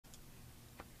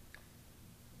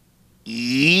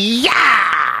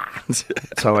Yeah!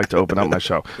 That's how I like to open up my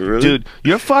show. Really? Dude,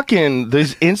 you're fucking,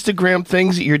 these Instagram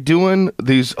things that you're doing,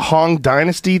 these Hong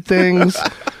Dynasty things.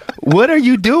 What are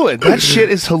you doing? That shit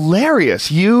is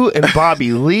hilarious. You and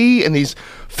Bobby Lee and these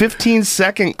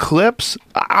 15-second clips.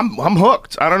 I'm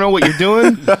hooked. I don't know what you're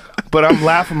doing, but I'm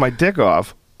laughing my dick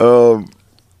off. I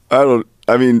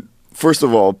mean, first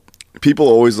of all, people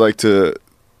always like to,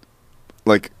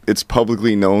 like, it's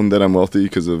publicly known that I'm wealthy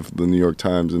because of the New York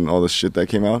Times and all this shit that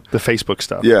came out. The Facebook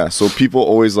stuff. Yeah, so people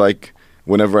always like,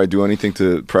 whenever I do anything,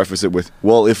 to preface it with,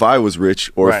 well, if I was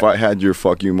rich, or if I had your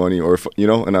fuck you money, or if, you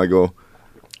know, and I go,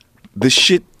 this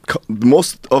shit,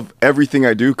 most of everything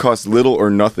I do costs little or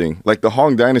nothing. Like, the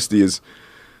Hong Dynasty is,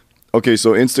 okay,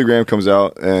 so Instagram comes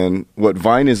out, and what,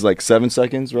 Vine is like 7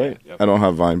 seconds, right? Yep. I don't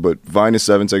have Vine, but Vine is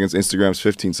 7 seconds, Instagram's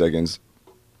 15 seconds.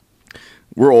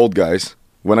 We're old guys.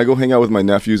 When I go hang out with my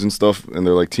nephews and stuff, and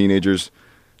they're like teenagers,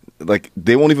 like,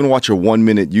 they won't even watch a 1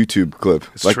 minute YouTube clip.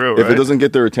 It's like, true, if right? it doesn't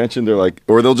get their attention, they're like,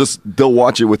 or they'll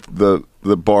watch it with the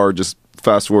bar, just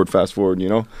fast forward, you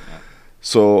know? Yeah.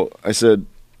 So I said,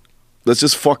 let's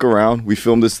just fuck around. We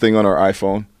filmed this thing on our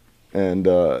iPhone, and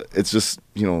it's just,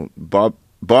 you know,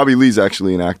 Bobby Lee's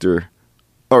actually an actor.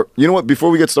 Or, you know what, before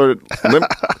we get started,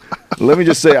 let me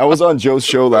just say, I was on Joe's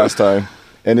show last time,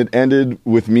 and it ended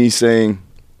with me saying,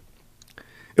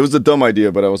 it was a dumb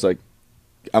idea, but I was like,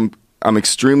 I'm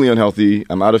extremely unhealthy.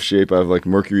 I'm out of shape. I have like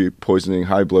mercury poisoning,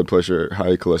 high blood pressure,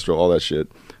 high cholesterol, all that shit.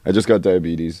 I just got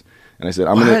diabetes, and I said,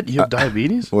 "I'm gonna." You have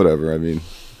diabetes? Whatever. I mean,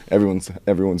 everyone's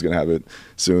gonna have it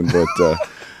soon.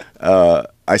 But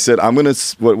I said, I'm gonna.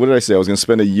 What did I say? I was gonna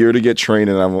spend a year to get trained,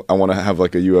 and I want to have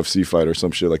like a UFC fight or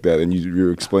some shit like that. And you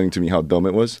were explaining to me how dumb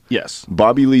it was. Yes.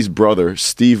 Bobby Lee's brother,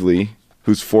 Steve Lee,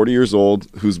 who's 40 years old,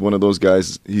 who's one of those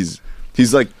guys.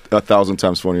 He's like 1,000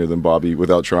 times funnier than Bobby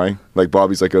without trying. Like,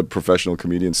 Bobby's like a professional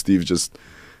comedian. He's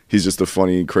just a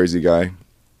funny, crazy guy.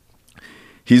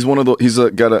 He's one of the. He's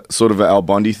got a sort of an Al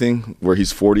Bundy thing where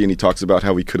he's 40 and he talks about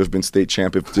how he could have been state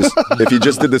champ if he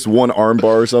just did this one arm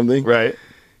bar or something. Right.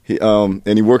 And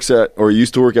he works at, or he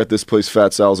used to work at this place,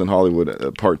 Fat Sal's in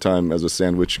Hollywood, part time as a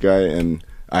sandwich guy, and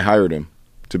I hired him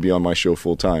to be on my show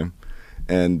full time,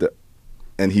 and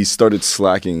he started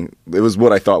slacking. It was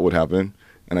what I thought would happen.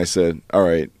 And I said, all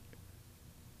right,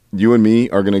 you and me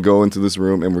are going to go into this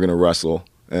room and we're going to wrestle.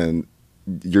 And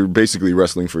you're basically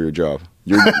wrestling for your job.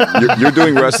 You're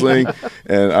doing wrestling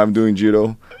and I'm doing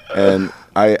judo. And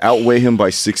I outweigh him by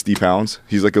 60 pounds.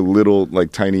 He's like a little,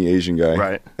 like, tiny Asian guy.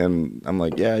 Right. And I'm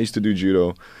like, yeah, I used to do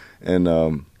judo. And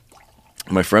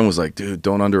my friend was like, dude,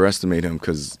 don't underestimate him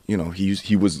because, you know,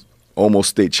 he was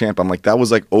almost state champ. I'm like, that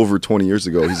was like over 20 years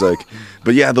ago. He's like,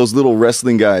 but yeah, those little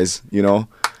wrestling guys, you know,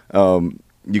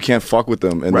 you can't fuck with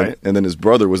them. And, then his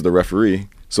brother was the referee.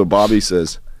 So Bobby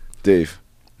says, Dave,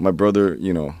 my brother,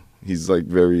 you know, he's like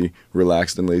very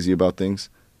relaxed and lazy about things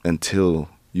until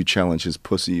you challenge his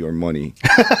pussy or money.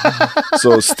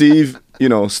 So Steve, you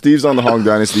know, Steve's on the Hong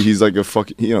Dynasty. He's like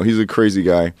he's a crazy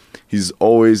guy. He's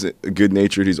always good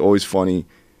natured. He's always funny.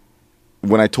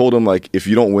 When I told him, like, if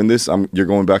you don't win this, you're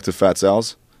going back to Fat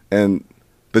Sal's. And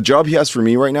the job he has for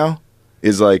me right now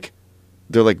is like,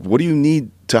 they're like, what do you need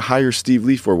to hire Steve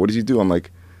Lee for? What does he do? I'm like,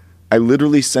 I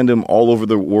literally send him all over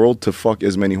the world to fuck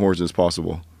as many whores as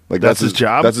possible. Like, that's his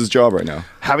job? That's his job right now.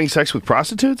 Having sex with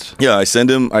prostitutes? Yeah, I send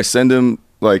him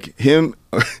like him,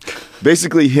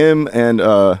 basically him and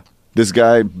this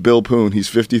guy, Bill Poon. He's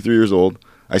 53 years old.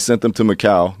 I sent them to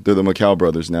Macau. They're the Macau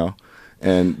brothers now.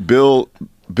 And Bill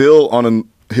on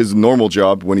his normal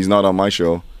job when he's not on my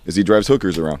show is he drives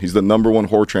hookers around. He's the #1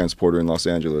 whore transporter in Los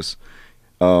Angeles.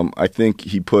 I think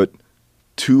he put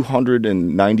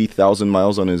 290,000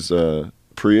 miles on his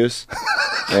Prius.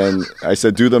 And I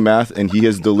said, do the math, and he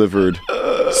has delivered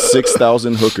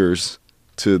 6,000 hookers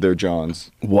to their Johns.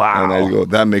 Wow. And I go,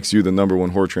 that makes you the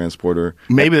 #1 whore transporter.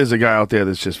 Maybe there's a guy out there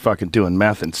that's just fucking doing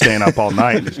meth and staying up all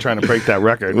night and just trying to break that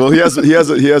record. He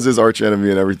has his arch enemy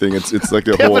and everything. It's like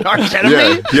the whole an arch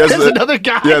enemy? Yeah, there's another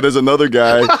guy. Yeah, there's another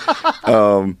guy.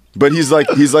 But he's like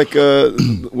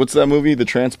what's that movie? The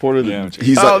Transporter. Yeah.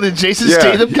 He's the Jason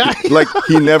Statham guy. Like,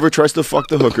 he never tries to fuck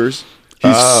the hookers.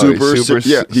 He's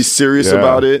he's serious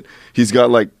about it. He's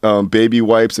got like baby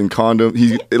wipes and condom.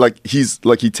 He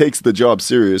takes the job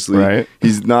seriously. Right.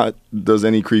 He's not does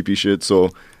any creepy shit. So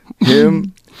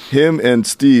him and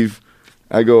Steve,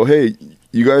 I go, hey,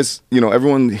 you guys, you know,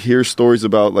 everyone hears stories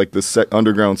about like the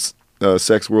underground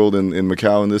sex world in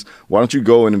Macau and this. Why don't you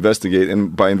go and investigate?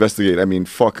 And by investigate, I mean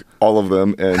fuck all of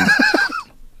them. And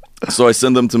so I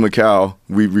send them to Macau.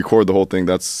 We record the whole thing.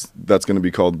 That's going to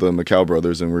be called the Macau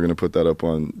Brothers, and we're going to put that up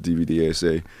on DVD,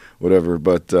 ASA, whatever.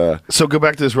 But so go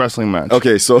back to this wrestling match.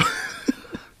 Okay, so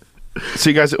So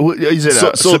you guys, is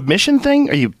it a submission thing?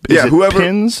 Are you? Is it whoever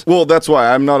pins? Well, that's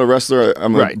why I'm not a wrestler.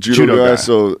 I'm a judo guy.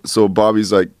 So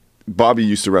Bobby's like, Bobby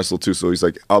used to wrestle too. So he's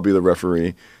like, I'll be the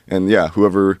referee. And yeah,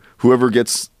 whoever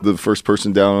gets the first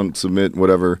person down, submit,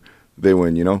 whatever, they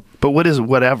win. You know. But what is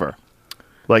whatever?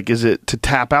 Like, is it to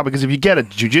tap out? Because if you get a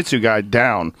jiu-jitsu guy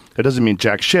down, it doesn't mean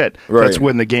jack shit. Right. That's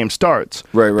when the game starts.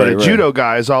 Right. But a judo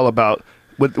guy is all about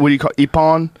what do you call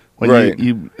ippon? When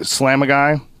you slam a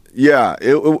guy. Yeah,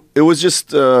 it was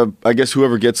just I guess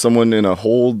whoever gets someone in a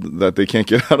hold that they can't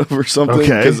get out of or something.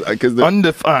 Okay. Because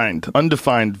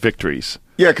undefined victories.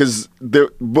 Yeah, because there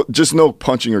just no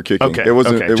punching or kicking. Okay. It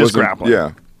wasn't. It just wasn't, grappling.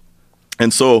 Yeah.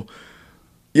 And so,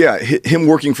 yeah, him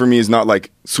working for me is not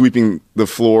like sweeping the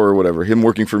floor or whatever. Him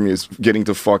working for me is getting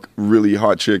to fuck really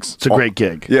hot chicks. It's a great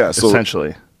gig. Yeah. So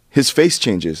essentially, his face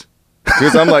changes.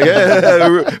 Because I'm like,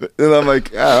 and I'm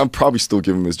like, I'm probably still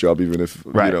giving him his job even if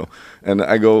you know. And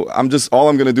I go, all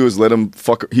I'm gonna do is let him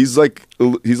fuck. He's like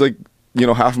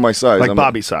half my size, like I'm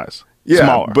Bobby size. Yeah,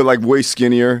 smaller, but like way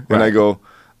skinnier. And I go,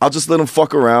 I'll just let him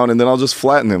fuck around, and then I'll just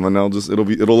flatten him, and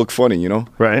it'll look funny, you know.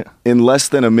 Right. In less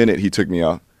than a minute, he took me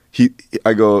out.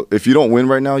 I go, if you don't win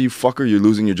right now, you fucker, you're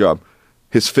losing your job.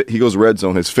 He goes red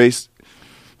zone. His face.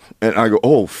 And I go,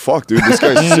 oh, fuck, dude, this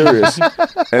guy's serious.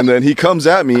 And then he comes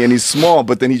at me, and he's small,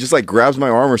 but then he just, like, grabs my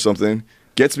arm or something,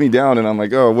 gets me down, and I'm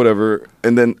like, oh, whatever.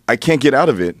 And then I can't get out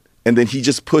of it. And then he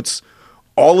just puts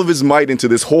all of his might into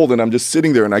this hold, and I'm just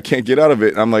sitting there, and I can't get out of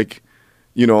it. And I'm like,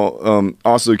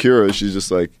 Asa Akira, she's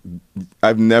just like,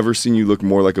 I've never seen you look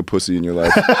more like a pussy in your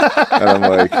life. And I'm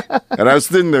like, and I was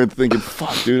sitting there thinking,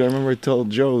 fuck, dude, I remember I told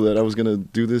Joe that I was going to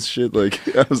do this shit. Like,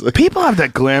 I was like, people have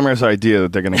that glamorous idea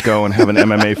that they're going to go and have an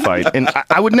MMA fight. And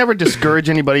I would never discourage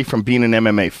anybody from being an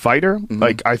MMA fighter. Mm-hmm.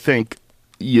 Like, I think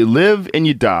you live and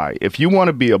you die. If you want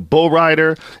to be a bull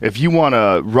rider, if you want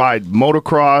to ride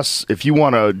motocross, if you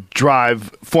want to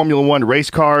drive Formula One race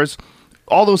cars,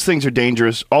 all those things are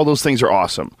dangerous. All those things are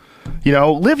awesome.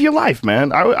 Live your life,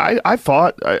 man. I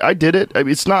fought. I did it.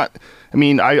 It's not.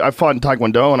 I fought in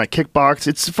Taekwondo and I kickboxed.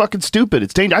 It's fucking stupid.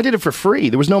 It's dangerous. I did it for free.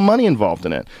 There was no money involved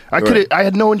in it. I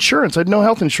had no insurance. I had no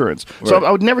health insurance. So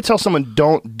I would never tell someone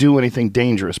don't do anything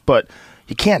dangerous. But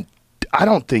you can't. I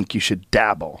don't think you should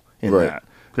dabble in that.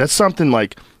 That's something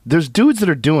like there's dudes that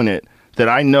are doing it that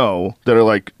I know that are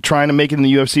like trying to make it in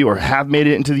the UFC or have made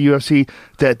it into the UFC,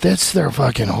 that's their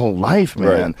fucking whole life,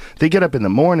 man. They get up in the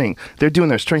morning, they're doing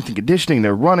their strength and conditioning,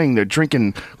 they're running, they're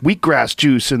drinking wheatgrass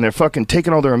juice, and they're fucking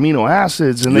taking all their amino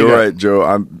acids. And You're right, Joe.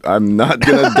 I'm not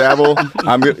gonna dabble.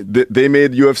 They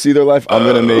made UFC their life. I'm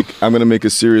gonna make a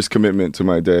serious commitment to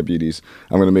my diabetes.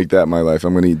 I'm gonna make that my life.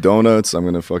 I'm gonna eat donuts. I'm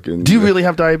gonna fucking. Do you really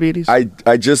have diabetes?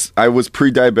 I was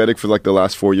pre-diabetic for like the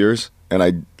last 4 years. And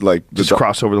I just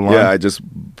crossed over the line. Yeah, I just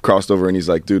crossed over, and he's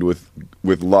like, dude, with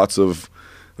lots of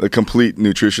a complete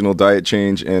nutritional diet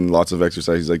change and lots of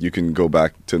exercise, he's like, you can go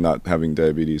back to not having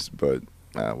diabetes, but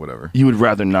whatever. You would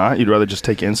rather not? You'd rather just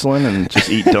take insulin and just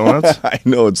eat donuts? I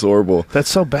know, it's horrible. That's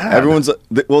so bad.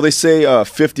 They say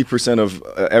 50% of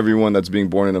everyone that's being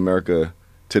born in America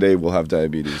today will have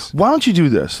diabetes. Why don't you do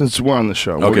this, since we're on the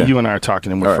show? Okay. You and I are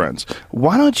talking and we're friends.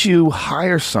 Why don't you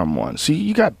hire someone? See,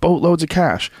 you got boatloads of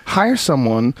cash. Hire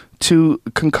someone to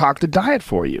concoct a diet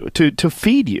for you, to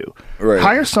feed you. Right.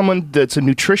 Hire someone that's a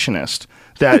nutritionist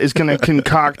that is going to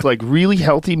concoct like really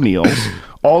healthy meals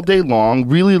all day long,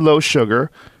 really low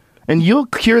sugar, and you'll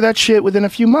cure that shit within a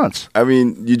few months. I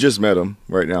mean, you just met him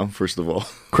right now, first of all.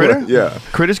 Critter? Yeah.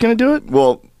 Critter's going to do it?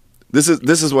 Well, this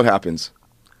is what happens.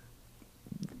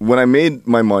 When I made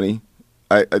my money,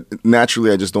 I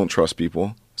naturally I just don't trust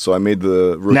people. So I made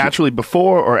the rookie. Naturally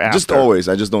before or after? Just always.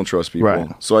 I just don't trust people.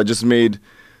 Right. So I just made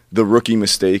the rookie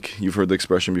mistake. You've heard the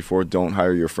expression before, don't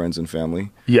hire your friends and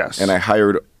family. Yes. And I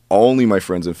hired only my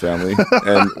friends and family.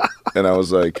 and I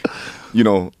was like,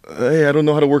 hey, I don't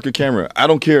know how to work a camera. I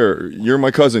don't care. You're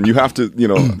my cousin. You have to,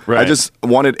 Right. I just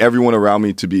wanted everyone around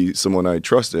me to be someone I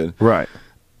trusted. Right.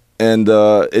 And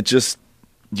it just,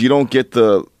 you don't get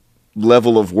the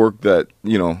level of work that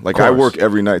I work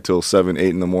every night till 7, 8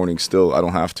 in the morning still. I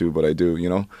don't have to, but I do,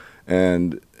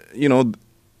 and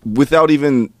without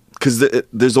even, because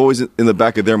there's always in the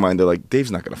back of their mind, they're like, Dave's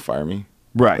not gonna fire me,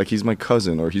 right? Like, he's my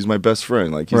cousin or he's my best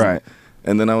friend, like, right.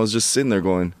 And then I was just sitting there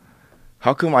going,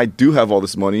 how come I do have all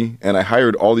this money and I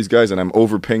hired all these guys and I'm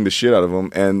overpaying the shit out of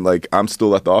them, and like I'm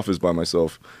still at the office by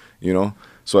myself,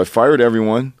 so I fired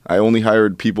everyone. I only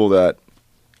hired people that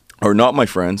are not my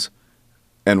friends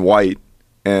and white,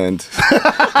 and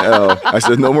I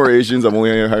said no more Asians. I'm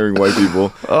only hiring white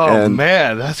people. Oh,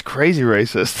 man, that's crazy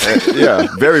racist. Yeah,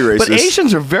 very racist. But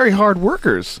Asians are very hard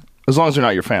workers as long as they're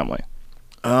not your family.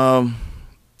 I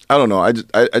don't know. I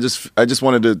just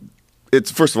wanted to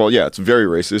it's first of all, yeah, it's very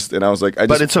racist, and I was like,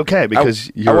 but it's okay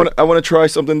because I want to try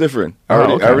something different. I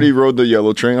already rode the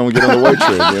yellow train. I'm gonna get on the white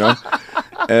train, you know.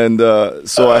 And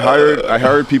so I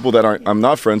hired people that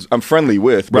I'm friendly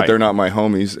with, but they're not my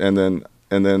homies.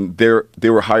 And then they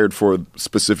were hired for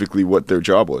specifically what their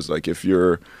job was. Like if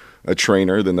you're a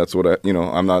trainer, then that's what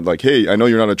I'm not like, hey, I know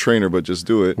you're not a trainer, but just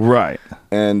do it. Right.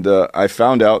 And I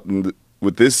found out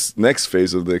with this next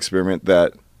phase of the experiment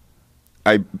that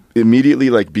I immediately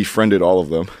like befriended all of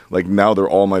them. Like now they're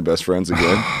all my best friends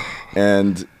again.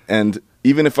 and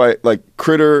even if I like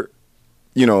Critter,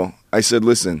 I said,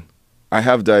 listen, I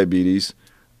have diabetes.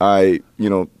 And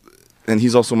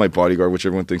he's also my bodyguard, which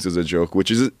everyone thinks is a joke,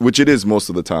 which it is most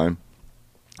of the time.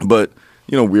 But,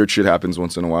 weird shit happens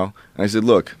once in a while. And I said,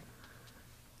 look,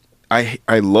 I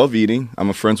love eating.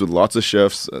 I'm friends with lots of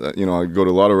chefs. I go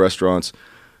to a lot of restaurants.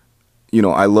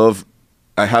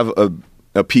 I have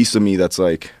a piece of me that's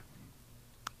like,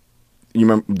 you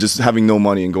remember just having no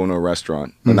money and going to a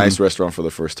restaurant, a nice restaurant for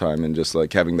the first time, and just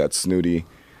like having that snooty,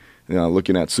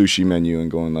 looking at sushi menu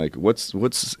and going like, what's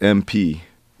MP?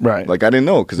 Right. Like I didn't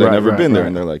know because I'd never been there,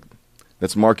 and they're like,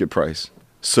 that's market price,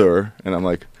 sir. And I'm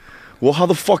like, well, how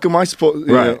the fuck am I supposed?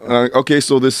 Okay,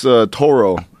 so this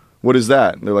toro, what is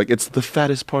that? And they're like, it's the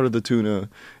fattest part of the tuna,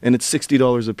 and it's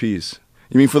 $60 a piece.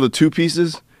 You mean for the 2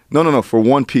 pieces? No, for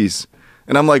 1 piece.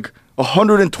 And I'm like,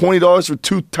 $120 for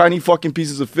 2 tiny fucking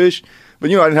pieces of fish. But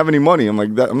I didn't have any money. I'm like,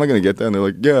 I'm not gonna get that. And they're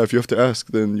like, yeah, if you have to ask,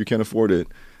 then you can't afford it.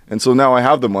 And so now I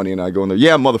have the money, and I go in there,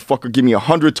 yeah, motherfucker, give me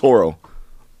 100 toro.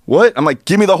 What? I'm like,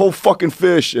 give me the whole fucking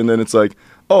fish. And then it's like,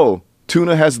 oh,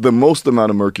 tuna has the most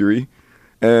amount of mercury.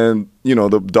 And,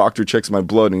 the doctor checks my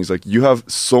blood, and he's like, you have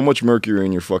so much mercury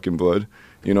in your fucking blood,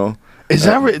 Is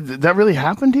that really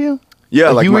happened to you? Yeah.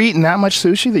 Like you were eating that much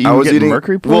sushi that you were getting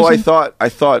mercury poisoning? Well, I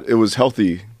thought it was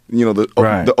healthy.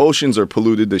 The oceans are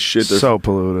polluted. The shit. They're so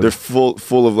polluted. They're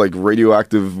full of like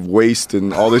radioactive waste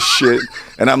and all this shit.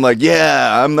 And I'm like,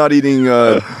 yeah, I'm not eating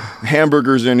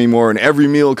hamburgers anymore. And every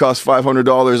meal costs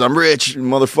 $500. I'm rich,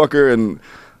 motherfucker. And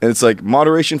it's like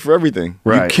moderation for everything.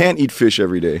 Right. You can't eat fish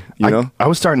every day. I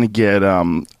was starting to get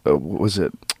what was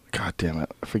it? God damn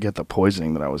it! I forget the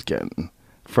poisoning that I was getting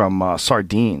from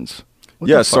sardines.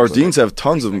 Sardines have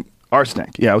tons of arsenic.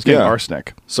 Yeah, I was getting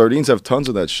arsenic. Sardines have tons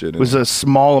of that shit. It was a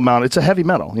small amount. It's a heavy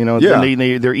metal.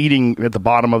 They're eating at the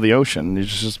bottom of the ocean.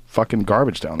 It's just fucking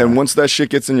garbage down there. And once that shit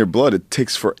gets in your blood, it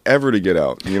takes forever to get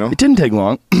out. It didn't take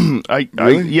long. I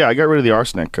got rid of the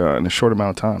arsenic in a short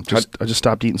amount of time. I just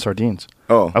stopped eating sardines.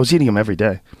 Oh, I was eating them every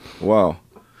day. Wow.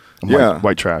 I'm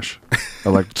white trash. I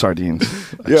like sardines.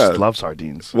 I just love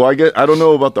sardines. Well, I don't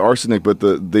know about the arsenic, but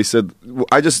they said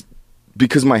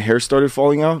because my hair started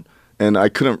falling out and I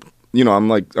couldn't.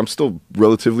 I'm still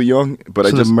relatively young,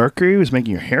 but the mercury was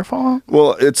making your hair fall out?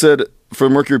 Well, it said for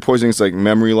mercury poisoning, it's like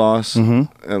memory loss,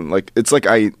 and like it's like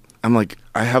I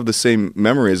have the same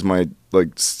memory as my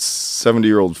like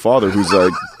 70-year-old father, who's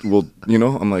like, well,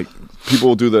 I'm like, people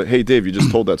will do the, hey Dave, you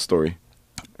just told that story,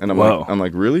 and I'm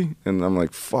like, really? And I'm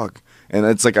like, fuck, and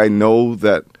it's like I know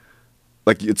that.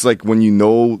 Like it's like when you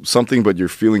know something, but you're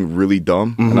feeling really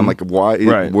dumb, and I'm like,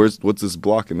 why? What's this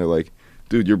block? And they're like,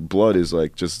 dude, your blood is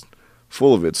like just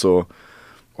full of it. So,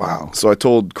 wow. So I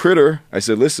told Critter, I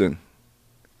said, listen,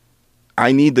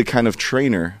 I need the kind of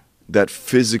trainer that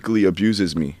physically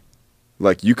abuses me.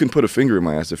 Like you can put a finger in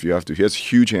my ass if you have to. He has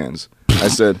huge hands. I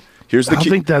said, here's the key. I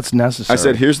don't think that's necessary. I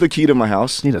said, here's the key to my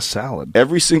house. Need a salad.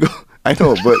 I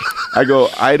know, but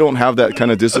I don't have that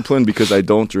kind of discipline because I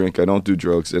don't drink, I don't do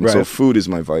drugs, and so food is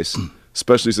my vice,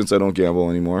 especially since I don't gamble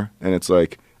anymore. And it's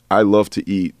like I love to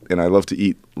eat, and I love to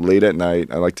eat late at night.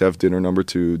 I like to have dinner number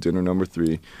 2, dinner number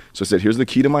 3. So I said, here's the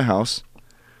key to my house.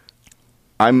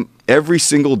 Every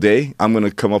single day, I'm going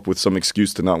to come up with some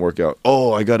excuse to not work out.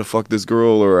 Oh, I got to fuck this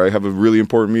girl, or I have a really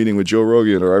important meeting with Joe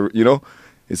Rogan, or,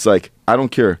 it's like, I don't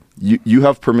care. You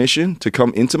have permission to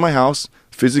come into my house,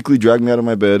 physically drag me out of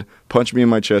my bed, punch me in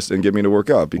my chest, and get me to work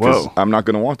out because I'm not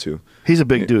going to want to. He's a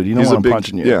big dude. You don't want him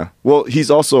punching you. Yeah. Well, he's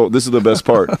also, this is the best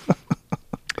part.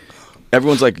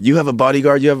 Everyone's like, you have a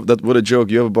bodyguard? What a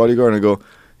joke. You have a bodyguard? And I go,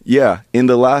 yeah, in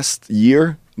the last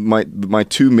year, my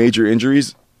 2 major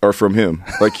injuries are from him.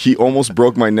 Like he almost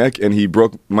broke my neck, and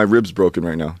my rib's broken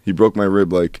right now. He broke my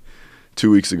rib like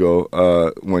 2 weeks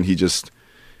ago when he just,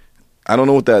 I don't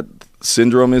know what that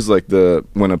syndrome is, like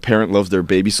when a parent loves their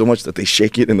baby so much that they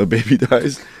shake it and the baby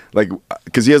dies. Like,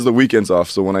 because he has the weekends off,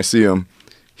 so when I see him,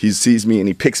 he sees me and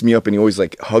he picks me up and he always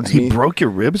like hugs me. He broke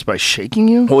your ribs by shaking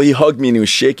you? Well, he hugged me and he was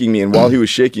shaking me, and while he was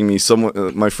shaking me,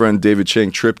 my friend David Chang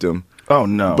tripped him. Oh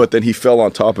no! But then he fell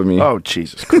on top of me. Oh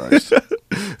Jesus Christ!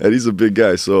 And he's a big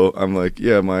guy, so I'm like,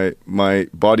 yeah, my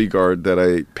bodyguard that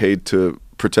I paid to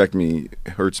protect me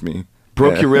hurts me.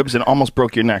 Broke your ribs and almost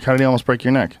broke your neck. How did he almost break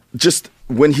your neck? Just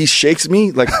when he shakes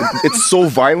me, like it's so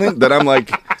violent that I'm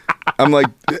like,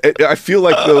 I feel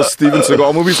like those Steven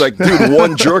Seagal movies, like, dude,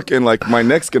 one jerk and like my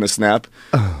neck's gonna snap.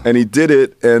 And he did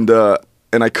it, and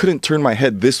I couldn't turn my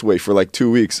head this way for like 2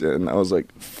 weeks, and I was like,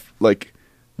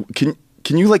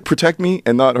 can you like protect me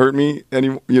and not hurt me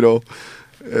anymore? You know,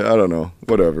 I don't know,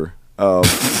 whatever.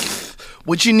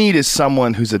 What you need is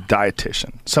someone who's a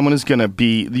dietitian. Someone who's going to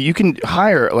be... You can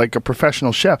hire like a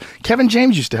professional chef. Kevin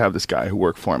James used to have this guy who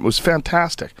worked for him. It was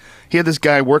fantastic. He had this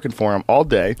guy working for him all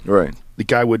day. Right. The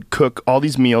guy would cook all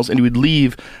these meals, and he would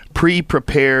leave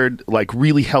pre-prepared, like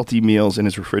really healthy meals in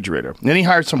his refrigerator. And then he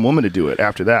hired some woman to do it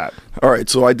after that. All right,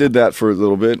 so I did that for a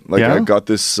little bit. Like, Yeah? I got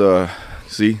this...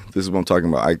 see, this is what I'm talking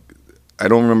about. I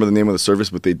don't remember the name of the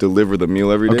service, but they deliver the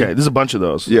meal every day. Okay, there's a bunch of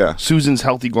those. Yeah. Susan's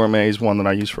Healthy Gourmet is one that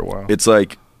I used for a while. It's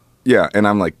like, yeah, and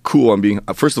I'm like, cool. I'm being.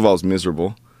 First of all, I was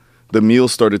miserable. The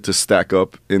meals started to stack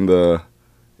up in the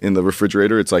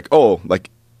refrigerator. It's like, oh, like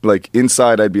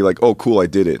inside, I'd be like, oh, cool, I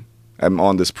did it. I'm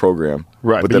on this program.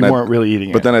 Right, but then you weren't really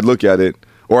eating it. But then I'd look at it,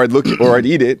 or I'd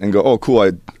eat it and go, oh, cool,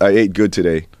 I ate good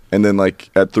today. And then like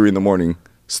at 3 a.m,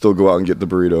 still go out and get the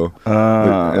burrito.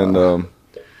 And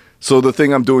so the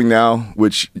thing I'm doing now,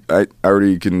 which I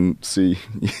already can see,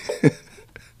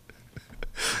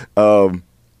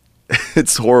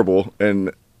 it's horrible,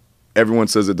 and everyone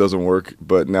says it doesn't work,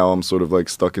 but now I'm sort of like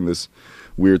stuck in this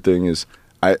weird thing. Is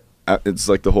it's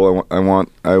like the whole I'm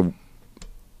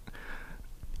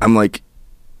like,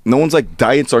 no one's like,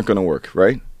 diets aren't gonna work,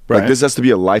 right? Like this has to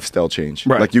be a lifestyle change.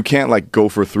 Right. Like you can't like go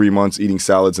for 3 months eating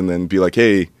salads and then be like,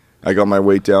 hey, I got my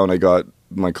weight down, I got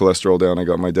my cholesterol down, I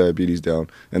got my diabetes down,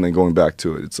 and then going back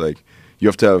to it. It's like you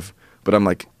have to have. But I'm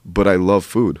like, but I love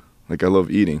food. Like I love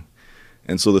eating,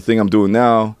 and so the thing I'm doing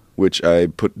now, which I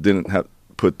didn't have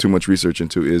put too much research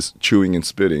into, is chewing and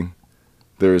spitting.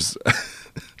 There's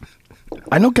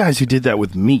I know guys who did that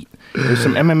with meat. There's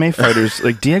some MMA fighters,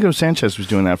 like Diego Sanchez was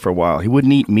doing that for a while. He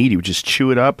wouldn't eat meat; he would just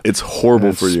chew it up. It's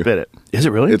horrible for you. Spit it. Is it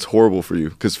really? It's horrible for you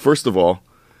because first of all,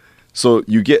 so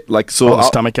you get like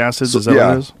stomach acids. Is that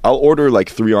what it is? I'll order like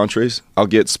 3 entrees. I'll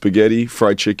get spaghetti,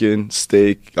 fried chicken,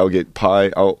 steak. I'll get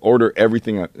pie. I'll order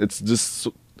everything. It's just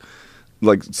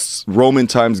like Roman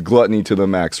times gluttony to the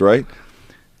max, right?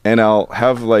 And I'll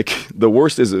have like the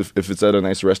worst is if it's at a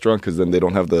nice restaurant because then they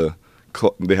don't have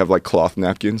they have like cloth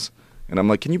napkins, and I'm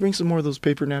like, can you bring some more of those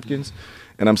paper napkins?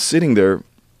 And I'm sitting there,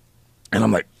 and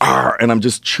I'm like, and I'm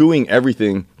just chewing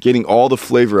everything, getting all the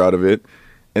flavor out of it.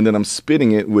 And then I'm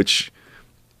spitting it, which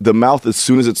the mouth, as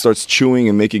soon as it starts chewing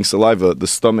and making saliva, the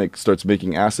stomach starts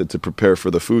making acid to prepare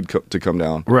for the food to come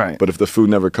down. Right. But if the food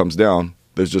never comes down,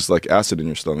 there's just like acid in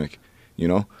your stomach, you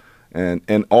know?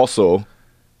 And also,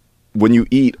 when you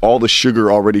eat, all the sugar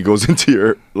already goes into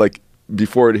your, like,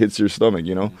 before it hits your stomach,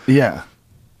 you know? Yeah.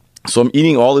 So I'm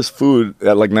eating all this food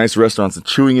at like nice restaurants and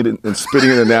chewing it and spitting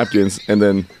it in the napkins and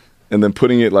then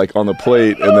putting it like on the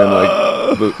plate, and then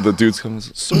like the dudes come and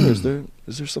say, sir,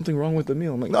 is there something wrong with the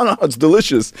meal? I'm like, no, it's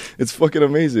delicious. It's fucking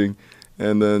amazing.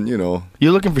 And then, you know.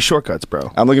 You're looking for shortcuts,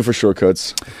 bro. I'm looking for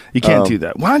shortcuts. You can't do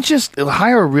that. Why don't you just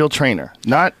hire a real trainer?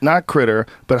 Not Critter,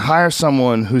 but hire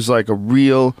someone who's like a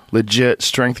real, legit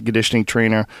strength and conditioning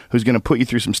trainer who's going to put you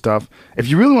through some stuff. If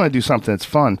you really want to do something that's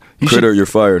fun, you're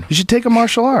fired. You should take a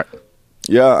martial art.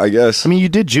 Yeah, I guess. I mean, you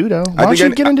did judo. Why don't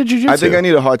you get into jujitsu? I think I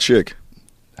need a hot chick.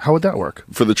 How would that work?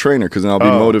 For the trainer, because then I'll be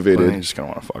motivated. Well, you're just going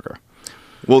to want to fuck her.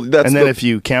 Well, and then if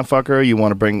you can't fuck her, you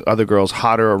want to bring other girls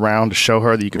hotter around to show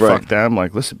her that you can fuck them.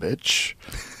 Like, listen, bitch,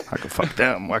 I can fuck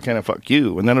them. Why can't I fuck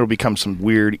you? And then it'll become some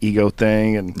weird ego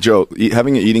thing. And Joe,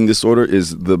 having an eating disorder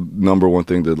is the number one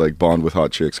thing to like bond with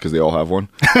hot chicks because they all have one.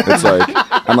 It's like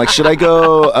I'm like, should I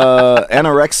go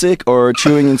anorexic or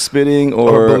chewing and spitting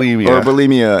or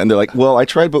bulimia? And they're like, well, I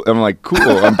tried. I'm like, cool,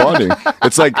 I'm bonding.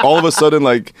 It's like all of a sudden,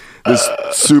 like this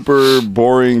super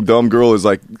boring dumb girl is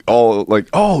like all like,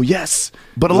 oh yes.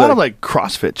 But a lot of like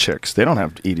CrossFit chicks, they don't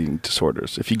have eating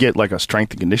disorders. If you get like a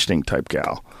strength and conditioning type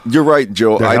gal. You're right,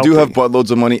 Joe. I do have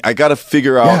buttloads of money. I got to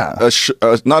figure out,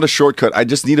 not a shortcut. I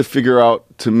just need to figure out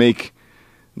to make,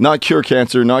 not cure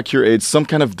cancer, not cure AIDS, some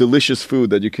kind of delicious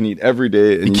food that you can eat every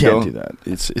day. And you can't do that.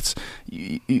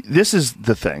 This is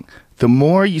the thing. The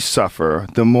more you suffer,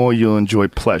 the more you'll enjoy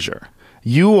pleasure.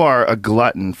 You are a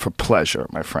glutton for pleasure,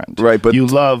 my friend. Right, but you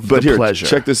love the pleasure.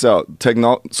 Check this out.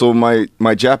 So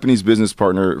my Japanese business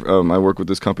partner, I work with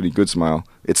this company, Good Smile.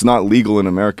 It's not legal in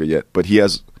America yet, but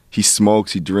he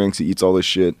smokes, he drinks, he eats all this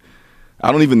shit.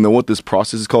 I don't even know what this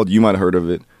process is called. You might have heard of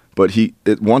it, but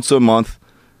once a month.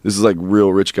 This is like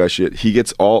real rich guy shit. He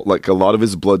gets a lot of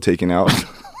his blood taken out.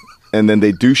 and then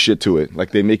they do shit to it.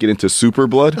 Like they make it into super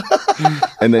blood,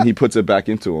 and then he puts it back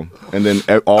into him, and then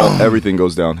everything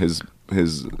goes down. His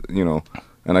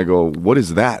and I go, what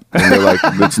is that? And they're like,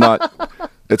 it's not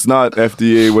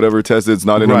FDA whatever tested. It's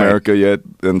not in America yet,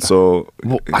 and so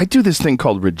I do this thing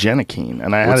called Regenikine,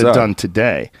 and I had it done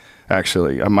today.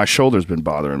 Actually, my shoulder's been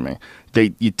bothering me. They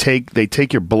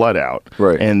take your blood out,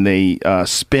 and they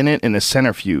spin it in a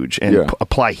centrifuge and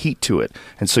apply heat to it,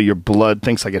 and so your blood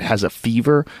thinks like it has a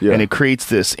fever, and it creates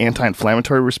this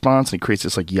anti-inflammatory response, and it creates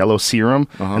this like yellow serum,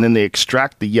 and then they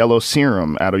extract the yellow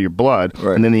serum out of your blood,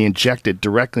 and then they inject it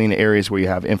directly in areas where you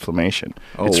have inflammation.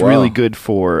 It's really good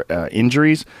for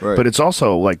injuries, but it's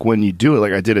also like when you do it,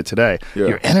 like I did it today,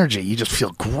 your energy, you just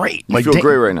feel great. You feel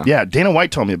great right now. Yeah, Dana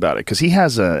White told me about it because he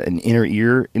has an inner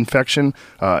ear infection,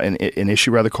 an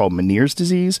issue rather called Meniere's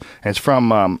disease, and it's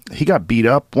from he got beat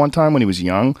up one time when he was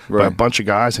young by a bunch of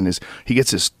guys, and he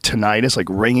gets this tinnitus like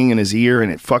ringing in his ear,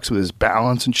 and it fucks with his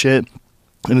balance and shit,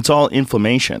 and it's all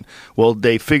inflammation. Well,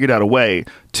 they figured out a way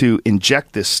to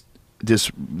inject this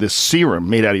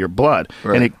serum made out of your blood,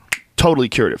 and it totally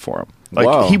cured it for him.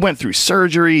 Like he went through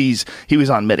surgeries, he was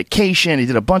on medication, he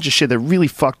did a bunch of shit that really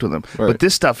fucked with him. But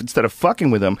this stuff, instead of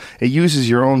fucking with him, it uses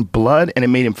your own blood, and it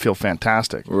made him feel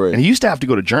fantastic. And he used to have to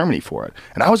go to Germany for it.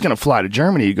 And I was going to fly to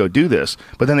Germany to go do this,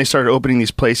 but then they started opening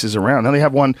these places around. Now they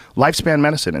have one, Lifespan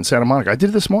Medicine in Santa Monica. I did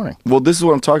it this morning. Well, this is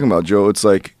what I'm talking about, Joe. It's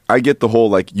like I get the whole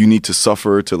like you need to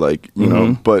suffer to like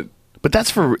know, but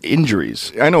that's for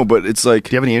injuries. I know, but it's like,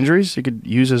 do you have any injuries you could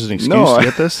use as an excuse to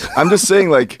get this? I'm just saying,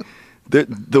 like.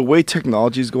 The way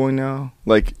technology is going now,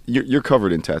 like you're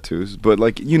covered in tattoos, but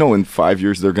like in 5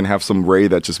 years they're gonna have some ray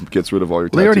that just gets rid of all your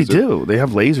tattoos. They already do. They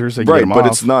have lasers. They can get them but off.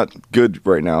 It's not good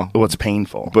right now. Well, it's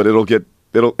painful. But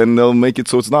and they'll make it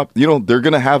so it's not. They're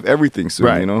gonna have everything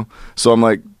soon. So I'm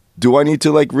like, do I need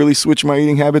to like really switch my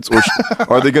eating habits, or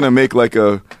are they gonna make like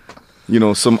a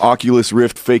some Oculus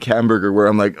Rift fake hamburger where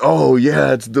I'm like, oh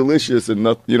yeah, it's delicious and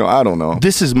not, I don't know.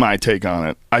 This is my take on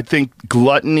it. I think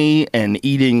gluttony and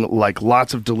eating like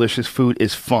lots of delicious food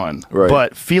is fun,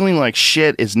 but feeling like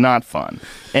shit is not fun.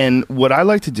 And what I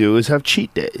like to do is have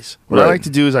cheat days. What I like to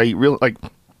do is I eat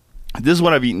this is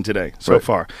what I've eaten today so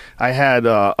far. I had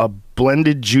a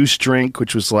blended juice drink,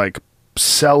 which was like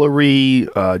celery,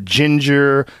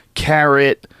 ginger,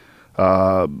 carrot,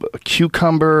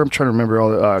 cucumber, I'm trying to remember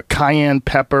all the cayenne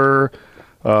pepper,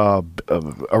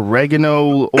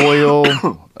 oregano oil,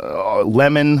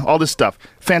 lemon, all this stuff.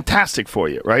 Fantastic for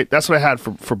you, right? That's what I had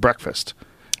for breakfast.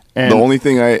 And the only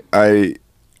thing I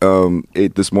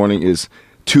ate this morning is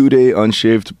 2-day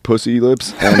unshaved pussy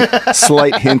lips and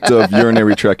slight hint of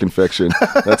urinary tract infection.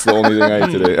 That's the only thing I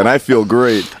ate today, and I feel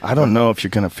great. I don't know if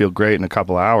you're gonna feel great in a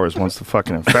couple of hours once the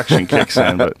fucking infection kicks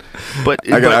in, but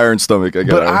I got iron stomach.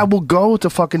 I will go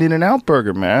to fucking In-N-Out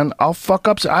Burger, man. I'll fuck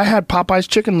up. I had Popeye's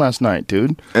chicken last night,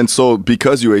 dude. And so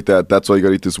because you ate that's why you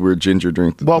gotta eat this weird ginger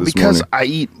drink. This morning. I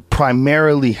eat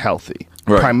primarily healthy.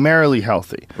 Primarily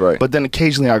healthy, but then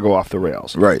occasionally I go off the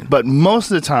rails, but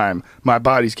most of the time my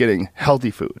body's getting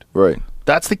healthy food,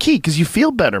 That's the key, because you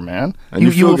feel better, man.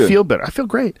 And you will feel better. I feel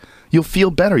great. You'll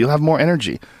feel better. You'll have more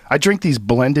energy. I drink these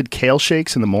blended kale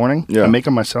shakes in the morning. I make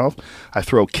them myself. I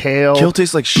throw kale. Kale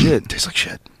tastes like shit. Tastes like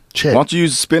shit. Why don't you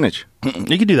use spinach?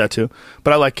 You can do that too,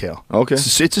 but I like kale. Okay,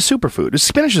 it's a superfood.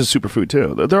 Spinach is a superfood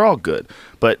too. They're all good,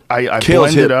 but I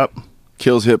Kale's blend it up.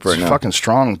 Kale's hip right now. It's fucking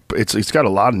strong. It's got a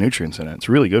lot of nutrients in it. It's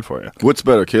really good for you. What's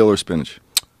better, kale or spinach?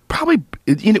 Probably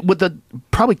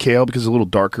probably kale, because it's a little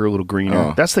darker, a little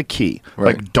greener. That's the key.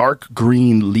 Like dark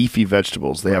green leafy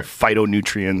vegetables, they have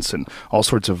phytonutrients and all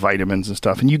sorts of vitamins and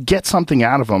stuff, and you get something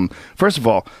out of them. First of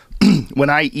all, when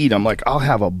I eat them, like I'll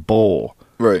have a bowl.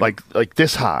 Like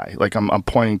this high, like I'm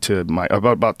pointing to my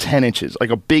about 10 inches,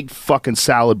 like a big fucking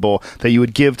salad bowl that you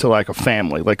would give to like a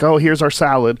family. Like, oh, here's our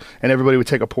salad, and everybody would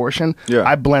take a portion.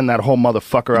 I blend that whole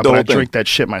motherfucker up, and I drink that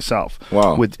shit myself.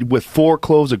 Wow. With 4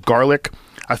 cloves of garlic.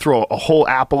 I throw a whole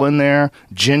apple in there,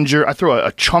 ginger. I throw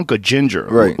a chunk of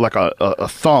ginger, like a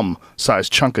thumb-sized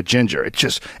chunk of ginger. It's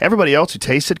just, everybody else who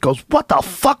tastes it goes, what the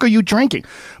fuck are you drinking?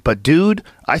 But dude,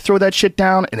 I throw that shit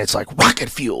down, and it's like rocket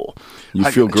fuel. You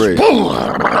feel great.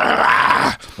 Wow.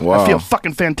 I feel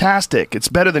fucking fantastic. It's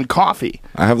better than coffee.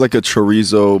 I have like a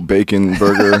chorizo bacon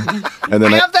burger, and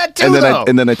then I have that too,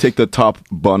 and then I take the top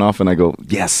bun off, and I go,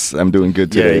 yes, I'm doing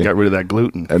good today. Yeah, you got rid of that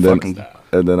gluten. And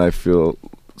then I feel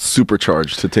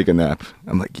supercharged to take a nap.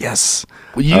 I'm like, yes.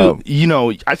 Well,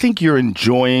 I think you're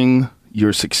enjoying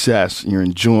your success, you're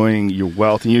enjoying your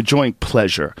wealth, and you're enjoying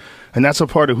pleasure. And that's a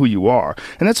part of who you are.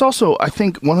 And that's also, I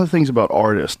think, one of the things about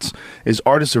artists is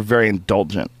artists are very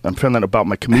indulgent. I'm feeling that about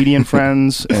my comedian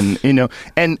friends, and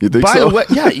and you think by so? the way,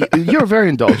 yeah, you're very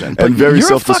indulgent, and very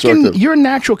self-destructive. You're a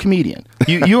natural comedian.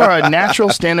 You are a natural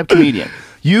stand-up comedian.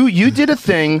 You did a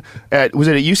thing was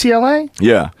it at UCLA?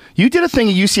 Yeah. You did a thing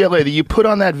at UCLA that you put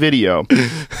on that video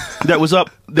that was up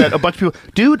that a bunch of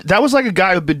people, dude, that was like a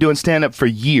guy who'd been doing stand-up for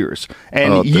years.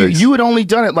 And you had only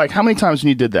done it like how many times when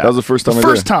you did that? That was the first time I did it.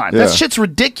 First time. Yeah. That shit's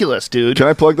ridiculous, dude. Can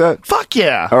I plug that? Fuck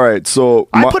yeah. All right, so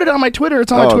I put it on my Twitter.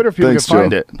 It's on my Twitter if people can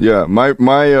find it. Yeah,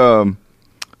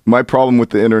 my problem with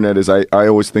the internet is I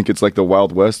always think it's like the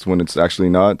Wild West when it's actually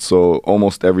not. So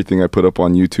almost everything I put up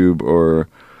on YouTube or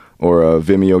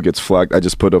Vimeo gets flagged. I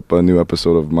just put up a new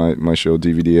episode of my show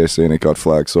DVD essay and it got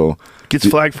flagged. So gets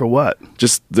flagged for what?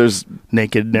 Just there's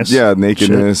nakedness. Yeah,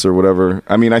 nakedness or whatever.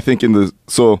 I mean, I think you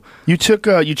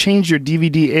changed your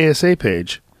DVD ASA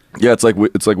page. Yeah, it's like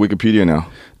Wikipedia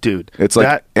now. Dude, it's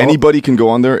like anybody can go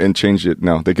on there and change it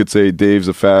now. They could say Dave's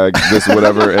a fag, this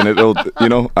whatever, and it'll,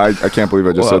 I can't believe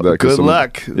I just said that. Good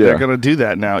luck. Yeah. They're going to do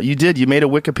that now. You made a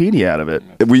Wikipedia out of it.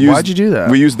 Why'd you do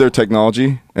that? We used their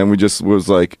technology, and we just was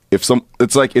like, it's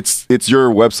your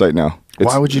website now.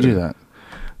 Why would you do that?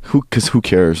 Because who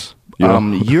cares?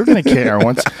 You're going to care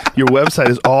once your website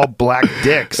is all black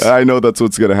dicks. I know that's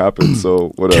what's going to happen,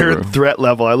 so whatever. Current threat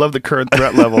level. I love the current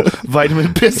threat level.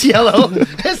 Vitamin piss yellow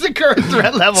is the current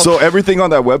threat level. So everything on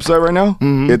that website right now,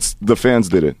 it's the fans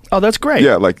did it. Oh, that's great.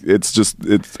 Yeah, like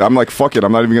I'm like, fuck it.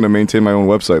 I'm not even going to maintain my own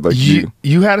website. Like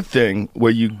you had a thing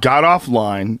where you got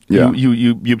offline. Yeah.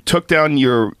 You took down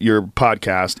your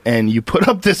podcast and you put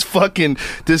up this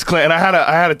disclaimer. And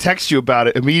I had to text you about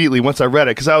it immediately once I read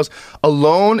it because I was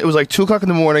alone. It was like 2:00 in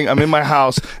the morning. I'm in my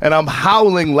house and I'm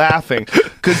howling laughing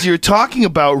because you're talking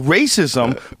about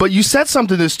racism, but you said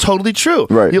something that's totally true.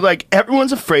 Right. You're like,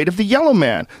 everyone's afraid of the yellow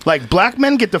man. Like, black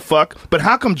men get to fuck, but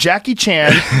how come Jackie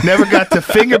Chan never got to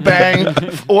finger bang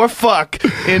or fuck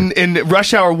in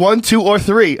Rush Hour 1, 2, or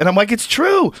 3? And I'm like, it's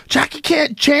true. Jackie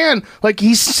Chan, like,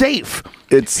 he's safe.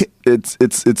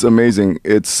 It's amazing.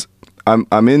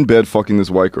 I'm in bed fucking this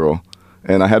white girl,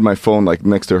 and I had my phone like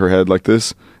next to her head like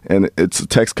this, and a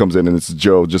text comes in and it's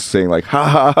Joe just saying like ha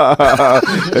ha ha ha,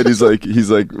 ha. And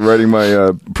he's like writing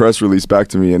my press release back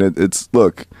to me, and it's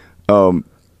look,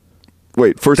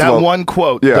 wait, first that of all, one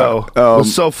quote though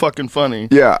was so fucking funny.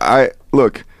 Yeah, I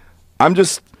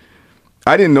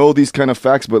didn't know these kind of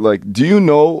facts, but like, do you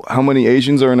know how many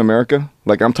Asians are in America?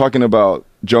 Like, I'm talking about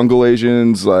jungle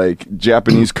Asians, like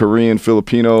Japanese, Korean,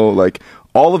 Filipino, like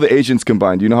all of the Asians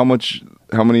combined. Do you know how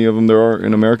many of them there are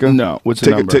in America? No. What's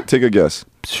the number? Take a guess.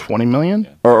 20 million?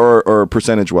 Or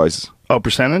percentage wise. Oh,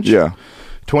 percentage? Yeah.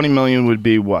 20 million would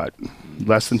be what?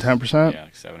 Less than 10%? Yeah,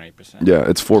 like 7-8%. Yeah,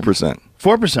 it's 4%.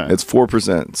 4%? It's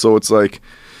 4%. So it's like,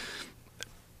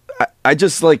 I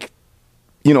just like,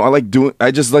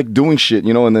 I just like doing shit,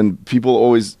 and then people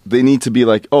always, they need to be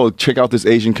like, oh, check out this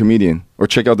Asian comedian or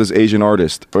check out this Asian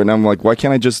artist. And I'm like, why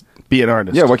can't I just be an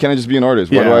artist? Yeah, why can't I just be an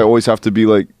artist? Why do I always have to be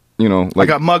like, like I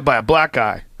got mugged by a black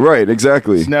guy. Right,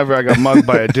 exactly. It's never I got mugged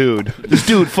by a dude. This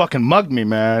dude fucking mugged me,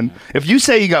 man. If you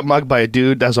say you got mugged by a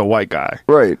dude, that's a white guy.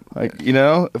 Right. Like,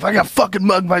 if I got fucking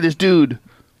mugged by this dude.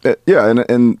 Yeah,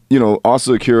 and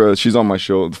Asa Akira, she's on my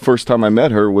show. The first time I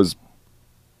met her was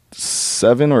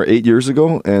 7 or 8 years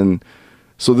ago, and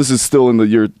so this is still in the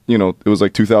year, it was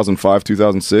like 2005,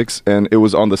 2006, and it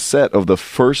was on the set of the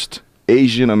first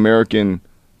Asian American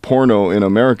porno in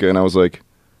America, and I was like,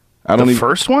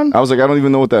 first one? I was like, I don't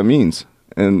even know what that means.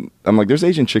 And I'm like, there's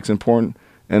Asian chicks in porn.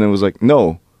 And it was like,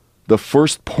 no, the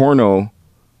first porno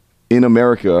in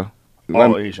America,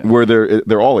 Asian, where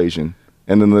they're all Asian.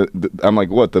 And then I'm like,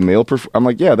 what, the male? I'm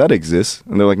like, yeah, that exists.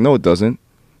 And they're like, no, it doesn't.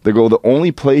 They go, the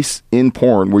only place in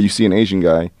porn where you see an Asian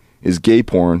guy is gay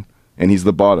porn, and he's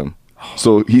the bottom.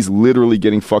 So he's literally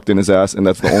getting fucked in his ass, and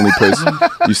that's the only place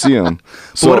you see him.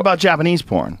 So what about Japanese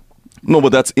porn? No,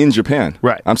 but that's in Japan.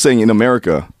 Right. I'm saying in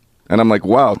America. And I'm like,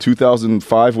 wow,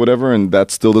 2005, whatever, and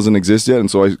that still doesn't exist yet. And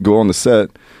so I go on the set,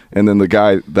 and then the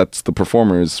guy that's the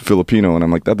performer is Filipino, and I'm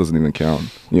like, that doesn't even count,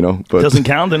 But doesn't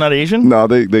count? They're not Asian? No,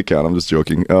 they count. I'm just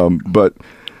joking. But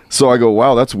so I go,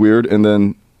 wow, that's weird. And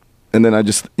then I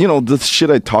just, the shit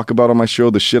I talk about on my show,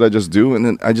 the shit I just do, and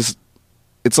then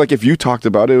it's like if you talked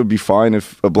about it, it would be fine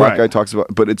if a black guy talks about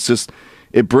it. But it's just,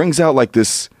 it brings out like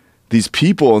these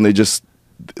people, and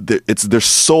they're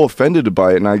so offended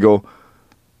by it. And I go,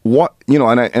 what,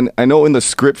 and I know in the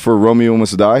script for Romeo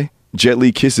Must Die, Jet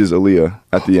Li kisses Aaliyah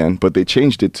at the end, but they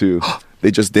changed it to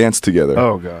they just dance together.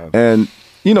 Oh God. And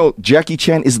Jackie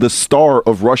Chan is the star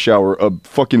of Rush Hour, a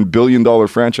fucking $1 billion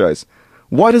franchise.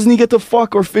 Why doesn't he get to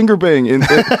fuck or finger bang?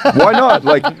 Why not?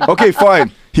 Like, okay,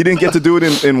 fine. He didn't get to do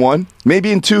it in 1.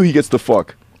 Maybe in 2 he gets to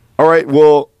fuck. All right,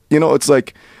 well, you know, it's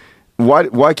like,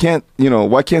 why can't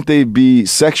they be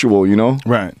sexual, you know?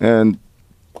 Right. And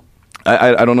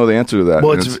I don't know the answer to that.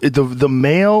 Well, it's the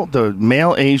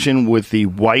male Asian with the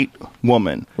white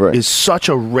woman is such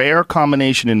a rare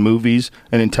combination in movies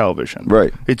and in television.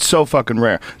 Right. It's so fucking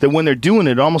rare that when they're doing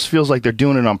it, it almost feels like they're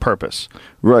doing it on purpose.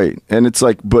 Right. And it's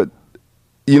like, but,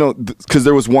 you know, because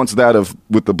there was once that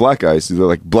with the black guys. They're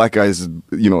like, black guys,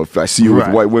 you know, if I see you with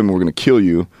white women, we're going to kill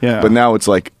you. Yeah. But now it's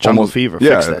like Jungle almost, fever.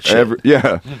 Fix that shit.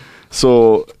 Yeah.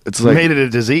 So it's like, made it a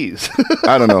disease.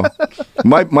 I don't know.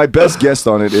 My best guess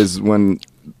on it is when,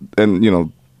 and you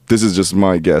know, this is just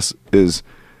my guess, is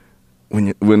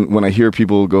when I hear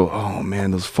people go, oh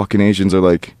man, those fucking Asians are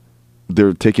like,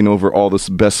 they're taking over all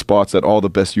the best spots at all the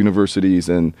best universities,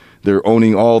 and they're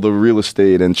owning all the real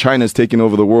estate, and China's taking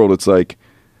over the world. It's like,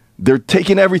 they're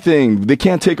taking everything. They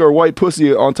can't take our white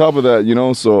pussy on top of that, you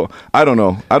know? So I don't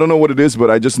know. I don't know what it is,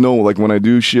 but I just know, like, when I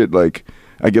do shit, like,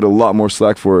 I get a lot more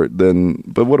slack for it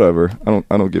but whatever.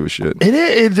 I don't give a shit.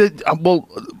 Well,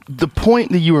 the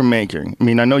point that you were making, I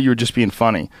mean, I know you were just being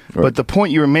funny, but the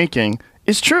point you were making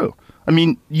is true. I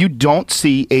mean, you don't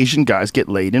see Asian guys get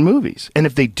laid in movies. And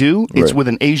if they do, it's with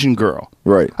an Asian girl.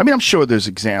 Right. I mean, I'm sure there's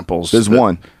examples. There's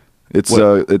one. It's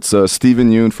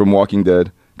Steven Yeun from Walking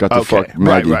Dead. Got to fuck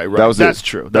Maggie. Right. That's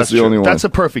true. That's the only one. That's a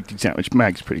perfect example.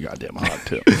 Maggie's pretty goddamn hot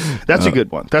too. That's a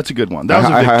good one. That's a good one. That was a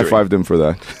victory. I high-fived him for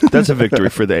that. That's a victory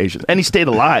for the Asians, and he stayed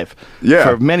alive.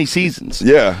 For many seasons.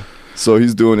 Yeah. So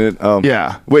he's doing it.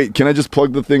 Wait, can I just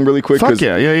plug the thing really quick? Fuck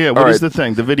yeah. What is the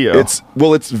thing? The video? It's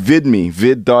VidMe,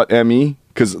 vid.me.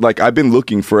 Because like I've been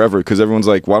looking forever. Because everyone's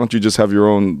like, why don't you just have your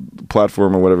own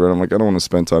platform or whatever? And I'm like, I don't want to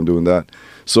spend time doing that.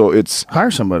 So it's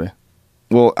hire somebody.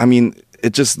 Well, I mean,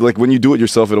 it just like when you do it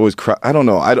yourself, it always. I don't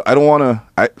know. I don't want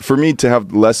to. For me to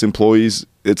have less employees,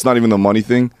 it's not even the money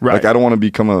thing. Right. Like I don't want to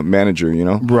become a manager. You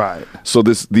know. Right. So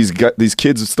these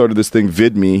kids started this thing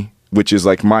VidMe, which is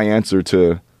like my answer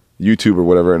to YouTube or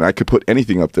whatever, and I could put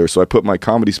anything up there. So I put my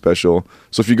comedy special.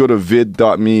 So if you go to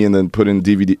vid.me and then put in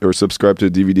DVD or subscribe to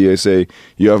DVD, I say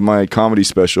you have my comedy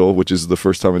special, which is the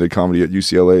first time I did comedy at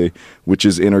UCLA, which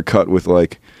is intercut with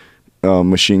like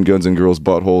machine guns and girls'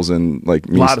 buttholes and like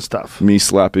a lot of stuff. Me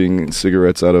slapping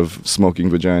cigarettes out of smoking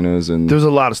vaginas and there's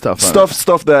a lot of stuff.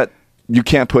 Stuff that you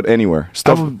can't put anywhere.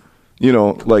 Stuff, you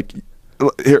know, like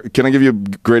here. Can I give you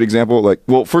a great example? Like,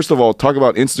 well, first of all, talk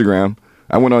about Instagram.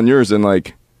 I went on yours and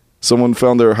like. Someone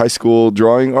found their high school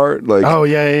drawing art. Like, oh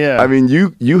yeah. I mean,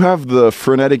 you have the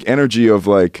frenetic energy of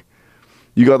like,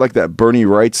 you got like that Bernie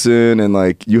Wrightson, and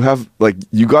like you have like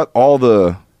you got all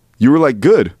the. You were like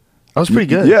good. I was pretty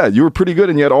good. Yeah, you were pretty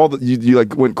good, and you had all the. You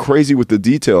like went crazy with the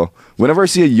detail. Whenever I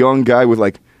see a young guy with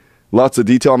like lots of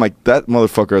detail, I'm like, that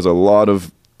motherfucker has a lot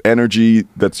of energy.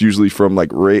 That's usually from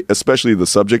like especially the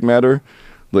subject matter.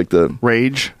 Like the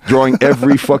rage, drawing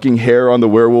every fucking hair on the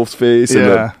werewolf's face,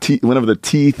 and whenever the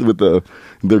teeth with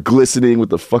they're glistening with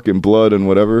the fucking blood and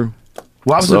whatever.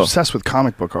 Well, I was obsessed with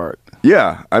comic book art.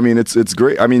 Yeah, I mean it's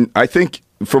great. I mean, I think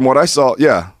from what I saw,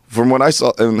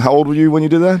 and how old were you when you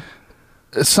did that?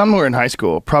 Somewhere in high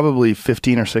school, probably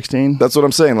 15 or 16. That's what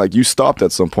I'm saying. Like you stopped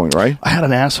at some point, right? I had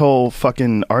an asshole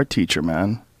fucking art teacher,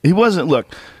 man. He wasn't.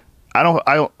 Look.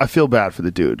 I feel bad for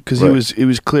the dude because he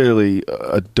was clearly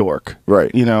a dork,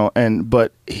 right? You know,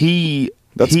 but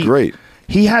that's great.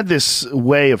 He had this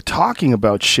way of talking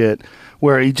about shit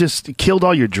where he just killed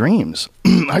all your dreams.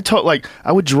 I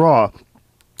would draw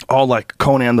all like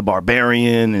Conan the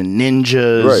Barbarian and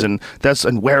ninjas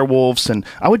and werewolves, and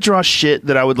I would draw shit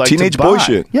that I would like teenage to buy. Boy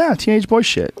shit. Yeah, teenage boy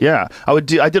shit. Yeah, I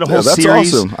did a whole that's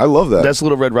series. Awesome. I love that. That's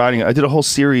Little Red Riding. I did a whole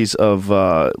series of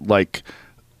like.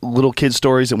 Little kid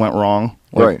stories that went wrong.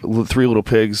 Like Three Little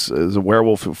Pigs. There's a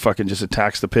werewolf who fucking just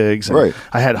attacks the pigs. And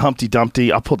I had Humpty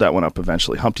Dumpty. I'll pull that one up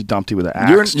eventually. Humpty Dumpty with an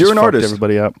axe. You're an artist.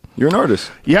 Everybody up. You're an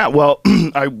artist. Yeah, well,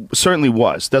 I certainly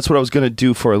was. That's what I was going to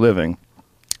do for a living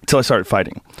until I started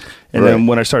fighting. And then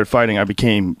when I started fighting, I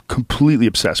became completely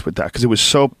obsessed with that because it was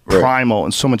so primal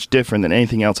and so much different than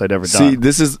anything else I'd ever done.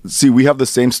 We have the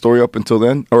same story up until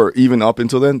then, or even up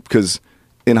until then, because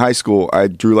in high school, I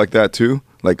drew like that too.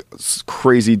 Like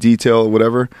crazy detail or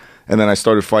whatever, and then I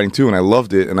started fighting too, and I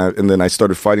loved it, and then I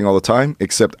started fighting all the time,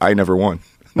 except I never won.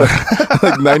 Like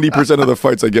 90% of the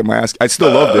fights I get my ass. I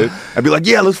still loved it. I'd be like,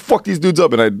 yeah, let's fuck these dudes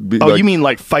up, and I'd be. Oh, you mean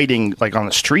like fighting like on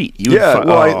the street? I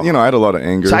had a lot of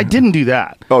anger. So I didn't do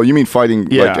that. Oh, you mean fighting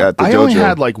like at the dojo? I only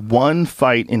had like one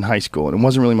fight in high school, and it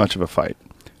wasn't really much of a fight.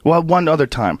 Well, one other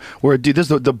time where this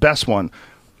is the best one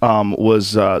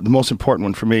was the most important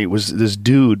one for me was this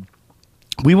dude.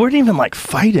 we weren't even like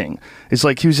fighting. It's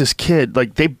like he was this kid.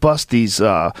 Like they bust these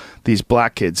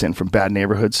black kids in from bad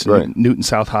neighborhoods, Right. Newton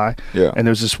South High. Yeah. And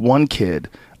there's this one kid,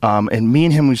 and me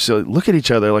and him would just look at each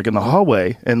other like in the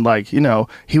hallway, and like, you know,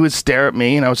 he would stare at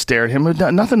me and I would stare at him.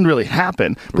 Nothing really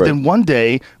happened. But Right. then one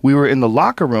day we were in the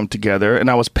locker room together, and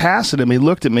I was passing him. He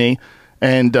looked at me.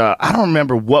 And I don't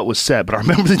remember what was said, but I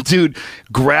remember the dude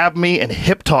grabbed me and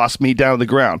hip tossed me down to the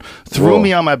ground, threw Whoa.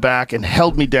 me on my back, and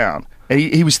held me down. And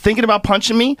he was thinking about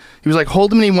punching me. He was like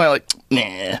holding me, and he went like,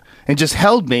 nah, and just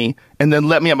held me and then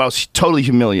let me up. I was totally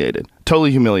humiliated.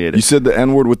 Totally humiliated. You said the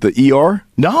N-word with the ER?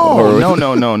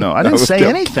 No. I didn't say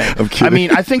anything. I'm kidding. I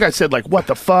mean, I think I said like, what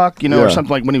the fuck, you know, or Yeah. something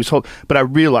like when he was holding. But I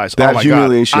realized, That oh my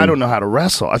humiliation. God, I don't know how to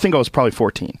wrestle. I think I was probably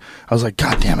 14. I was like,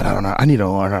 God damn it, I don't know. I need to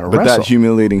learn how to But wrestle. that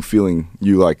humiliating feeling,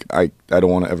 you like, I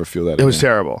don't want to ever feel that It was again.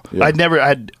 terrible. Yeah.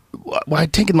 I'd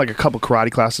taken like a couple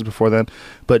karate classes before then,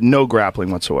 but no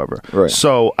grappling whatsoever. Right.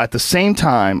 So at the same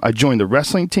time, I joined the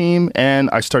wrestling team and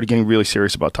I started getting really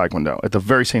serious about Taekwondo at the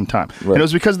very same time. Right. And it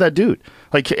was because of that dude.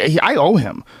 Like I owe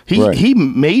him. Right. He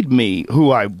made me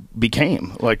who I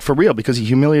became, like for real, because he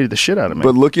humiliated the shit out of me.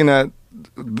 But looking at,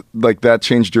 like, that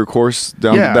changed your course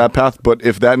down Yeah. that path. But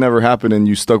if that never happened and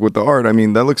you stuck with the art,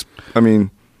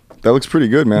 that looks pretty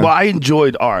good, man. Well, I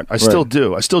enjoyed art. I still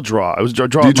do. I still draw. I was draw.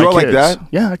 Do you with my draw like kids. that?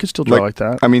 Yeah, I could still draw like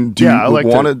that. I mean, do I you like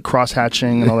wanna- cross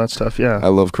hatching and all that stuff. Yeah, I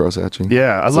love cross hatching.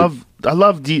 yeah,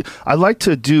 I like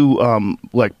to do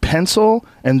like pencil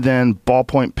and then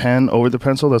ballpoint pen over the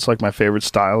pencil. That's like my favorite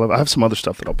style of. I have some other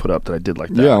stuff that I'll put up that I did like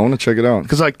that. Yeah, I want to check it out.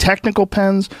 Because like technical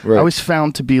pens, Right. I always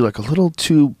found to be like a little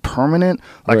too permanent.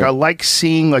 Like Right. I like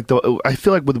seeing like I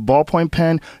feel like with a ballpoint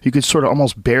pen, you could sort of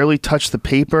almost barely touch the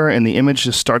paper and the image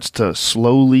just starts to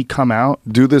slowly come out.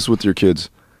 Do this with your kids.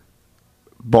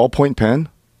 Ballpoint pen,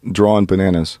 draw on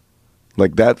bananas.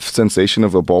 Like that sensation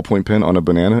of a ballpoint pen on a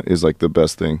banana is like the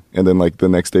best thing. And then like the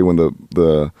next day when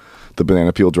the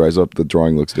banana peel dries up, the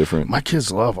drawing looks different. My kids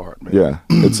love art, man. Yeah,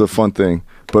 it's a fun thing.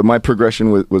 But my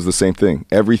progression was the same thing.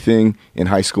 Everything in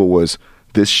high school was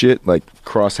this shit, like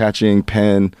cross hatching,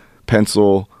 pen,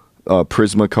 pencil,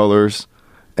 Prismacolors,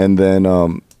 and then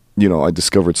I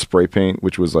discovered spray paint,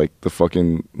 which was like the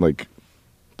fucking like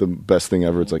the best thing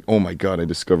ever. It's like, oh my god, I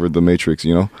discovered the Matrix,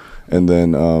 and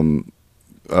then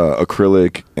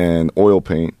acrylic and oil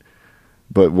paint.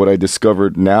 But what I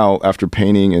discovered now after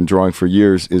painting and drawing for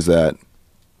years is that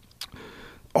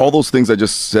all those things I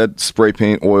just said, spray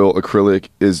paint, oil, acrylic,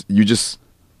 is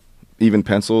even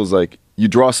pencil is like, you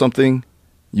draw something,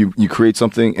 you create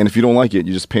something, and if you don't like it,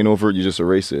 you just paint over it, you just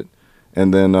erase it.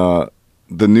 And then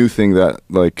the new thing that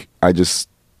like this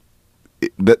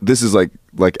is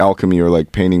like alchemy or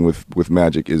like painting with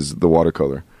magic is the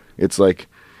watercolor. It's like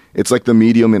the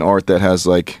medium in art that has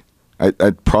like,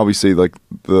 I'd probably say like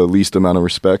the least amount of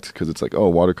respect, because it's like, oh,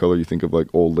 watercolor, you think of like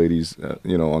old ladies,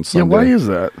 on Sunday. Yeah, why is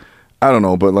that? I don't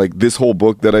know, but like this whole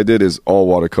book that I did is all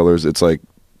watercolors. It's like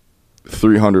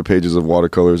 300 pages of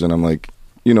watercolors, and I'm like,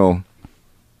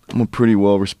 I'm a pretty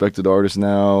well-respected artist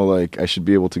now. Like, I should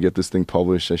be able to get this thing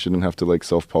published. I shouldn't have to like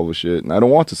self-publish it, and I don't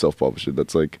want to self-publish it.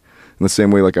 That's like in the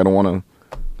same way, like I don't want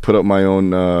to put up my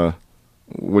own.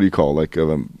 What do you call it? Like I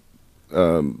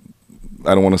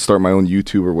don't want to start my own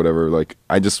YouTube or whatever. Like,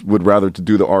 I just would rather to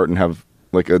do the art and have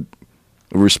like a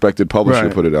respected publisher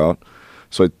Right. put it out.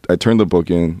 So I turned the book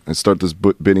in and start this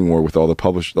bidding war with all the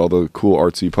cool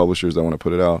artsy publishers that want to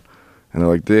put it out. And they're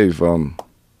like, Dave,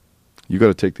 you got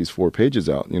to take these 4 pages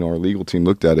out. Our legal team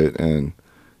looked at it, and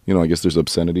I guess there's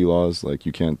obscenity laws, like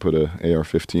you can't put a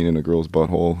AR-15 in a girl's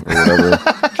butthole or whatever.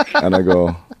 And I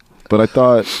go, but I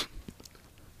thought,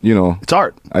 It's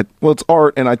art. well, it's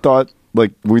art, and I thought,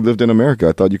 like, we lived in America.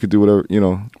 I thought you could do whatever,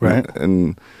 Right.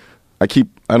 And I don't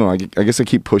know, I guess I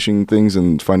keep pushing things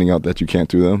and finding out that you can't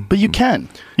do them. But you can.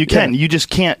 You can. You just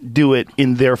can't do it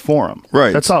in their forum.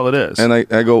 Right. That's all it is. And I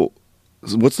go,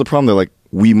 what's the problem? They're like,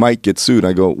 we might get sued.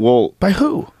 I go, well, by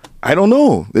who? I don't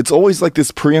know. It's always like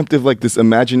this preemptive, like this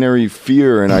imaginary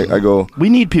fear. And I go, We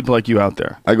need people like you out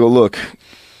there. I go, look,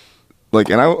 like,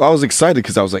 and I was excited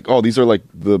because I was like, oh, these are like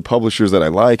the publishers that I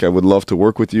like. I would love to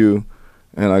work with you.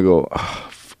 And I go,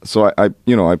 so I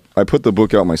put the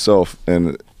book out myself,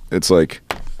 and it's like,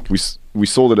 we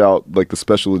sold it out, like the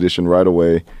special edition right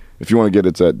away. If you want to get it,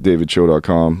 it's at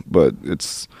davidchoe.com, but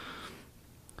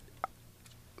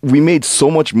we made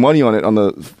so much money on it I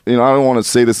don't want to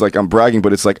say this like I'm bragging,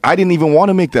 but it's like, I didn't even want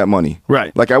to make that money.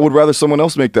 Right. Like, I would rather someone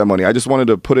else make that money. I just wanted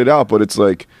to put it out, but it's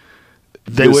like,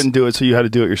 They wouldn't do it, so you had to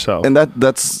do it yourself. and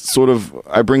that's sort of,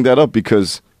 I bring that up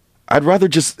because I'd rather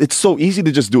it's so easy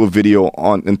to just do a video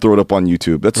and throw it up on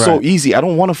YouTube. That's so Right. easy. I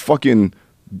don't want to fucking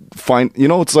find,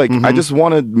 it's like, I just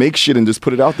want to make shit and just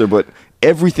put it out there. But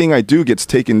everything I do gets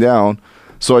taken down.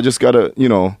 So I just gotta,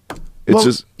 it's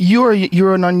just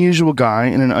you're an unusual guy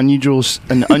in an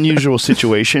unusual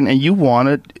situation, and you want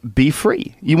to be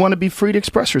free. You want to be free to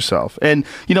express yourself. And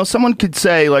someone could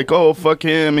say like, "Oh, fuck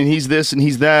him," and he's this and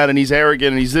he's that and he's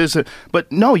arrogant and he's this.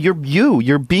 But no,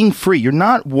 you're being free. You're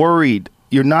not worried.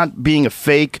 You're not being a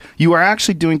fake. You are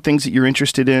actually doing things that you're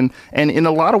interested in. And in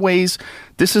a lot of ways,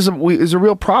 this is a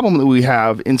real problem that we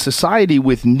have in society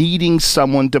with needing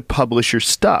someone to publish your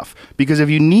stuff. Because if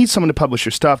you need someone to publish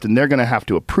your stuff, then they're going to have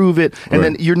to approve it. And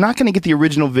then you're not going to get the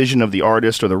original vision of the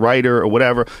artist or the writer or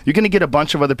whatever. You're going to get a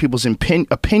bunch of other people's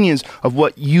opinions of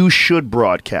what you should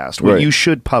broadcast, what you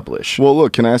should publish. Well,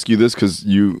 look, can I ask you this? Because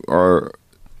you are,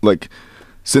 like,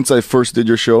 since I first did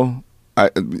your show, I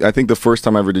think the first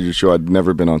time I ever did your show, I'd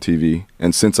never been on TV,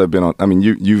 and since I've been on, I mean,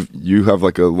 you have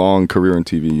like a long career in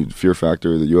TV, Fear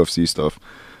Factor, the UFC stuff,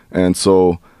 and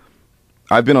so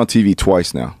I've been on TV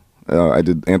twice now. I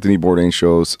did Anthony Bourdain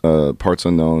shows, Parts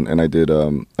Unknown, and I do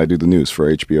the news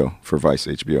for HBO, for Vice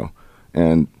HBO,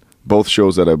 and both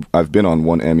shows that I've been on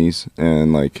won Emmys,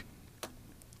 and like,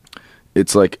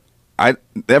 it's like.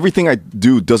 Everything I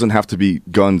do doesn't have to be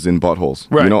guns in buttholes.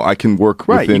 Right. I can work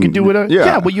within. You can do it.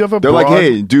 Yeah, but you have a They're like,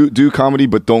 hey, do comedy,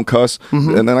 but don't cuss,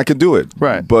 and then I can do it.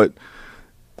 Right. But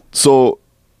so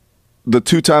the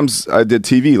 2 times I did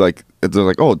TV, like they're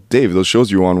like, oh, Dave, those shows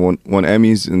you were on won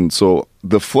Emmys, and so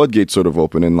the floodgates sort of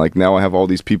open, and like now I have all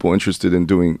these people interested in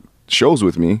doing shows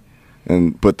with me,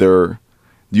 but they're.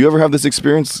 Do you ever have this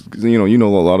experience? You know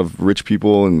a lot of rich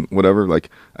people and whatever. Like,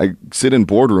 I sit in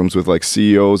boardrooms with like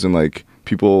CEOs and like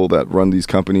people that run these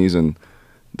companies, and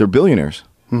they're billionaires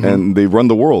and they run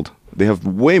the world. They have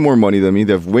way more money than me.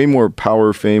 They have way more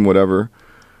power, fame, whatever,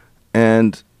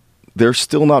 and they're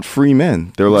still not free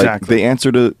men. They're like they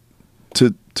answer to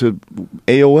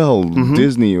AOL,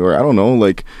 Disney, or I don't know.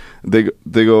 Like they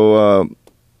go.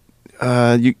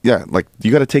 You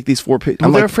got to take these 4 pages.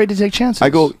 They're afraid to take chances. I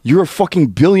go, you're a fucking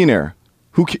billionaire.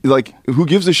 Who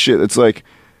gives a shit? It's like,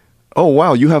 oh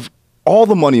wow, you have all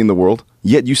the money in the world,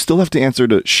 yet you still have to answer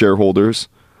to shareholders,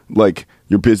 like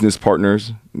your business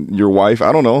partners, your wife.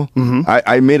 I don't know.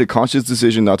 I made a conscious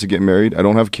decision not to get married. I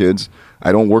don't have kids.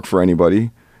 I don't work for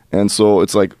anybody, and so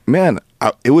it's like, man,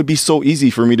 it would be so easy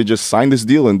for me to just sign this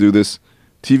deal and do this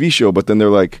TV show, but then they're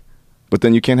like. But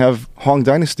then you can't have Hong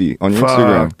Dynasty on your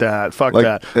Instagram. Fuck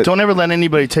that. Don't ever let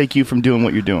anybody take you from doing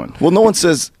what you're doing. Well, no one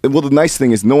says. Well, the nice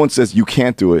thing is, no one says you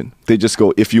can't do it. They just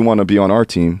go, if you want to be on our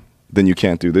team, then you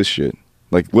can't do this shit.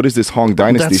 Like, what is this Hong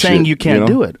Dynasty shit? That's saying you can't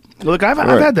do it. Look, I've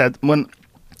had that when.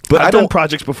 But I've done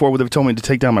projects before where they've told me to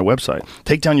take down my website,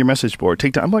 take down your message board,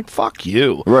 I'm like, fuck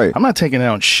you. Right. I'm not taking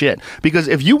down shit. Because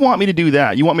if you want me to do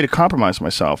that, you want me to compromise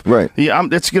myself. Right.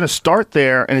 It's going to start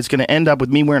there, and it's going to end up with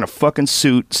me wearing a fucking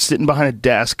suit, sitting behind a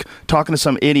desk, talking to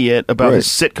some idiot about his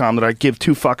sitcom that I give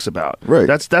 2 fucks about. Right.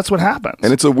 That's what happens.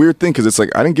 And it's a weird thing, because it's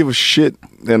like, I didn't give a shit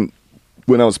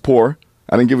when I was poor.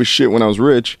 I didn't give a shit when I was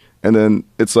rich. And then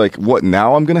it's like, what,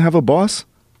 now I'm going to have a boss?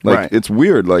 Like, it's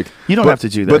weird. Like, you don't have to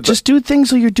do that. But just do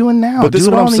things that you're doing now. But do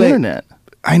it on the internet.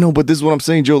 I know, but this is what I'm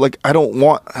saying, Joe. Like, I don't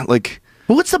want, like...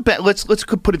 Well, what's the let's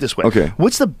put it this way. Okay.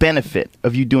 What's the benefit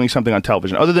of you doing something on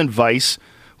television other than Vice,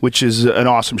 which is an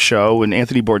awesome show, and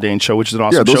Anthony Bourdain show, which is an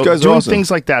awesome show? Those guys are doing awesome.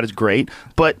 Things like that is great,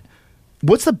 but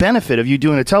what's the benefit of you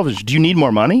doing a television? Do you need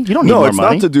more money? You don't need more money. No,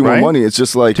 it's not to do more money. It's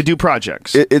just like... To do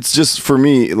projects. It's just, for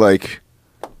me, like...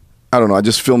 I don't know. I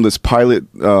just filmed this pilot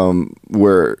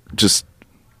where just...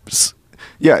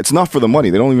 Yeah, it's not for the money.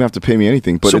 They don't even have to pay me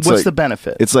anything. But so it's what's like, the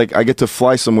benefit? It's like I get to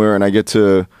fly somewhere and I get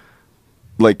to,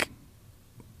 like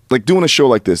doing a show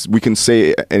like this. We can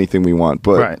say anything we want,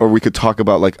 but or we could talk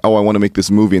about like, oh, I want to make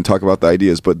this movie and talk about the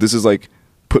ideas. But this is like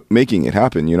making it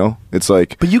happen. It's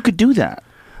like. But you could do that.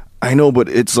 I know, but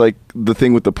it's like the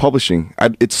thing with the publishing.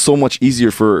 It's so much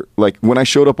easier for like when I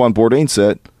showed up on Bourdain's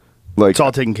set. Like it's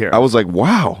all taken care of. I was like,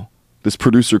 wow. This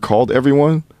producer called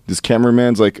everyone. This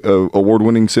cameraman's like a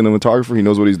award-winning cinematographer. He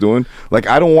knows what he's doing. Like,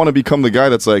 I don't want to become the guy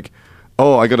that's like,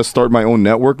 oh, I got to start my own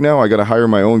network now. I got to hire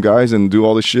my own guys and do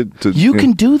all this shit. You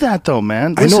can do that though,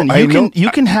 man. Listen, you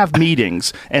can have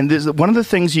meetings, and one of the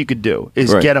things you could do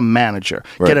is get a manager,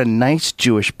 get a nice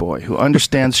Jewish boy who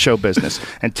understands show business,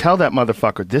 and tell that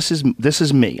motherfucker, this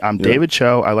is me. I'm David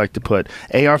Choe. I like to put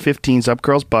AR-15s up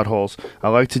girls' buttholes. I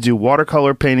like to do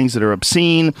watercolor paintings that are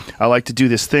obscene. I like to do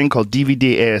this thing called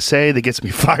DVD ASA that gets me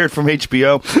fired from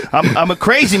HBO. I'm a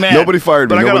crazy man. Nobody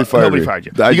fired me. Nobody fired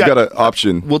you. I got an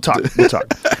option. We'll talk.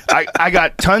 I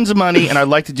got tons of money, and I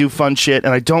like to do fun shit,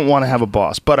 and I don't want to have a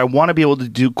boss, but I want to be able to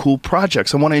do cool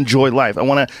projects. I want to enjoy life. I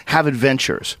want to have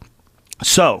adventures.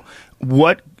 So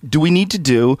what do we need to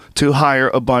do to hire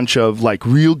a bunch of like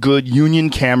real good union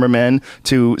cameramen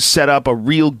to set up a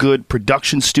real good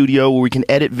production studio where we can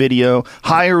edit video,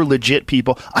 hire legit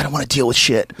people? I don't want to deal with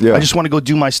shit. Yeah. I just want to go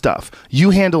do my stuff.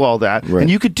 You handle all that, Right. and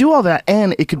you could do all that,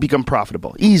 and it could become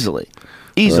profitable easily.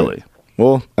 Right.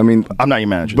 Well, I mean, I'm not your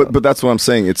manager, but that's what I'm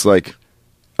saying. It's like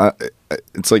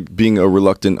being a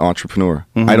reluctant entrepreneur.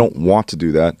 I don't want to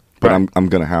do that, but Right. I'm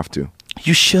gonna have to.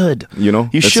 you should. You know,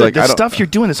 You It's should. like, The stuff you're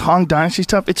doing, this Hong Dynasty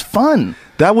stuff, it's fun.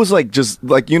 That was like just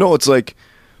like, you know, it's like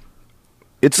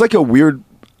a weird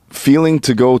feeling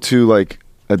to go to like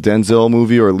a Denzel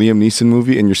movie or a Liam Neeson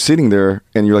movie, and you're sitting there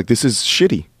and you're like, this is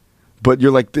shitty, but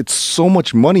you're like, it's so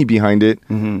much money behind it.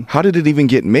 How did it even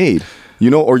get made? You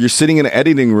know, or you're sitting in an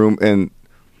editing room and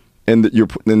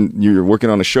you're working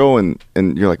on a show and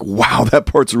you're like, wow, that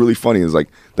part's really funny. It's like,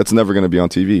 that's never going to be on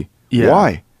TV. Yeah.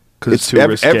 Why? Because it's too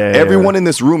risque. Everyone in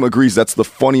this room agrees that's the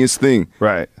funniest thing.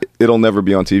 Right. It'll never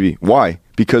be on TV. Why?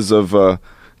 Because of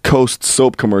Coast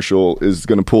soap commercial is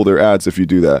going to pull their ads if you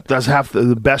do that. That's half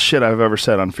the best shit I've ever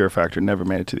said on Fear Factor. Never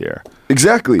made it to the air.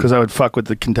 Exactly. Because I would fuck with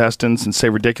the contestants and say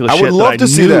ridiculous I would shit love that to I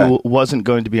see knew that. wasn't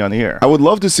going to be on the air. I would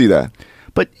love to see that.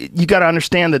 But you got to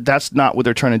understand that that's not what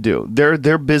they're trying to do.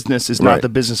 Their business is not Right. the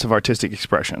business of artistic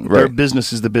expression. Right. Their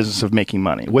business is the business of making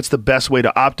money. What's the best way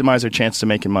to optimize their chance to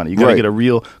making money? You got to Right. get a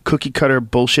real cookie cutter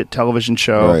bullshit television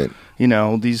show. Right. You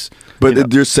know these. But you know,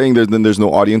 you're saying then there's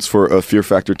no audience for a Fear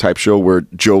Factor type show where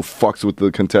Joe fucks with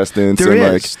the contestants. there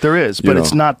and is, but you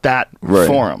it's know. not that Right.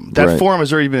 forum. That Right. forum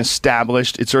has already been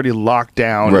established. It's already locked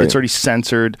down. Right. It's already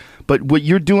censored. But what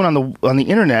you're doing on the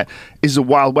internet is a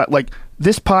wild west. Like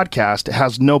this podcast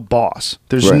has no boss.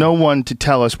 There's Right. no one to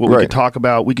tell us what we Right. could talk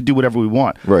about. We could do whatever we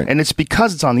want. Right. And it's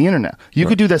because it's on the internet. You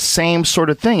could do the same sort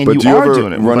of thing, and But you do you are ever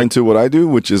doing it. run Like, into what I do,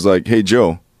 which is like, hey,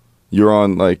 Joe, you're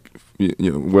on like, you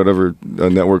know, whatever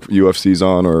network UFC's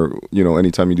on, or, you know,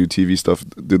 anytime you do TV stuff,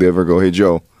 do they ever go, hey,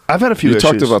 Joe, I've had a few you issues.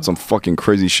 talked about some fucking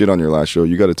crazy shit on your last show.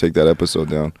 You got to take that episode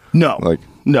down. No, Like,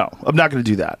 no, I'm not going to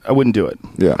do that. I wouldn't do it.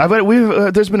 Yeah.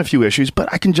 There's been a few issues, but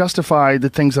I can justify the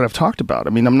things that I've talked about.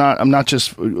 I mean, I'm not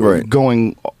just Right.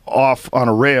 going off on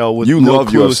a rail with You no love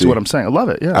clues UFC. to what I'm saying. I love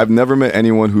it. Yeah. I've never met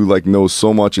anyone who like knows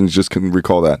so much and just can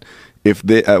recall that. If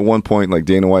they at one point, like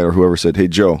Dana White or whoever said, hey,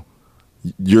 Joe,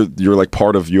 you're like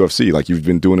part of UFC, like you've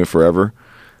been doing it forever.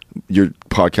 Your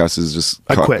podcast is just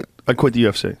I quit. I'd quit the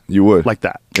UFC. You would like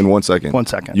that. in 1 second. 1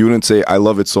 second. You wouldn't say I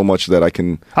love it so much that I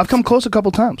can. I've come close a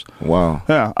couple times. Wow.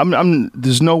 Yeah,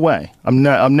 there's no way.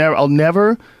 I'll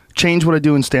never change what I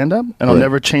do in stand-up, and I'll Right.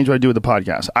 never change what I do with the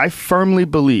podcast. I firmly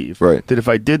believe Right. that if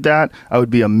I did that, I would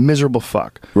be a miserable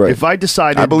fuck. Right. If I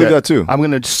decided I believe that too. I'm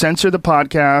going to censor the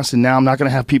podcast, and now I'm not going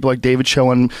to have people like David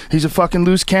Choe, and he's a fucking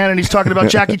loose cannon. He's talking about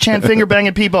Jackie Chan finger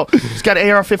banging people. He's got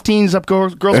AR-15s up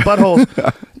girls' buttholes.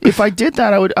 If I did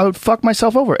that, I would fuck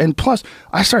myself over. And plus,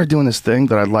 I started doing this thing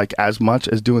that I like as much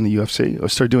as doing the UFC. I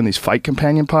started doing these fight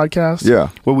companion podcasts. Yeah.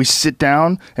 Where we sit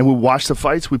down and we watch the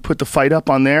fights. We put the fight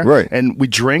up on there. Right. And we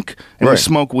drink and we Right.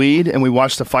 smoke weed and we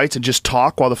watch the fights and just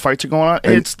talk while the fights are going on.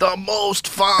 It's the most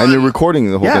fun. And you're recording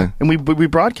the whole yeah. thing. And we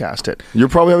broadcast it. You're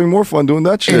probably having more fun doing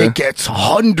that shit. And it gets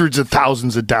hundreds of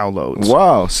thousands of downloads.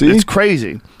 Wow. See? It's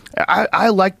crazy. I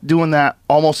like doing that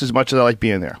almost as much as I like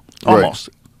being there. Almost.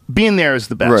 Being there is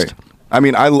the best. Right. I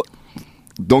mean,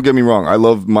 don't get me wrong. I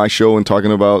love my show and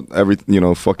talking about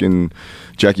fucking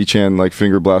Jackie Chan, like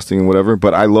finger blasting and whatever.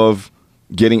 But I love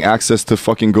getting access to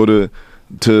fucking go to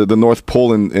the North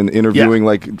Pole and interviewing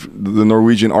like the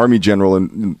Norwegian army general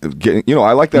and getting,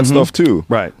 I like that stuff too.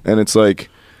 Right. And it's like,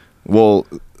 well,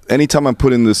 anytime I'm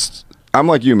put in this, I'm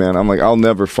like you, man. I'm like, I'll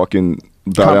never fucking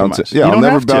bow down to. Compromise. You Yeah, I'll don't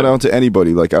never have bow to. down to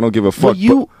anybody. Like, I don't give a fuck.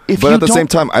 If but you at the same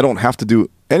don't- time, I don't have to do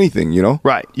anything.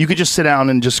 Right. You could just sit down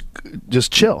and just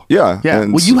chill. Yeah, Yeah.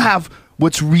 and Well, you have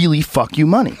what's really fuck you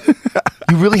money.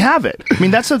 You really have it. I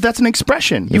mean, that's an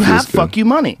expression. You feels have good. fuck you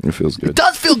money. It feels good. It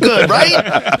does feel good,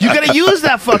 right? You got to use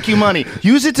that fuck you money.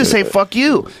 Use it to say fuck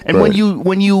you. And Right.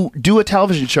 when you do a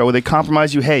television show where they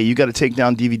compromise you, hey, you got to take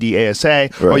down DVD ASA,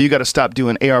 or Right. you got to stop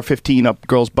doing AR-15 up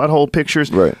girls' butthole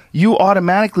pictures. Right. You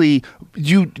automatically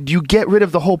you get rid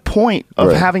of the whole point of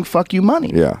Right. having fuck you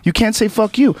money. Yeah. You can't say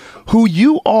fuck you. Who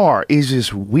you are is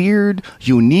this weird,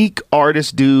 unique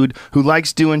artist dude who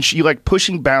likes doing you like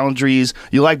pushing boundaries,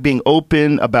 you like being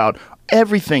open about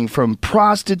everything from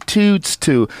prostitutes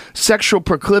to sexual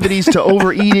proclivities to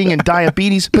overeating and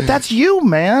diabetes. But that's you,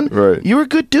 man. Right. You're a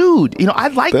good dude. I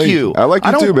like Thank you. you. I like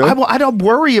you too, man. I don't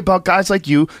worry about guys like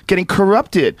you getting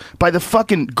corrupted by the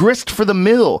fucking grist for the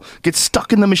mill, get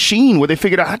stuck in the machine where they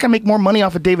figured out, I can make more money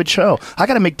off of David Choe. I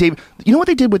got to make David. You know what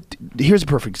they did with. Here's a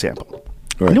perfect example.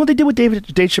 Right. You know what they did with Dave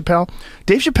Chappelle?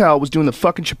 Dave Chappelle was doing the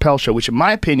fucking Chappelle Show, which in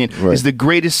my opinion is the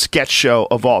greatest sketch show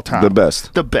of all time. The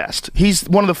best. The best. He's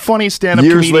one of the funniest stand-up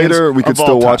comedians. Years later, we could of all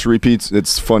still time. watch repeats.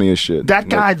 It's funny as shit. That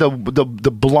guy, the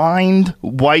blind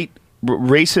white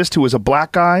racist who was a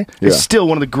black guy, is still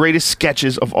one of the greatest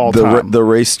sketches of all time. The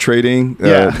race trading,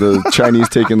 the Chinese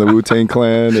taking the Wu-Tang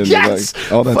Clan, and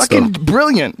like, all that fucking stuff.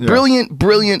 Brilliant,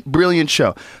 brilliant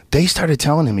show. They started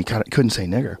telling him he couldn't say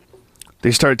nigger. They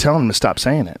started telling him to stop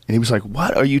saying it. And he was like,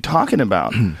 what are you talking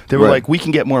about? They were like, we can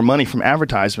get more money from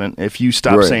advertisement if you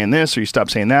stop saying this or you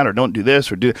stop saying that or don't do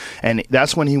this or do. And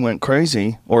that's when he went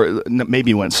crazy, or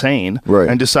maybe he went sane,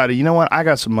 and decided, you know what, I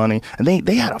got some money. And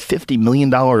they had a $50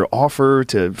 million offer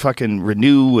to fucking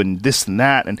renew and this and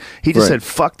that. And he just said,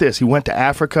 fuck this. He went to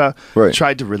Africa,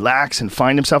 tried to relax and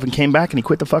find himself, and came back and he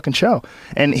quit the fucking show.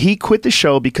 And he quit the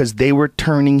show because they were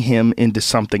turning him into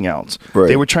something else.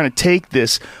 They were trying to take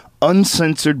this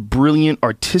uncensored, brilliant,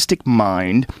 artistic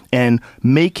mind and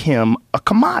make him a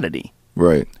commodity.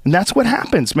 Right. And that's what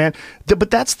happens, man.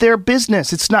 But that's their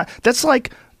business. It's not. That's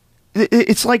like.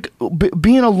 It's like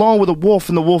being alone with a wolf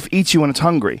and the wolf eats you when it's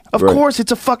hungry. Of course,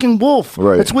 it's a fucking wolf.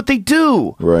 That's what they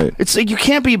do. It's like you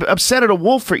can't be upset at a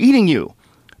wolf for eating you.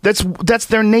 That's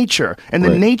their nature. And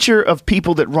the nature of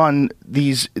people that run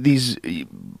these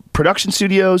production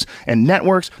studios and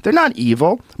networks, they're not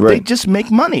evil. They just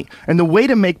make money. And the way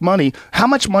to make money, how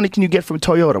much money can you get from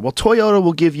Toyota? Well, Toyota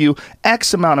will give you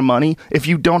X amount of money if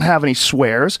you don't have any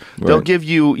swears. They'll give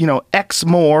you, X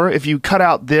more if you cut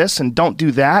out this and don't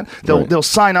do that. They'll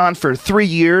sign on for 3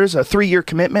 years, a 3-year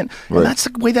commitment. And that's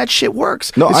the way that shit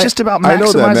works. No, it's just about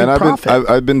maximizing profit.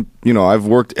 I've been, I've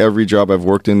worked every job. I've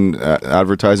worked in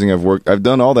advertising. I've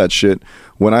done all that shit.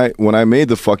 When I made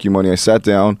the fuck you money, I sat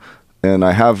down. And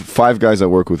I have 5 guys that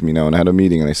work with me now, and I had a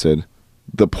meeting, and I said,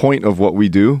 the point of what we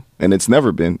do, and it's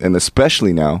never been, and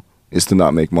especially now, is to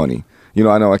not make money.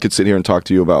 I know I could sit here and talk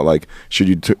to you about, like, should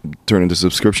you turn into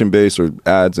subscription-based or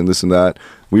ads and this and that.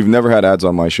 We've never had ads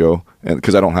on my show, and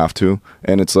because I don't have to.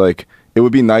 And it's like, it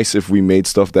would be nice if we made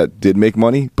stuff that did make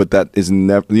money, but that is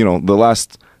never, the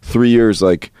last 3 years,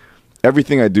 like,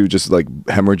 everything I do just, like,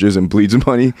 hemorrhages and bleeds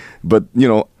money. But,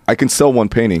 I can sell one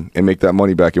painting and make that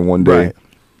money back in one day.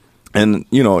 And,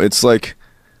 it's like,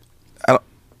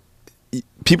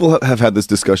 people have had this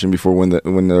discussion before when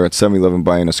they're at 7-Eleven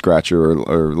buying a scratcher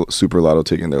or Super Lotto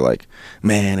ticket, and they're like,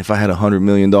 man, if I had $100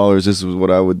 million, this is what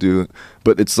I would do.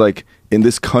 But it's like, in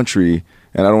this country,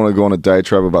 and I don't want to go on a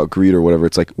diatribe about greed or whatever,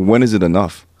 it's like, when is it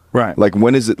enough? Right. Like,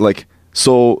 when is it, like,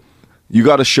 so you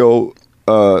got a show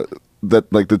that,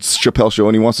 like, the Chappelle Show,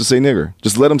 and he wants to say nigger.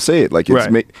 Just let him say it. Like,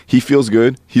 he feels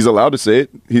good. He's allowed to say it.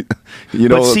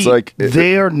 But see, it's like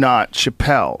they're not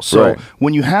Chappelle. So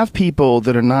when you have people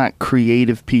that are not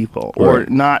creative people or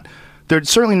not, they're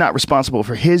certainly not responsible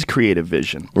for his creative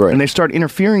vision. And they start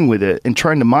interfering with it and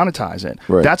trying to monetize it.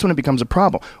 That's when it becomes a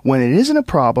problem. When it isn't a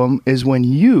problem is when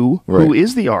you, who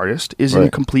is the artist, is in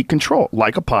complete control,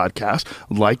 like a podcast,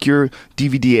 like your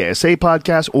DVD ASA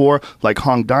podcast, or like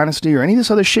Hong Dynasty or any of this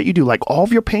other shit you do, like all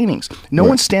of your paintings. No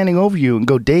one's standing over you and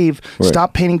go, Dave,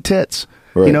 stop painting tits.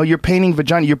 You're painting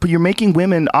vagina. You're making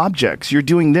women objects. You're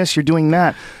doing this. You're doing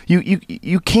that.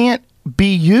 You can't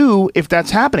be you if that's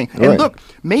happening. And look,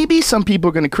 maybe some people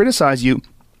are going to criticize you,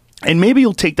 and maybe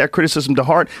you'll take that criticism to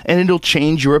heart and it'll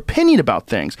change your opinion about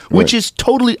things, which is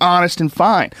totally honest and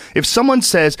fine. If someone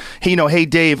says, hey, hey,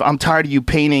 Dave, I'm tired of you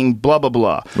painting blah, blah,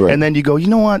 blah. And then you go, you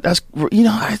know what?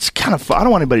 It's kind of fun. I don't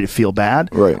want anybody to feel bad.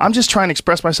 I'm just trying to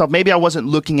express myself. Maybe I wasn't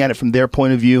looking at it from their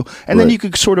point of view. And then you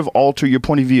could sort of alter your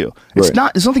point of view. There's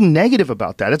nothing negative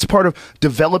about that. It's part of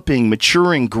developing,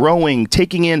 maturing, growing,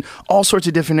 taking in all sorts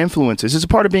of different influences. It's a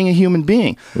part of being a human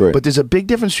being. But there's a big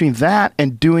difference between that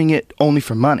and doing it only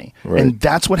for money. And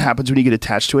that's what happens when you get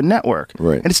attached to a network.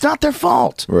 And it's not their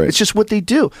fault. It's just what they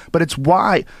do. But it's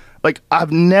why, like,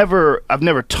 I've never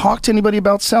talked to anybody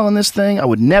about selling this thing. I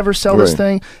would never sell this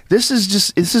thing.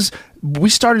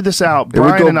 We started this out,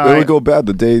 Brian and I. It would go bad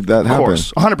the day that happened. Of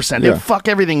course, 100%. They'd fuck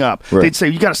everything up. They'd say,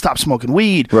 you got to stop smoking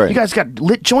weed. You guys got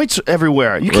lit joints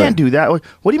everywhere. You can't do that. What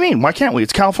do you mean? Why can't we?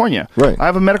 It's California. I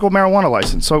have a medical marijuana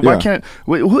license. So why can't...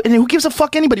 who gives a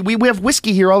fuck anybody? We have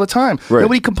whiskey here all the time.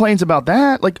 Nobody complains about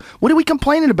that. Like, what are we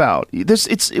complaining about?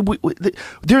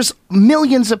 There's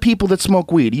millions of people that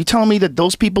smoke weed. You telling me that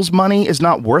those people's money is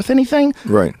not worth anything?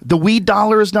 The weed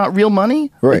dollar is not real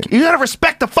money? Like, you got to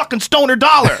respect the fucking stoner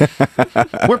dollar.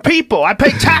 We're people. I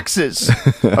pay taxes.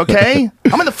 Okay?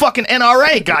 I'm in the fucking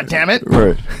NRA, goddammit.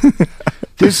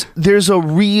 There's a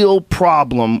real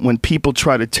problem when people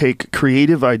try to take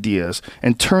creative ideas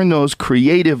and turn those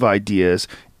creative ideas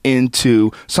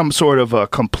into some sort of a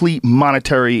complete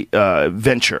monetary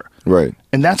venture. Right.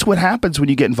 And that's what happens when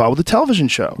you get involved with a television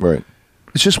show. Right.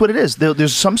 It's just what it is.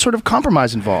 There's some sort of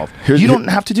compromise involved. You don't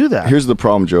have to do that. Here's the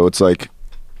problem, Joe. It's like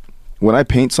when I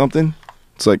paint something,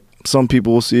 it's like some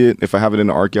people will see it. If I have it in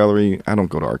an art gallery, I don't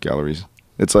go to art galleries.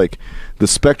 It's like the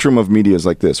spectrum of media is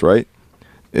like this, right?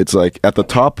 It's like at the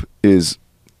top is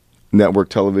network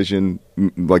television,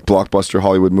 like blockbuster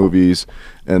Hollywood movies,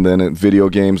 and then video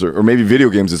games, or maybe video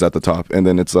games is at the top, and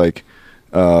then it's like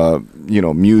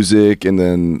music, and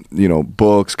then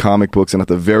books, comic books, and at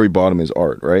the very bottom is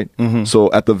art, right?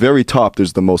 So at the very top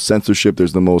there's the most censorship,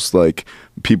 there's the most like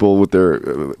people with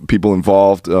their people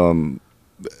involved.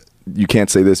 You can't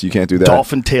say this, you can't do that.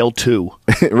 Dolphin Tale 2.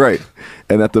 Right.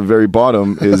 And at the very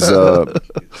bottom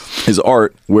is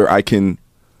art, where I can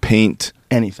paint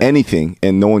anything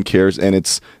and no one cares, and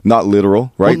it's not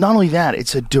literal, right? Well, not only that,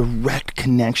 it's a direct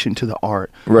connection to the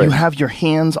art. Right. You have your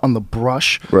hands on the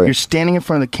brush. Right. You're standing in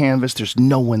front of the canvas. There's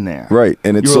no one there. Right.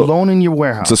 And it's you're alone in your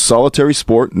warehouse. It's a solitary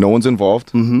sport. No one's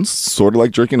involved. It's sort of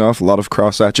like jerking off, a lot of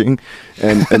cross-hatching.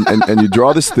 And you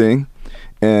draw this thing,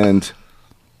 and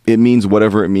it means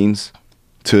whatever it means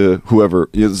to whoever.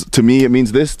 To me, it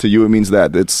means this. To you, it means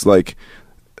that. It's like...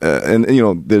 and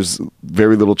there's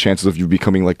very little chances of you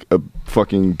becoming like a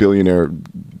fucking billionaire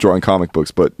drawing comic books,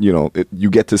 but you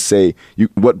get to say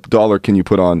what dollar can you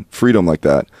put on freedom like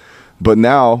that. But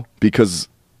now, because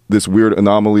this weird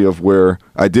anomaly of where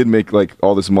I did make like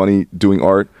all this money doing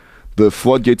art, the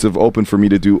floodgates have opened for me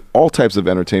to do all types of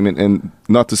entertainment. And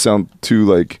not to sound too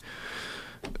like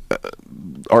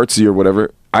artsy or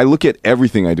whatever, I look at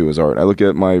everything I do as art. I look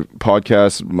at my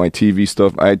podcast, my TV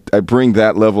stuff. I bring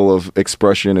that level of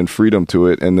expression and freedom to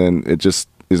it, and then it just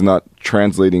is not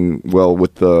translating well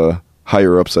with the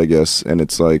higher ups, I guess. And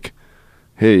it's like,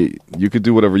 hey, you could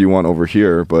do whatever you want over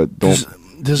here, but don't.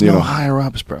 There's no higher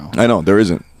ups, bro. I know there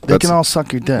isn't. They can all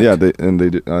suck your dick. Yeah, they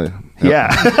do.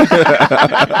 Yeah.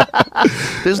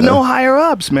 There's no higher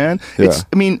ups, man. Yeah.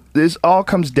 This all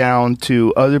comes down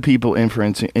to other people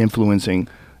influencing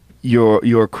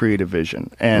your creative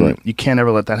vision, and you can't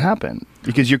ever let that happen,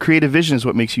 because your creative vision is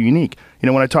what makes you unique.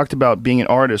 When I talked about being an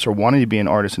artist or wanting to be an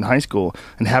artist in high school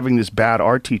and having this bad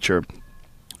art teacher,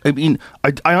 I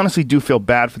honestly do feel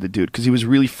bad for the dude, because he was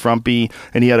really frumpy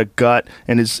and he had a gut,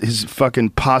 and his fucking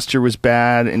posture was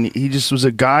bad, and he just was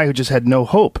a guy who just had no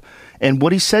hope. And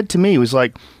what he said to me was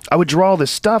like, I would draw all this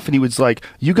stuff, and he was like,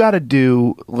 you got to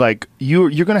do, like,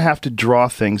 you're going to have to draw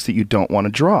things that you don't want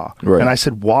to draw. Right. And I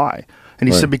said, why? And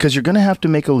he said, because you're going to have to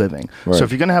make a living. Right. So if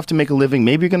you're going to have to make a living,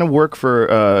 maybe you're going to work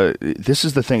for, this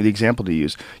is the example to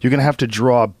use. You're going to have to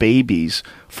draw babies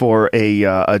for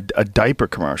a diaper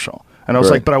commercial. And I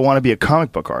was like, but I want to be a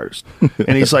comic book artist.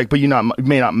 And he's like, but you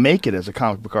may not make it as a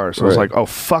comic book artist. So I was like, oh,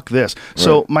 fuck this.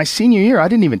 So my senior year, I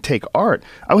didn't even take art.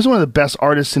 I was one of the best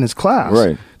artists in his class.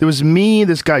 Right. There was me,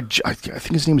 this guy, I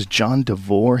think his name was John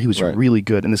DeVore. He was really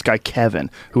good. And this guy, Kevin,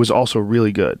 who was also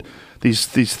really good.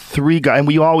 These three guys, and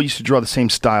we all used to draw the same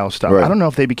style of stuff. Right. I don't know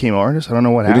if they became artists. I don't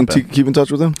know what happened. Didn't keep in touch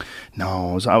with them?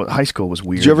 No, high school was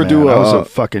weird. Did you ever do?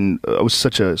 I was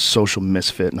such a social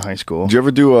misfit in high school. Did you ever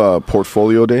do a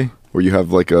portfolio day where you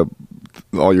have like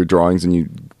all your drawings and you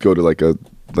go to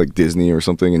like Disney or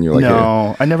something, and you're like,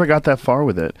 no, I never got that far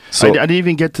with it. So, I didn't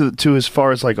even get to as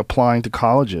far as like applying to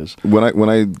colleges. When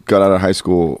I got out of high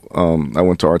school, I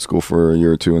went to art school for a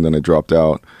year or two, and then I dropped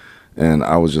out, and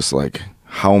I was just like,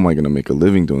 how am I going to make a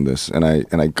living doing this? And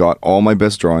I got all my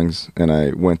best drawings, and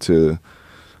I went to,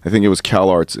 I think it was Cal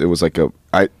Arts. It was like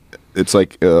it's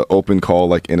like a open call,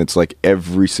 like, and it's like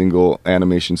every single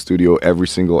animation studio, every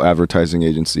single advertising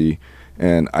agency.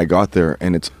 And I got there,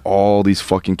 and it's all these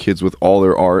fucking kids with all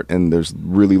their art, and there's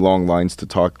really long lines to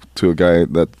talk to a guy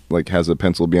that like has a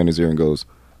pencil behind his ear and goes,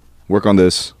 work on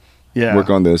this, work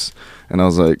on this. And I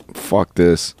was like, fuck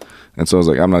this. And so I was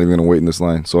like, I'm not even going to wait in this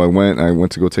line. So I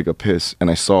went to go take a piss,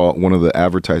 and I saw one of the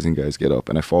advertising guys get up,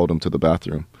 and I followed him to the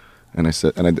bathroom. And I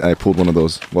said, and I pulled one of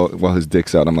those while his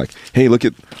dick's out. I'm like, hey, look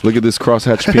at this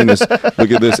crosshatched penis.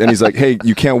 Look at this. And he's like, hey,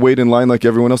 you can't wait in line like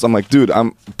everyone else. I'm like, dude,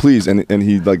 please. And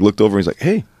he like looked over and he's like,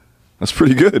 hey, that's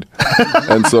pretty good.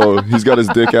 And so he's got his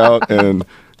dick out, and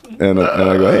I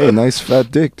go, hey, nice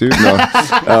fat dick, dude.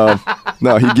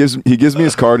 No, he gives me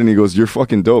his card, and he goes, you're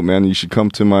fucking dope, man. You should come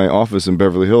to my office in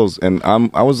Beverly Hills. And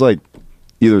I was like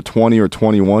either 20 or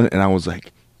 21, and I was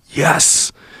like,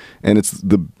 yes. And it's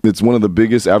one of the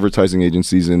biggest advertising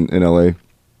agencies in LA.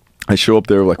 I show up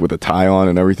there like with a tie on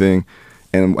and everything,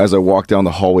 and as I walk down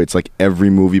the hallway, it's like every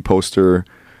movie poster,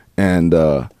 and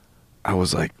I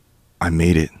was like, I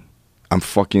made it. I'm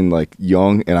fucking like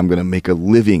young, and I'm gonna make a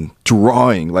living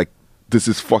drawing. Like, this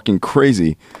is fucking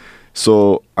crazy.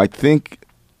 So I think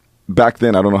back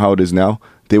then, I don't know how it is now,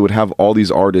 they would have all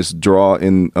these artists draw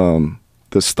in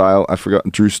the style. I forgot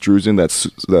Drew Struzan,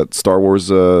 that Star Wars,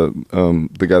 the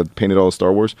guy that painted all the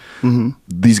Star Wars.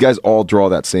 These guys all draw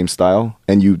that same style,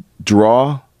 and you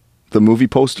draw the movie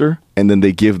poster, and then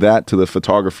they give that to the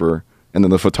photographer, and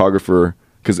then the photographer,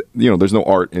 because there's no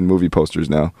art in movie posters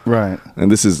now, right?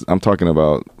 And I'm talking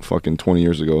about fucking 20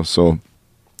 years ago, so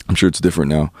I'm sure it's different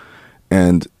now.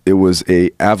 And it was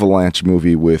a Avalanche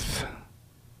movie with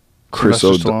Chris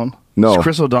O'Donnell. No, it's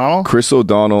Chris O'Donnell. Chris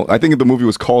O'Donnell. I think the movie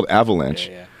was called Avalanche.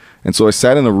 Yeah. And so I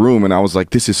sat in a room and I was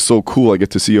like, this is so cool. I get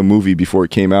to see a movie before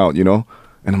it came out, And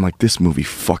I'm like, this movie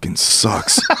fucking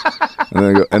sucks.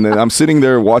 and then I'm sitting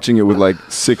there watching it with like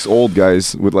 6 old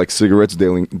guys with like cigarettes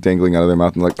dangling out of their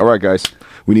mouth. I'm like, all right, guys,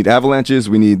 we need avalanches.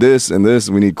 We need this and this.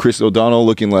 We need Chris O'Donnell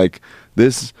looking like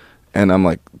this. And I'm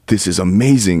like, this is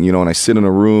amazing, And I sit in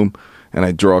a room and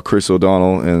I draw Chris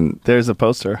O'Donnell, and there's a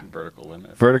poster. Vertical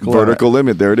limit. Vertical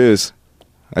limit. There it is.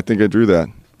 I think I drew that.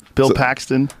 Bill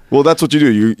Paxton. Well, that's what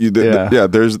you do.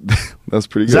 There's that's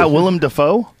pretty good. Is that Willem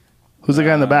Dafoe? Who's the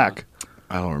guy in the back?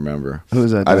 I don't remember. Who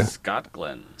is that? Scott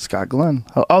Glenn. Scott Glenn.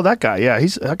 Oh, that guy. Yeah,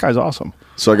 that guy's awesome.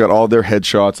 So I got all their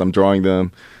headshots. I'm drawing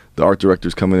them. The art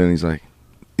director's coming in. He's like,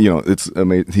 it's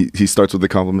amazing. He starts with the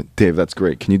compliment. Dave, that's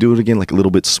great. Can you do it again? Like a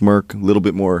little bit smirk, a little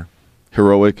bit more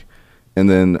heroic. And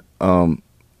then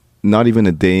not even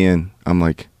a day in, I'm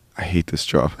like, I hate this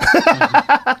job.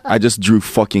 I just drew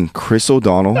fucking Chris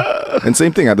O'Donnell. And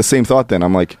same thing. I had the same thought then.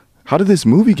 I'm like, how did this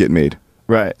movie get made?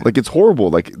 Right. Like, it's horrible.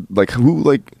 Like who,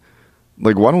 like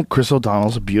why don't... Chris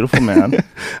O'Donnell's a beautiful man.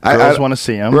 Girls want to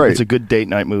see him. Right. It's a good date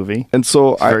night movie. And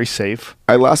so it's very safe.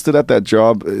 I lasted at that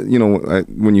job,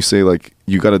 when you say, like,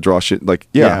 you got to draw shit. Like,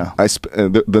 yeah.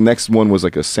 The next one was,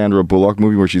 like, a Sandra Bullock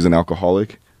movie where she's an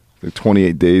alcoholic. Like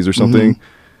 28 Days or something.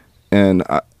 And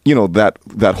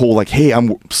that whole like, hey,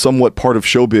 I'm somewhat part of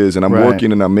showbiz and I'm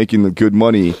working and I'm making the good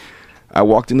money. I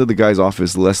walked into the guy's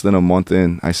office less than a month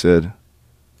in. I said,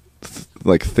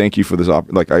 like, thank you for this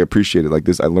like, I appreciate it. Like,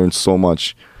 this, I learned so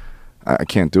much. I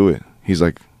can't do it. He's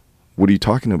like, what are you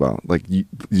talking about? Like,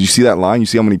 you see that line? You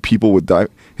see how many people would die?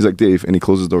 He's like, Dave, and he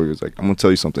closes the door. He was like, I'm gonna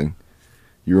tell you something.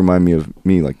 You remind me of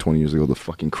me like 20 years ago. The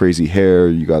fucking crazy hair.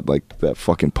 You got like that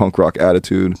fucking punk rock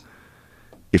attitude.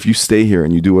 If you stay here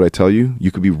and you do what I tell you, you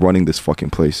could be running this fucking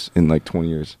place in like 20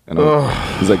 years. And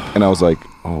he's like, and I was like,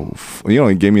 oh,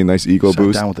 he gave me a nice ego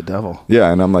boost. Down with the devil.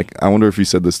 Yeah, and I'm like, I wonder if he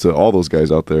said this to all those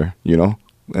guys out there,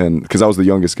 and because I was the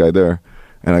youngest guy there,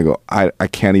 and I go, I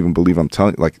can't even believe I'm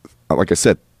telling, like I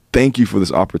said, thank you for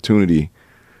this opportunity.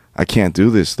 I can't do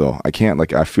this though. I can't.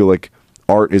 Like, I feel like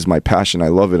art is my passion. I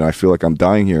love it, and I feel like I'm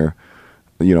dying here,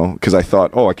 because I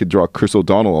thought, I could draw Chris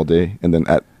O'Donnell all day, and then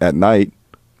at night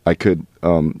I could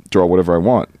draw whatever I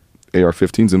want,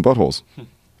 AR-15s and buttholes.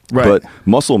 Right. But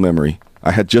muscle memory.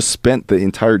 I had just spent the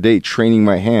entire day training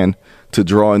my hand to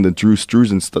draw in the Drew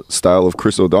Struzan style of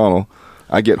Chris O'Donnell.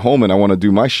 I get home and I want to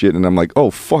do my shit, and I'm like, oh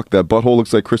fuck, that butthole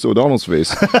looks like Chris O'Donnell's face,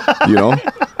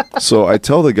 So I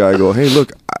tell the guy, I go, hey,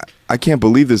 look, I can't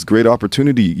believe this great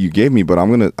opportunity you gave me, but I'm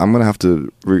gonna have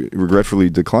to regretfully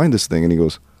decline this thing. And he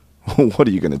goes, what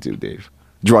are you gonna do, Dave?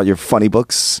 Draw your funny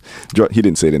books. He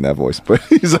didn't say it in that voice, but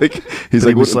he's like, he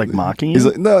was like mocking you. He's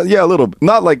like, no, yeah, a little,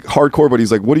 not like hardcore, but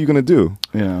he's like, what are you gonna do?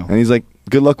 Yeah. And he's like,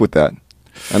 good luck with that.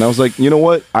 And I was like, you know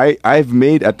what? I've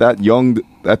made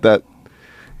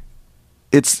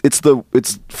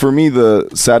it's for me the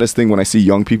saddest thing when I see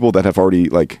young people that have already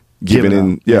like given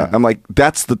in. Yeah. I'm like,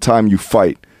 that's the time you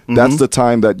fight. That's the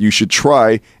time that you should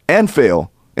try and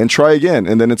fail and try again.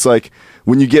 And then it's like,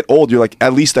 when you get old, you're like,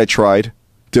 at least I tried.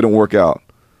 Didn't work out,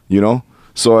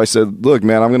 So I said, look,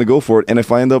 man, I'm going to go for it. And if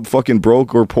I end up fucking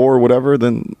broke or poor or whatever,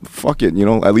 then fuck it,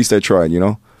 at least I tried,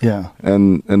 Yeah.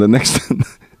 And the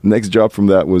next job from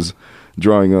that was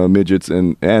drawing midgets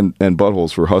and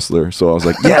buttholes for Hustler. So I was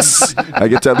like, yes, I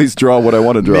get to at least draw what I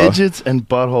want to draw. Midgets and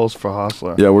buttholes for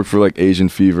Hustler. Yeah, I worked for like Asian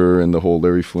Fever and the whole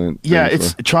Larry Flint. Yeah,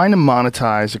 it's trying to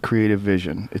monetize a creative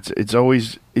vision.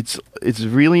 It's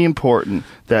really important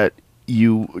that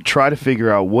you try to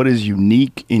figure out what is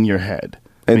unique in your head.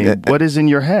 What is in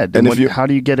your head, and how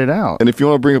do you get it out? And if you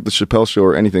want to bring up the Chappelle Show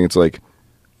or anything, it's like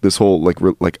this whole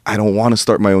like I don't want to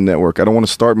start my own network. I don't want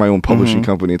to start my own publishing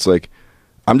company. It's like,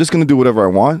 I'm just going to do whatever I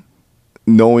want,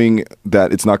 knowing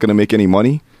that it's not going to make any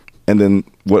money. And then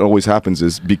what always happens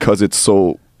is, because it's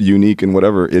so unique and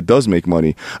whatever, it does make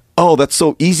money. Oh, that's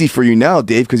so easy for you now,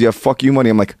 Dave, because you have fuck you money.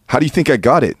 I'm like, how do you think I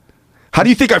got it? How do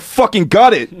you think I fucking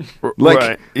got it? Like,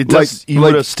 right. It does. You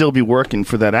would still be working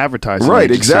for that advertising.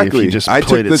 Right, agency exactly. If you just I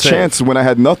took the chance when I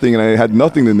had nothing, and I had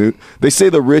nothing to do. They say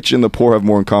the rich and the poor have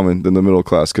more in common than the middle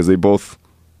class, because they both,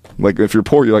 like, if you're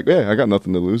poor, you're like, yeah, I got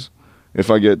nothing to lose. if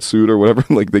I get sued or whatever,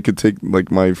 like they could take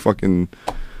like my fucking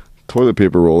toilet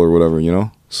paper roll or whatever, you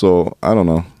know? So I don't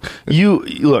know. You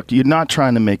look, you're not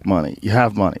trying to make money. You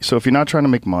have money. So if you're not trying to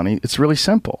make money, it's really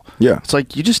simple. Yeah. It's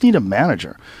like you just need a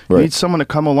manager. You Right. need someone to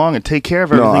come along and take care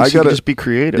of everything so you can just be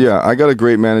creative. Yeah, I got a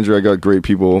great manager. I got great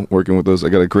people working with us. I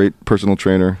got a great personal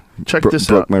trainer. Check this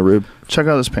broke out. my rib. Check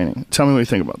out this painting. Tell me what you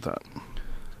think about that.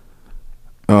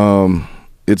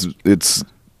 It's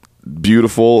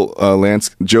beautiful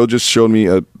Joe just showed me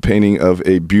a painting of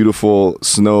a beautiful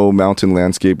snow mountain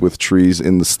landscape with trees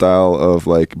in the style of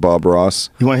like Bob Ross.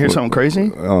 You want to hear something crazy?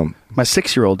 My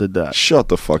 6-year-old did that. Shut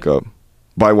the fuck up.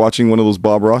 By watching one of those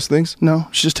Bob Ross things? No,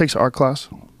 she just takes art class.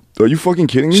 Are you fucking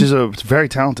kidding me? She's very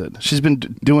talented. She's been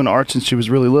doing art since she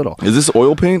was really little. Is this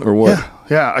oil paint or what?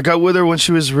 Yeah. I got with her when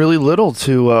she was really little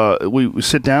to we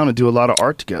sit down and do a lot of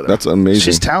art together. That's amazing.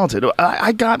 She's talented.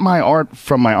 I got my art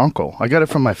from my uncle. I got it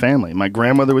from my family. My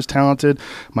grandmother was talented.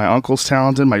 My uncle's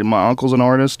talented. My uncle's an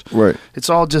artist. Right. It's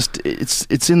all just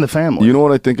it's in the family. You know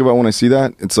what I think about when I see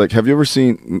that? It's like, have you ever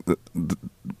seen?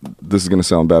 This is gonna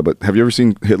sound bad, but have you ever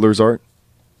seen Hitler's art?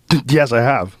 Yes, I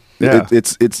have. Yeah.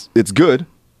 It's good.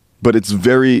 But it's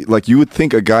very, like, you would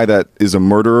think a guy that is a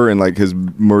murderer and, like, has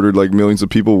murdered, like, millions of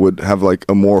people would have, like,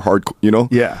 a more hardcore, you know?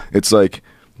 Yeah. It's like,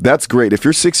 that's great. If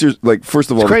you're 6 years, like,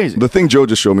 first of all, crazy. The thing Joe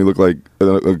just showed me looked like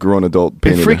a grown adult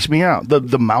painted. It freaks me out.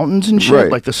 The mountains and shit,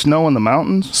 Right. like the snow in the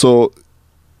mountains. So,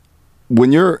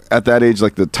 when you're at that age,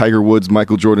 like the Tiger Woods,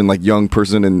 Michael Jordan, like, young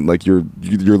person, and, like, you're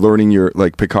learning your,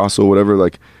 like, Picasso, whatever,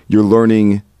 like, you're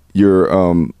learning your,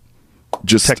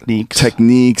 just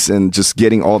techniques and just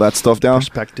getting all that stuff down.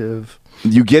 Perspective.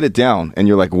 You get it down and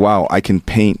you're like, wow, I can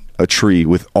paint a tree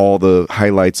with all the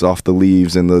highlights off the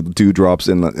leaves and the dewdrops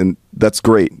and that's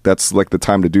great. That's like the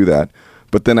time to do that.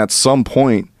 But then at some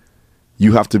point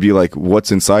you have to be like,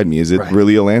 what's inside me? Is it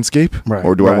really a landscape? Right.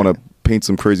 Or do I want to paint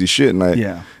some crazy shit?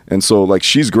 And so like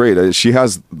she's great. She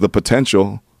has the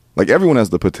potential. Like everyone has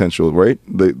the potential, right?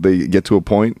 They get to a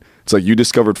point. It's like you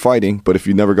discovered fighting, but if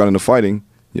you never got into fighting,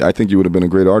 yeah, I think you would have been a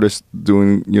great artist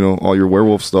doing, you know, all your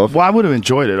werewolf stuff. Well, I would have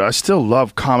enjoyed it. I still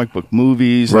love comic book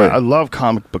movies. Right. I love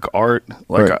comic book art.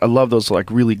 Like Right. I love those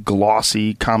like really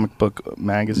glossy comic book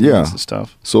magazines and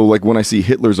stuff. So like when I see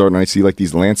Hitler's art and I see like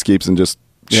these landscapes and just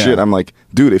shit, I'm like,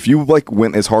 dude, if you like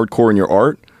went as hardcore in your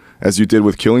art as you did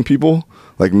with killing people,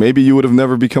 like maybe you would have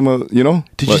never become a, you know?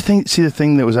 Did you see the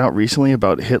thing that was out recently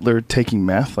about Hitler taking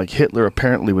meth? Like Hitler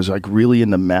apparently was like really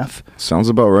into meth. Sounds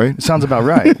about right. It sounds about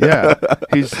right. Yeah.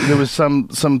 There was some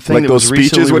thing like that those was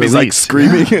speeches recently when he's like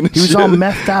screaming and he was shit. all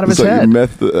methed out of his like head.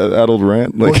 Meth-addled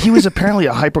rant. Like, Well, he was apparently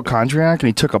a hypochondriac and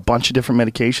he took a bunch of different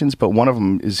medications, but one of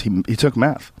them is he took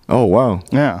meth. Oh wow.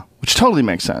 Yeah, which totally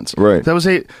makes sense. Right. That was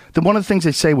one of the things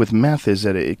they say with meth is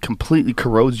that it completely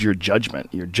corrodes your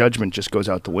judgment. Your judgment just goes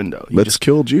out the window. Let's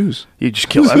kill Jews. You just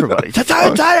kill everybody.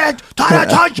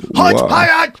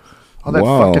 All that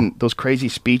fucking those crazy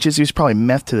speeches. He was probably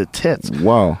meth to the tits.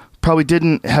 Wow. Probably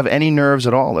didn't have any nerves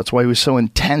at all. That's why he was so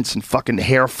intense and fucking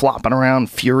hair flopping around,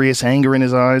 furious anger in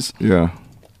his eyes. Yeah.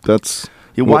 That's...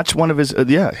 You watch one of his...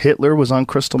 Hitler was on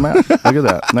crystal meth. Look at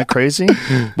that. Isn't that crazy?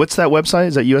 What's that website?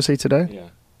 Is that USA Today?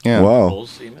 Yeah. Wow. Bull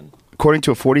semen? According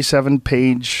to a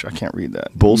 47-page... I can't read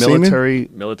that. Bull Military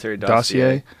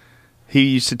dossier. He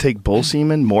used to take bull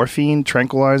semen, morphine,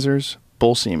 tranquilizers,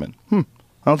 bull semen. I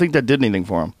don't think that did anything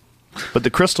for him. But the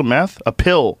crystal meth, a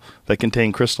pill that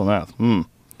contained crystal meth, and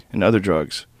other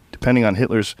drugs, depending on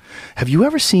Hitler's... Have you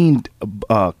ever seen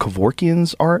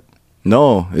Kevorkian's art?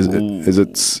 No, is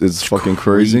it fucking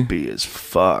crazy? Creepy as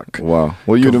fuck. Wow.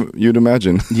 Well, you'd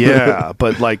imagine. Yeah,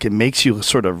 but like it makes you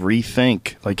sort of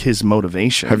rethink like his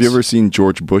motivations. Have you ever sseen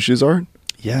George Bush's art?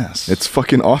 Yes. It's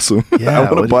fucking awesome. Yeah,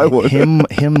 I want to buy one.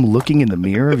 Him looking in the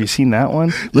mirror. Have you seen that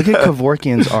one? Look at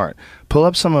Kevorkian's art. Pull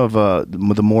up some of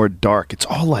the more dark. It's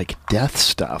all like death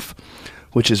stuff,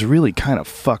 which is really kind of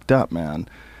fucked up, man.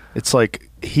 It's like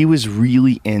he was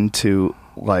really into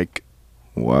like.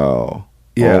 Wow.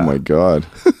 Yeah. Oh my god.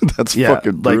 That's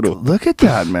fucking brutal. Like, look at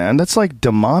that, man. That's like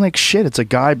demonic shit. It's a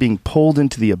guy being pulled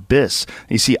into the abyss.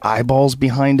 You see eyeballs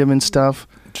behind him and stuff.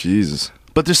 Jesus.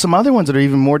 But there's some other ones that are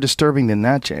even more disturbing than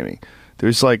that, Jamie.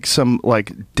 There's like some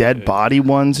like dead body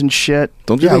ones and shit.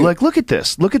 Don't you think... like look at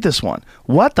this. Look at this one.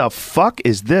 What the fuck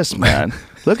is this, man?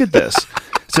 Look at this.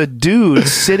 It's a dude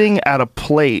sitting at a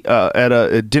plate, at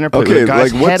a dinner plate with a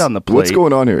guy's head on the plate. What's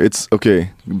going on here? It's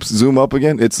okay. Zoom up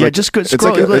again. It's like, just go, it's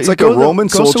scroll. It's like a Roman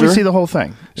soldier. So we see the whole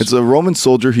thing. It's a Roman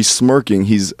soldier. He's smirking.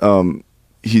 He's a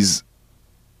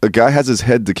guy has his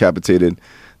head decapitated.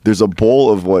 There's a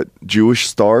bowl of what Jewish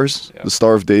stars, the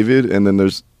Star of David, and then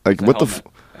there's like what helmet.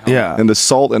 yeah, and the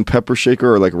salt and pepper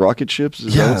shaker are like rocket ships.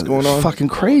 Is that what's going on? Fucking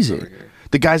crazy.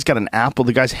 The guy's got an apple.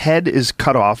 The guy's head is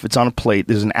cut off. It's on a plate.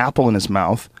 There's an apple in his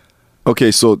mouth.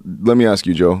 Okay, so let me ask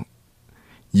you, Joe.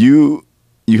 You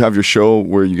have your show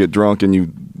where you get drunk and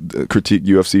you critique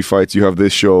UFC fights. You have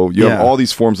this show. You have all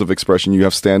these forms of expression. You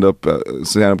have stand-up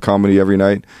comedy every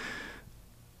night.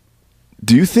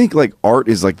 Do you think like art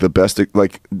is like the best,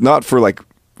 like not for like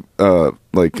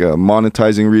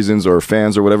monetizing reasons or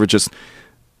fans or whatever, just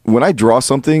when I draw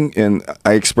something and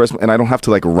I express and I don't have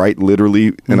to like write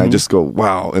literally and I just go,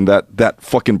 wow, and that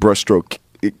fucking brushstroke,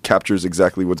 it captures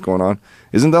exactly what's going on.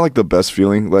 Isn't that like the best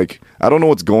feeling? Like, I don't know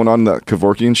what's going on in that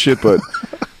Kevorkian shit, but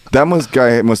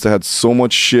guy must have had so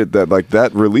much shit that like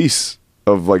that release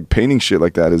of like painting shit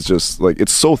like that is just like,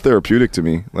 it's so therapeutic to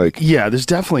me. Like, yeah, there's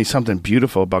definitely something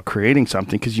beautiful about creating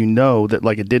something because you know that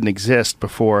like it didn't exist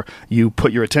before you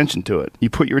put your attention to it. You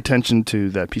put your attention to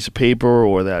that piece of paper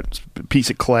or that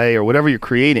piece of clay or whatever you're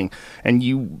creating, and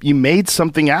you made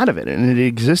something out of it, and it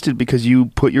existed because you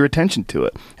put your attention to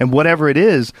it. And whatever it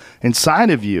is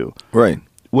inside of you, right?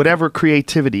 Whatever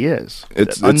creativity is,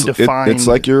 it's undefined. It's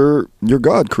like you're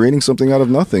God creating something out of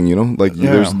nothing, you know? Like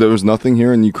there's nothing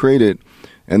here and you create it.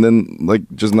 And then like,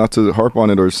 just not to harp on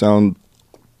it or sound,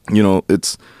 you know,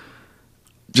 it's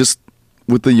just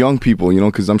with the young people, you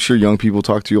know, because I'm sure young people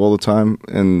talk to you all the time,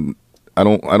 and I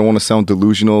don't want to sound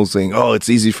delusional saying, oh, it's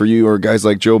easy for you or guys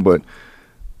like Joe, but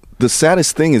the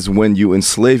saddest thing is when you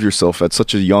enslave yourself at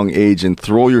such a young age and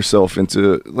throw yourself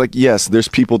into, like, yes, there's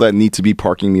people that need to be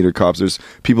parking meter cops. There's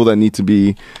people that need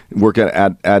to work at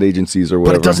ad agencies or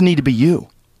whatever. But it doesn't need to be you.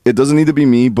 It doesn't need to be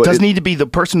me, but it doesn't need to be the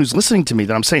person who's listening to me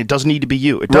that I'm saying. It doesn't need to be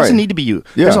you. It doesn't need to be you.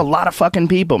 Yeah. There's a lot of fucking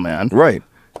people, man. Right.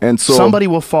 And so somebody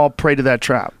will fall prey to that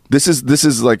trap. This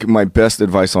is like my best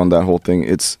advice on that whole thing.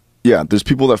 It's, yeah, there's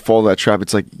people that fall that trap.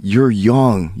 It's like, you're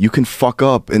young. You can fuck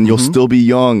up and you'll still be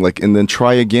young, like, and then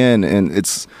try again. And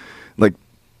it's like,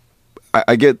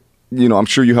 I get, you know, I'm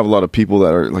sure you have a lot of people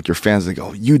that are like your fans. They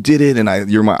go, you did it, and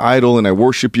you're my idol, and I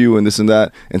worship you, and this and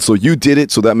that. And so you did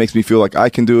it, so that makes me feel like I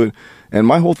can do it. And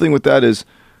my whole thing with that is,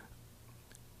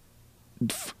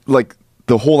 like,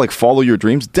 the whole, like, follow your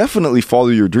dreams. Definitely follow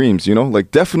your dreams, you know?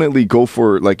 Like, definitely go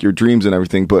for, like, your dreams and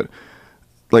everything. But,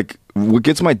 like, what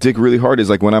gets my dick really hard is,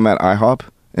 like, when I'm at IHOP,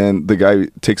 and the guy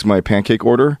takes my pancake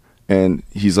order, and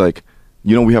he's like,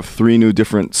 you know, we have 3 new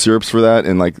different syrups for that,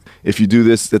 and, like, if you do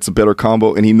this, that's a better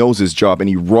combo. And he knows his job, and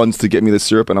he runs to get me the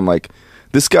syrup, and I'm like,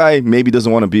 this guy maybe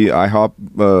doesn't want to be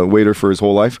IHOP waiter for his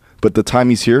whole life, but the time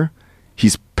he's here,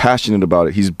 he's passionate about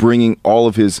it. He's bringing all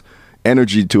of his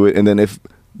energy to it, and then if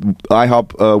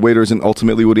IHOP waiter isn't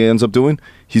ultimately what he ends up doing,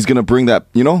 he's gonna bring that.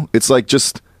 You know, it's like,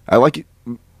 just, I like it.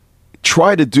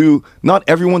 Try to do. Not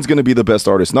everyone's gonna be the best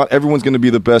artist. Not everyone's gonna be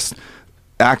the best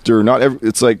actor.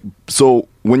 It's like, so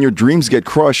when your dreams get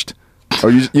crushed,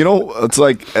 or you know, it's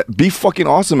like, be fucking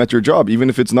awesome at your job, even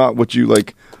if it's not what you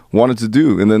like wanted to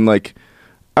do. And then, like,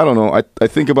 I don't know. I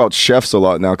think about chefs a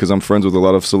lot now because I'm friends with a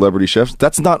lot of celebrity chefs.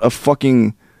 That's not a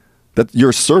fucking, that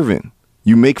you're a servant.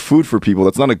 You make food for people.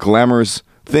 That's not a glamorous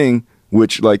thing,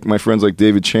 which, like, my friends like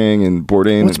David Chang and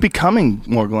Bourdain. It's becoming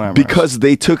more glamorous. Because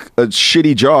they took a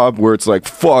shitty job where it's like,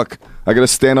 fuck, I got to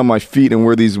stand on my feet and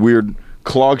wear these weird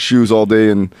clog shoes all day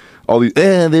and all these,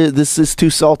 this is too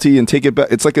salty, and take it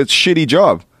back. It's like a shitty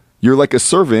job. You're like a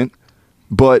servant,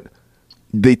 but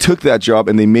they took that job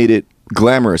and they made it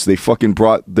glamorous. They fucking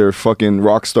brought their fucking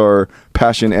rock star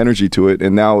passion energy to it,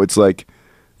 and now it's like,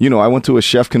 you know, I went to a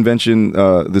chef convention,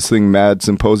 this thing, Mad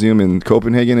Symposium in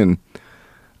Copenhagen, and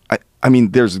I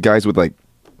mean, there's guys with like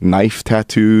knife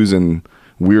tattoos and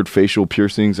weird facial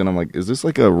piercings, and I'm like, is this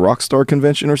like a rock star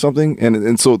convention or something?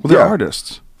 And so they're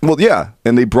artists. Well, yeah,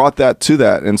 and they brought that to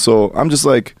that, and so I'm just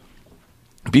like,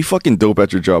 be fucking dope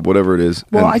at your job, whatever it is.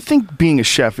 Well, I think being a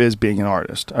chef is being an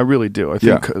artist. I really do. I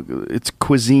think it's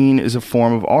cuisine is a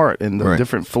form of art, and the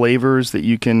different flavors that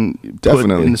you can put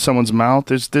into someone's mouth.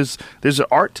 There's an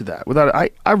art to that. Without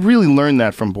I really learned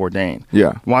that from Bourdain.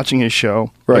 Yeah, watching his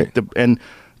show, right, like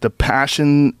the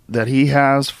passion that he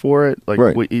has for it, like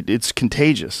it's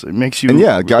contagious. It makes you. And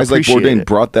yeah, guys like Bourdain it.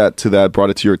 brought it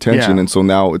to your attention, and so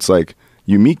now it's like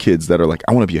you meet kids that are like,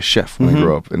 I want to be a chef when I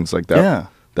grow up, and it's like that. Yeah.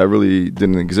 That really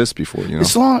didn't exist before, you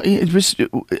know.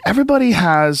 Everybody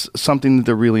has something that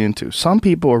they're really into. Some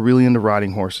people are really into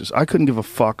riding horses. I couldn't give a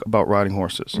fuck about riding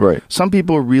horses. Right. Some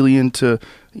people are really into,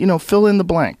 you know, fill in the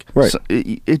blank. Right. So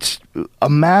it's a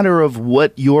matter of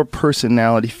what your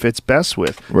personality fits best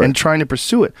with, and trying to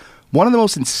pursue it. One of the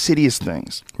most insidious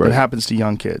things that happens to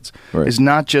young kids is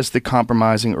not just the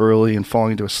compromising early and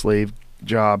falling into a slave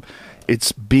job.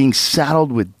 It's being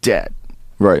saddled with debt.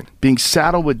 Right. Being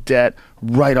saddled with debt,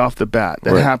 right off the bat.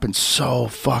 That Right. happens so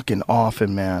fucking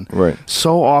often, man. Right.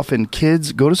 So often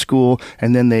kids go to school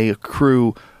and then they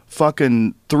accrue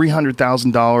fucking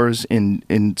 $300,000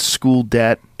 in school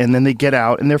debt, and then they get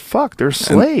out and they're fucked. They're a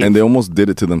slave. And they almost did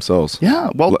it to themselves. Yeah,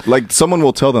 well, like someone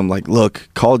will tell them, like, look,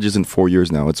 college isn't 4 years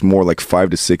now. It's more like 5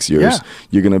 to 6 years. Yeah.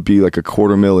 You're going to be like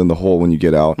 $250,000 in the hole when you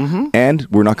get out. And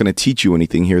we're not going to teach you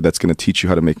anything here that's going to teach you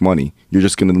how to make money. You're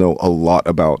just going to know a lot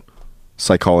about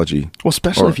psychology. Well,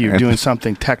 especially Or- if you're doing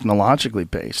something technologically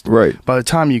based. Right. By the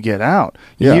time you get out,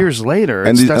 Yeah. years later,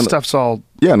 And that stuff's all...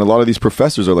 Yeah, and a lot of these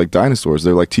professors are like dinosaurs.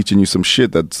 They're like teaching you some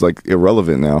shit that's like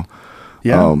irrelevant now.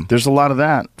 Yeah, there's a lot of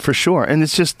that for sure. And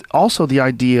it's just also the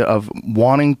idea of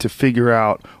wanting to figure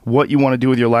out what you want to do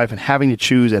with your life and having to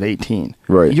choose at 18.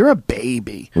 Right. You're a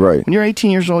baby. Right. When you're 18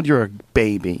 years old, you're a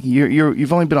baby.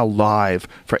 You've only been alive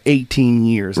for 18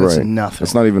 years. That's Right. nothing.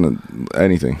 It's not even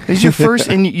anything. It's your first,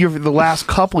 and the last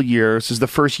couple years is the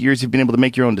first years you've been able to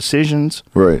make your own decisions.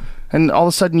 Right. And all of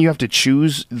a sudden, you have to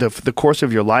choose the course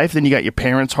of your life. Then you got your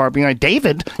parents harping on,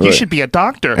 David, you Right. should be a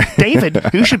doctor. David,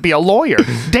 you should be a lawyer.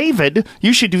 David,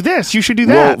 you should do this. You should do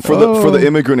Well, that. for the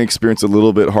immigrant experience, a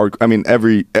little bit hard. I mean,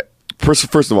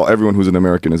 first of all, everyone who's an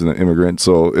American is an immigrant,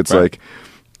 so it's Right. like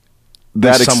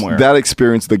that Somewhere. that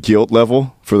experience, the guilt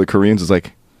level for the Koreans is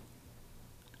like,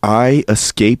 I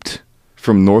escaped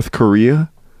from North Korea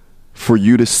for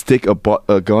you to stick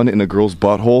a gun in a girl's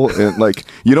butthole, and like,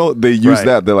 you know, they use Right.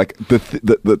 that. They're like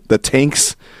the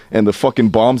tanks and the fucking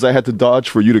bombs I had to dodge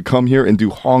for you to come here and do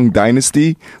Hong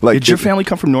Dynasty. Like, Did your family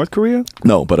come from North Korea?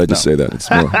 No, but I just say that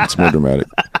it's more dramatic.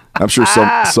 I'm sure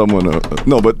someone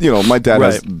no, but you know, my dad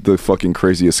has Right. the fucking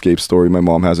crazy escape story. My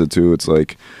mom has it too. It's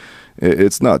like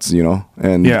it's nuts, you know.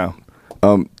 And Yeah.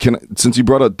 Since you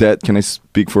brought up debt, can I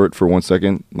speak for it for 1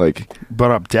 second? Like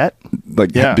Brought up debt?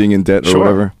 like being in debt or Sure.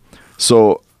 whatever.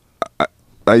 So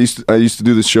I used to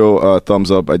do the show Thumbs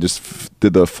Up. I just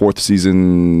did the 4th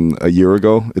season a year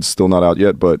ago. It's still not out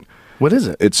yet, but What is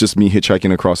it? it's just me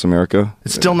hitchhiking across America.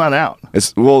 It's still not out.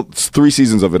 It's 3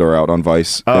 seasons of it are out on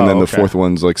Vice, Oh, and then the okay. 4th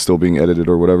one's like still being edited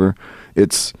or whatever.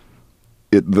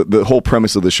 The whole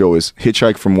premise of the show is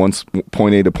hitchhike from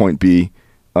point A to point B,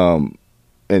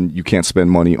 and you can't spend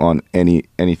money on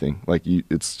anything. Like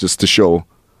it's just to show,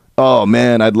 oh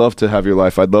man, I'd love to have your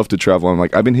life. I'd love to travel. I'm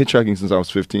like, I've been hitchhiking since I was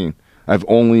 15. I've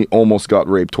only almost got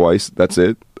raped twice. That's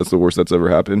it. That's the worst that's ever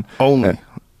happened. Only?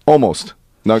 Almost.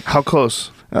 Not How close?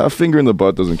 a finger in the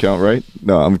butt doesn't count, right?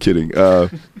 No, I'm kidding. Or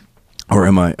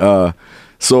am I?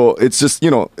 So it's just, you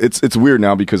know, it's weird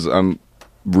now because I'm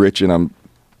rich and I'm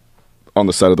on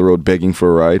the side of the road begging for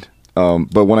a ride.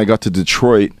 But when I got to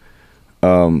Detroit,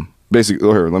 basically,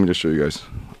 here, let me just show you guys.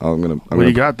 What do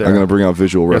you got there? I'm gonna bring out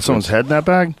visual You got reference. someone's head in that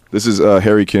bag? This is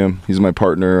Harry Kim. He's my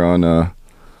partner on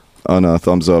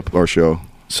Thumbs Up, our show.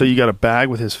 So you got a bag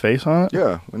with his face on it?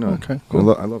 Yeah, I know. Okay,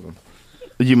 cool. I love him.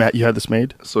 You had this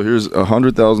made? So here's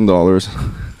 $100,000.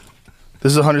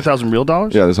 This is 100,000 real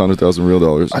dollars? Yeah, there's 100,000 real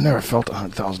dollars. I never felt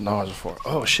 $100,000 before.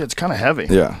 Oh shit, it's kind of heavy.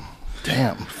 Yeah.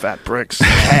 Damn, fat bricks.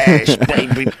 Cash,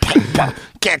 baby, paper.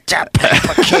 Get that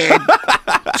paper, kid.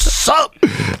 Sup?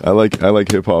 I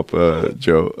like hip hop,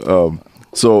 Joe.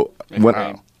 So when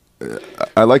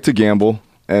I like to gamble,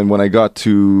 and when I got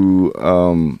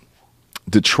to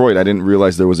Detroit, I didn't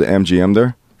realize there was an MGM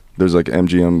there. There's like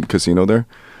MGM casino there,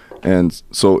 and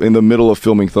so in the middle of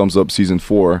filming Thumbs Up season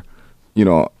 4, you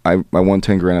know, I won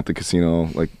 10 grand at the casino,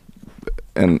 like,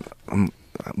 and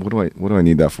what do I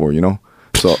need that for, you know?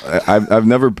 So I've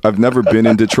never been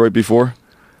in Detroit before.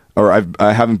 Or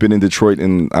I haven't been in Detroit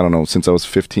in, I don't know, since I was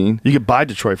 15. You could buy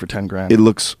Detroit for 10 grand. It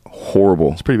looks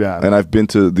horrible. It's pretty bad. And I've been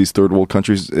to these third world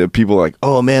countries. People are like,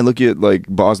 oh man, look at like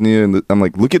Bosnia. And I'm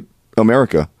like, look at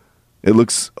America. It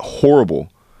looks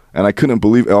horrible. And I couldn't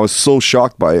believe it. I was so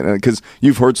shocked by it. Because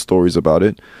you've heard stories about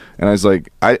it. And I was like,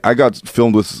 I got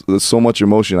filmed with so much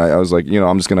emotion. I was like, you know,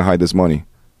 I'm just going to hide this money.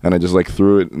 And I just like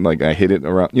threw it and like I hid it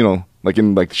around, you know, like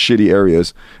in like shitty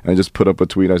areas. And I just put up a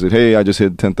tweet. I said, hey, I just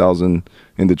hid 10,000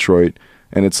 in Detroit.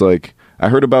 And it's like, I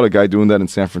heard about a guy doing that in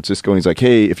San Francisco. And he's like,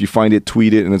 hey, if you find it,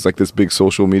 tweet it. And it's like this big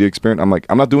social media experiment. I'm like,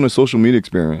 I'm not doing a social media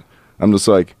experiment. I'm just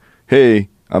like, hey,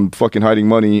 I'm fucking hiding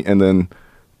money. And then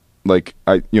like,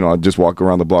 I just walk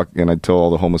around the block and I tell all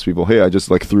the homeless people, hey, I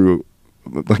just like threw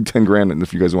like 10 grand. And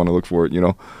if you guys want to look for it, you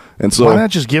know? And so why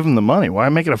not just give him the money? Why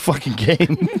make it a fucking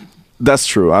game? That's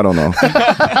true. I don't know.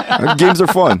 Games are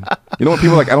fun. You know what?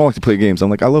 People are like, I don't like to play games.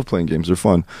 I'm like, I love playing games. They're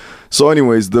fun. So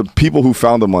anyways, the people who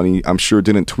found the money, I'm sure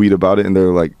didn't tweet about it. And they're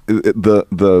like,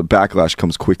 the backlash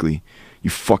comes quickly.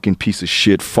 You fucking piece of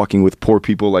shit fucking with poor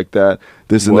people like that.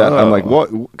 This and that. I'm like,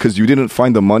 what? Because you didn't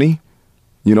find the money?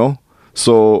 You know?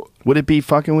 So would it be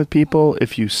fucking with people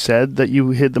if you said that you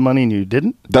hid the money and you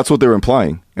didn't? that's what they're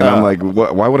implying, and I'm like,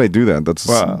 why would I do that? That's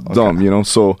dumb, you know.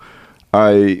 So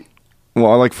I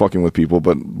like fucking with people,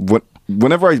 but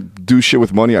whenever I do shit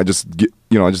with money, I just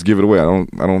I just give it away. I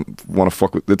don't want to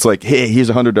fuck with. It's like, hey, here's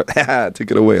 $100, take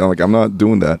it away. I'm like, I'm not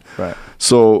doing that. Right.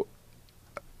 So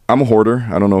I'm a hoarder.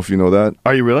 I don't know if you know that.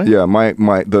 Are you really? Yeah.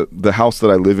 The house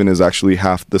that I live in is actually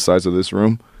half the size of this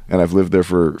room, and I've lived there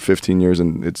for 15 years,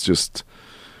 and it's just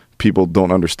people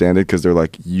don't understand it because they're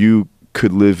like, you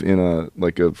could live in a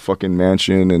fucking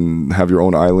mansion and have your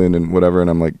own island and whatever, and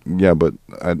I'm like, yeah, but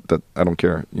I don't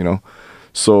care, you know.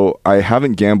 So I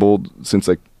haven't gambled since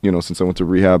I went to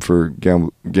rehab for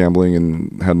gambling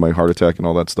and had my heart attack and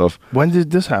all that stuff. When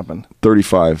did this happen?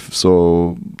 35,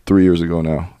 so 3 years ago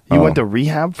now. You went to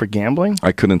rehab for gambling?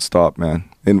 I couldn't stop, man.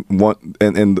 And what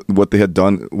they had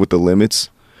done with the limits,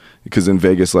 because in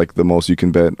Vegas, like, the most you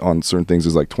can bet on certain things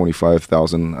is like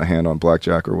 25,000 a hand on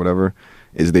blackjack or whatever,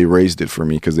 is they raised it for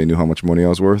me because they knew how much money I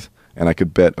was worth, and I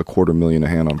could bet $250,000 a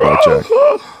hand on blackjack.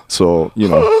 So, you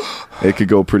know, it could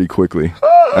go pretty quickly.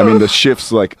 I mean, the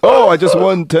shifts like, oh, I just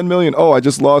won 10 million. Oh, I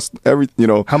just lost everything, you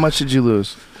know. How much did you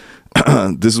lose?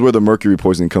 This is where the mercury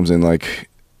poisoning comes in. Like,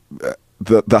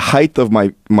 the height of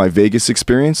my Vegas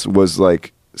experience was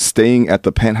like staying at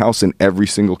the penthouse in every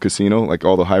single casino, like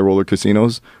all the high roller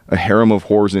casinos, a harem of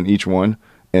whores in each one,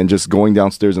 and just going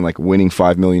downstairs and like winning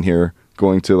 5 million here,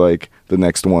 going to like the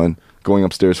next one, going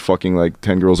upstairs, fucking like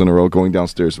 10 girls in a row, going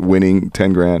downstairs, winning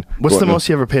 10 grand. What's the most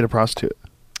you ever paid a prostitute?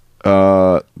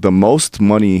 The most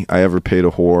money I ever paid a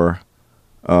whore.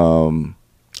 I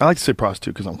like to say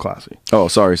prostitute because I'm classy. Oh,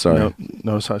 sorry.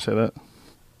 Notice how I say that?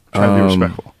 Try to be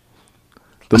respectful.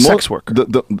 The sex worker.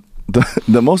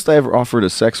 The most I ever offered a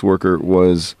sex worker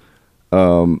was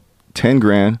 10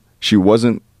 grand. She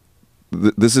wasn't.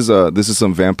 This is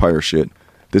some vampire shit.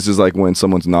 This is like when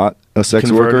someone's not a sex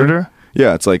Converted worker. her?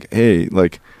 Yeah, it's like, hey,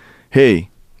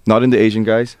 not into Asian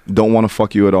guys. Don't want to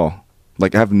fuck you at all.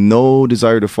 Like, I have no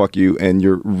desire to fuck you, and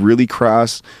you're really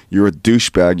crass. You're a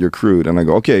douchebag. You're crude. And I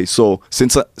go, okay, so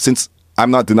since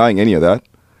I'm not denying any of that,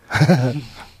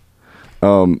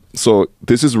 so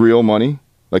this is real money.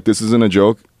 Like, this isn't a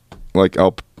joke. Like,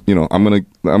 I'm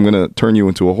gonna turn you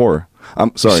into a whore.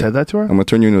 I'm sorry. You said that to her? I'm gonna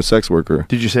turn you into a sex worker.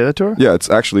 Did you say that to her? Yeah, it's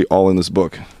actually all in this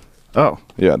book. Oh.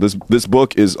 Yeah, this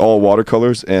book is all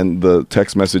watercolors and the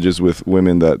text messages with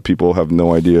women that people have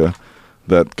no idea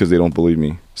that, because they don't believe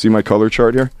me. See my color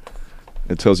chart here?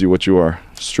 It tells you what you are.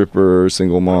 Stripper,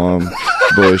 single mom,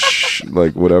 bush,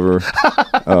 like whatever.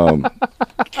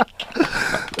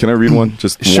 Can I read one?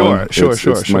 Just Sure, one? sure.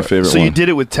 It's my favorite one. So you did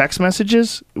it with text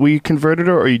messages? Were you converted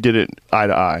her, or you did it eye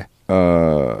to eye?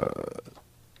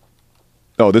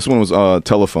 Oh, this one was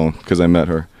telephone because I met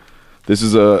her. This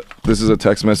is a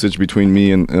text message between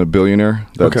me and a billionaire.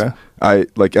 Okay. I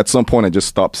like at some point I just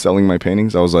stopped selling my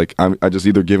paintings. I was like, I just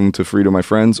either give them to free to my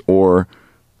friends, or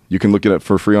you can look at it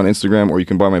for free on Instagram, or you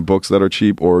can buy my books that are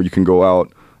cheap, or you can go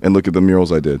out and look at the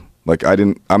murals I did. Like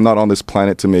I'm not on this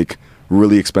planet to make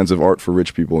really expensive art for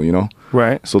rich people, you know?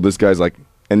 Right. So this guy's like,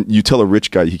 and you tell a rich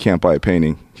guy he can't buy a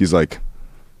painting. He's like,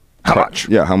 how much?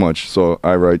 Yeah, how much? So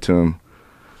I write to him.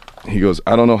 He goes,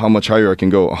 I don't know how much higher I can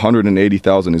go.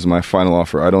 180,000 is my final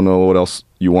offer. I don't know what else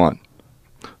you want.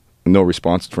 No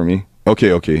response from me.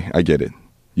 Okay, I get it.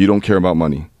 You don't care about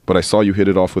money, but I saw you hit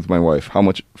it off with my wife. How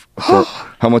much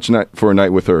for a night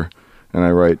with her? And I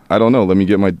write, I don't know. Let me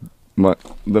get let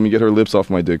me get her lips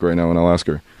off my dick right now, and I'll ask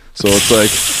her. So it's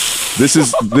like,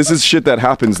 this is shit that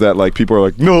happens that like people are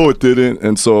like, no, it didn't,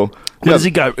 and so. Yeah.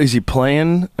 Is he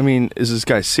playing? I mean, is this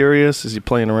guy serious? Is he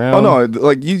playing around? Oh no,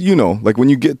 like you know, like when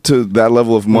you get to that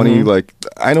level of money, like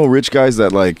I know rich guys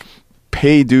that like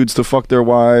pay dudes to fuck their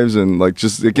wives, and like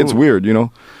just it gets weird, you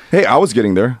know. Hey, I was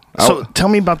getting there. So tell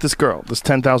me about this girl, this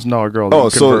 $10,000 girl. That oh,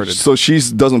 you converted. so she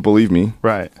doesn't believe me,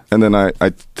 right? And then I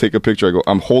take a picture. I go,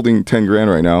 I'm holding 10 grand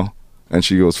right now, and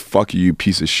she goes, "Fuck you, you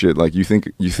piece of shit! Like you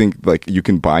think like you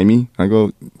can buy me?" I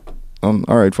go, all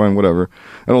right, fine, whatever.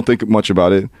 I don't think much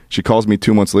about it. She calls me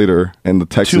 2 months later, and the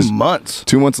text 2 months.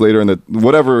 2 months later, and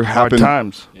whatever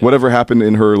happened, whatever happened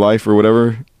in her life or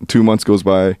whatever. 2 months goes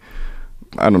by.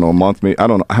 I don't know, a month, maybe. I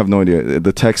don't know. I have no idea.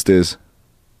 The text is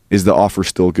the offer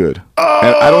still good? Oh!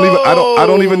 And I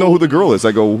don't even know who the girl is.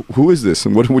 I go, who is this?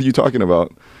 And what are you talking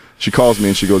about? She calls me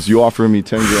and she goes, you offer me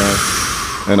 10 grand,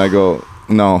 and I go,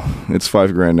 no, it's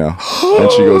 5 grand now.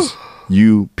 And she goes,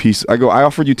 you piece. I go, I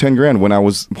offered you 10 grand when I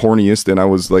was horniest, and I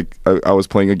was like, I was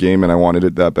playing a game and I wanted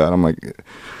it that bad. I'm like,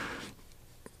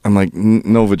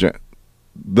 no vagina.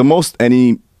 The most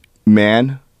any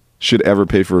man should ever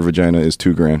pay for a vagina is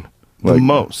 2 grand. Like,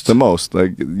 the most.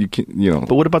 Like you can,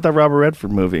 But what about that Robert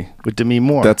Redford movie with Demi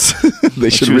Moore? That's they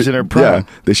should. She was in her prime. Yeah,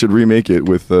 they should remake it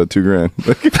with $2,000.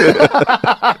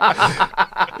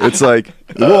 It's like,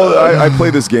 well, I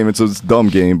play this game. It's a dumb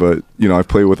game, but I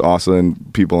play with Asa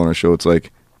and people on our show. It's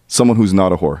like someone who's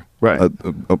not a whore, right?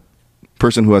 A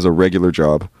person who has a regular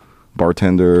job,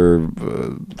 bartender,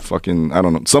 fucking, I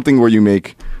don't know, something where you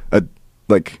make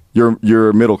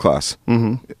you're middle class.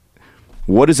 Mm-hmm.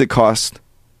 What does it cost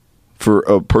for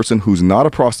a person who's not a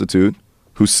prostitute,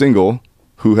 who's single,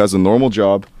 who has a normal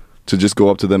job, to just go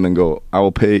up to them and go, I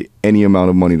will pay any amount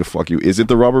of money to fuck you? Is it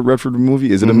the Robert Redford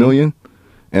movie? Is it $1 million?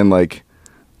 And like,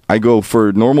 I go for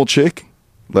a normal chick,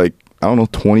 like, I don't know,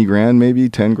 20 grand, maybe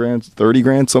 10 grand, 30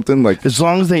 grand, something like. As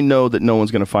long as they know that no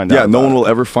one's going to find out. Yeah, no one will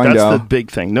ever find out. That's the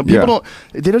big thing. No, people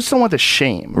they just don't want the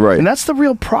shame. Right. And that's the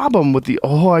real problem with the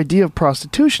whole idea of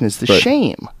prostitution is the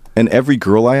shame. And every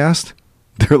girl I asked,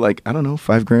 they're like, I don't know,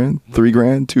 5 grand, 3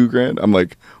 grand, 2 grand. I'm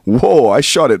like, whoa, I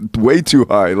shot it way too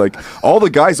high. Like, all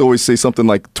the guys always say something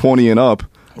like 20 and up.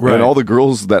 Right. And all the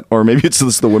girls or maybe it's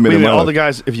just the women in my life. The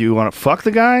guys, if you want to fuck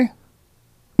the guy?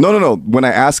 No. When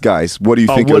I ask guys, what do you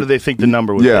think? What do they think the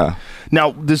number would be?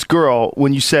 Now, this girl,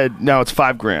 when you said, now it's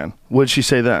 5 grand, what did she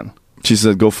say then? She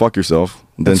said, go fuck yourself.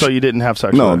 Then so you didn't have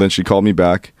sex with her? Then she called me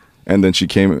back. And then she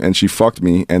came and she fucked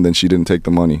me. And then she didn't take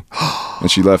the money.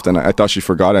 And she left. And I thought she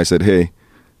forgot. I said, hey,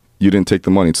 you didn't take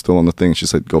the money. It's still on the thing. She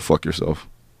said, go fuck yourself.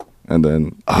 And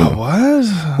then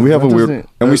what? We have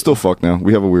and we still fuck now.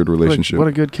 We have a weird relationship. What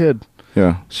a good kid.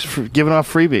 Yeah. She's giving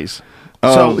off freebies.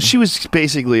 So she was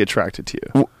basically attracted to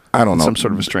you. I don't know. Some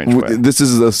sort of a strange way. This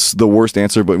is the worst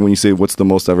answer, but when you say what's the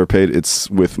most ever paid, it's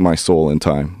with my soul and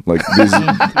time. Like,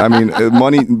 I mean,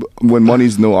 money. When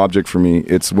money's no object for me,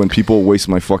 it's when people waste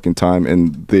my fucking time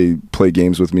and they play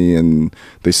games with me and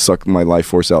they suck my life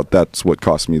force out. That's what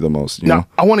costs me the most. You know?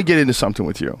 I want to get into something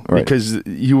with you because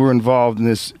you were involved in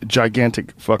this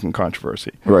gigantic fucking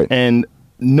controversy, right? And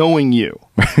knowing you,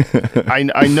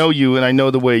 I know you, and I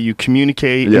know the way you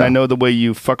communicate, and I know the way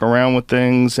you fuck around with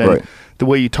things, and the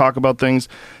way you talk about things.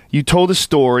 You told a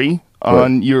story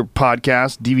on your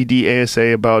podcast, DVD ASA,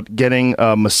 about getting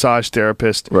a massage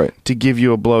therapist to give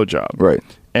you a blowjob. Right.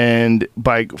 And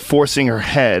by forcing her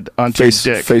head onto your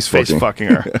dick, face fucking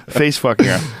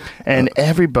her. And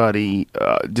everybody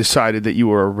decided that you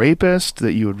were a rapist,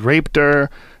 that you had raped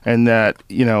her, and that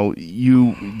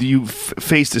you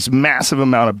faced this massive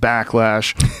amount of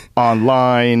backlash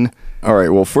online. All right.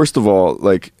 Well, first of all,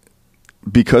 like,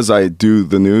 because I do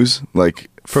the news, like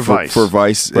for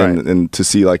Vice, and to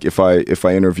see, like, if I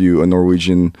interview a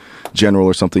Norwegian general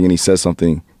or something and he says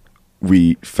something,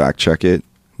 we fact check it.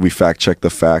 We fact check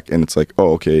the fact, and it's like,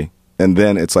 oh, okay. And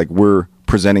then it's like we're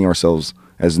presenting ourselves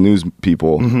as news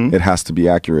people. It has to be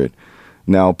accurate.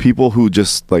 Now, people who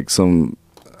just like some,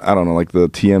 I don't know, like the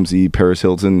TMZ Perez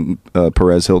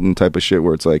Hilton type of shit,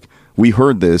 where it's like, we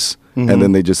heard this, and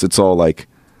then it's all like,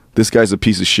 this guy's a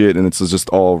piece of shit, and it's just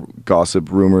all gossip,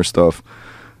 rumor stuff.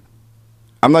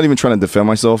 I'm not even trying to defend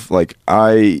myself. Like,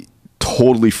 I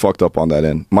totally fucked up on that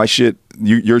end. My shit,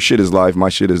 your shit is live. My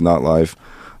shit is not live.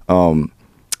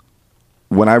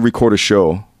 When I record a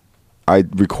show, I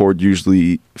record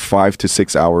usually 5 to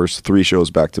 6 hours, 3 shows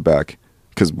back to back,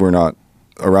 because we're not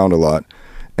around a lot.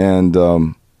 And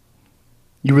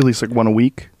you release like one a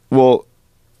week? Well,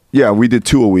 yeah, we did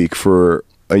 2 a week for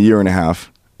a year and a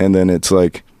half, and then it's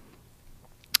like,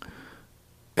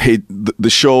 hey, the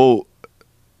show,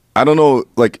 I don't know,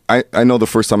 like, I know the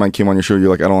first time I came on your show, you're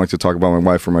like, I don't like to talk about my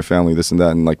wife or my family, this and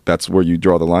that, and like, that's where you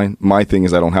draw the line. My thing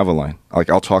is I don't have a line. Like,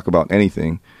 I'll talk about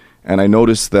anything. And I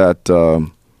noticed that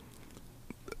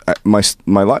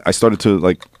I started to,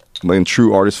 like in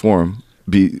true artist form,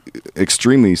 be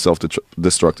extremely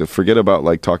self-destructive. Forget about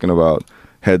like talking about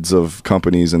heads of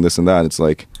companies and this and that. It's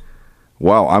like,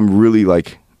 wow, I'm really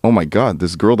like, oh my God,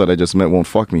 this girl that I just met won't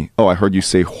fuck me. Oh, I heard you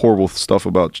say horrible stuff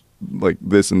about like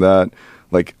this and that.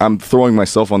 Like, I'm throwing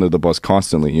myself under the bus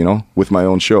constantly, with my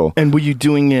own show. And were you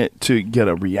doing it to get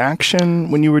a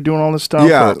reaction when you were doing all this stuff?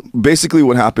 Yeah. Basically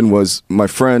what happened was my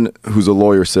friend who's a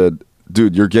lawyer said,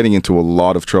 dude, you're getting into a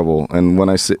lot of trouble. And when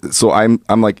I say, so I'm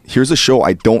like, here's a show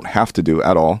I don't have to do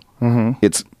at all.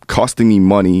 It's costing me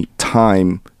money,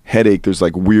 time, headache. There's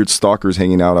like weird stalkers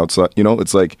hanging out outside.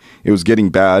 It's like, it was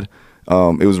getting bad.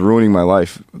 It was ruining my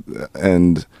life.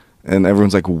 And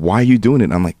everyone's like, why are you doing it?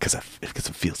 And I'm like, because it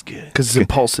feels good. Because it's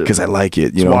impulsive. Because I like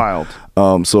it. It's wild.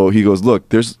 So he goes, look,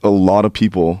 there's a lot of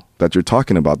people that you're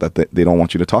talking about that they don't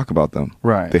want you to talk about them.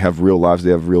 Right. They have real lives.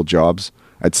 They have real jobs.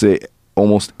 I'd say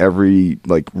almost every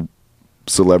like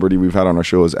celebrity we've had on our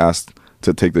show is asked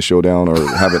to take the show down or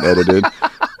have it edited.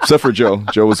 Except for Joe.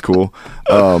 Joe was cool.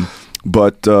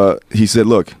 But he said,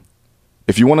 look,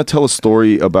 if you want to tell a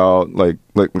story about like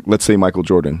let's say Michael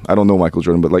Jordan. I don't know Michael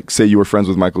Jordan, but like say you were friends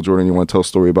with Michael Jordan, you want to tell a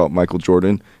story about Michael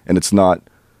Jordan, and it's not,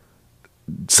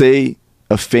 say,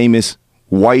 a famous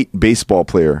white baseball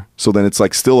player. So then it's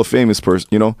like still a famous person,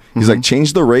 you know? He's like,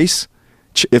 change the race.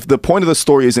 If the point of the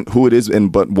story isn't who it is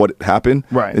but what happened,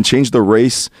 right, and change the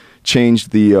race, change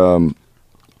the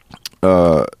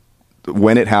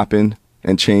when it happened,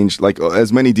 and change like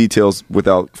as many details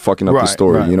without fucking up the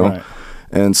story, you know? Right.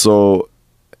 And so,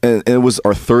 and it was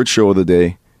our third show of the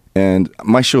day, and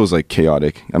my show is like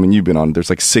chaotic. I mean, you've been on. There's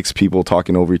like 6 people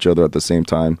talking over each other at the same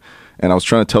time, and I was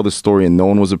trying to tell this story, and no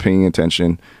one was paying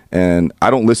attention. And I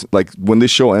don't listen. Like when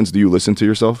this show ends, do you listen to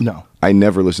yourself? No, I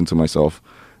never listen to myself.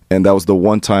 And that was the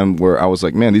one time where I was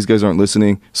like, man, these guys aren't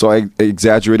listening. So I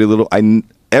exaggerated a little.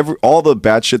 All the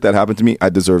bad shit that happened to me, I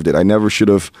deserved it. I never should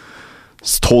have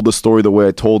told the story the way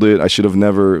I told it. I should have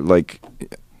never, like,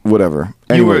 whatever.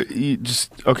 Anyway,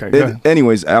 okay.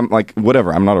 Anyways, I'm like,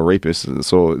 whatever. I'm not a rapist.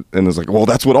 So, and it's like, well,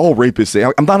 that's what all rapists say.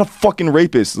 I'm not a fucking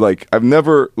rapist. Like, I've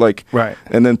never, like, right.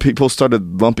 And then people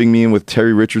started lumping me in with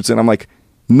Terry Richardson. I'm like,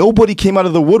 nobody came out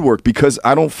of the woodwork because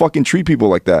I don't fucking treat people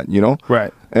like that, you know?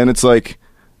 Right. And it's like,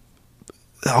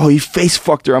 oh, he face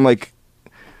fucked her. I'm like,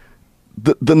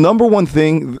 the number one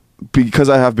thing, because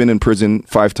I have been in prison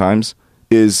 5 times,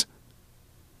 is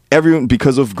everyone,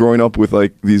 because of growing up with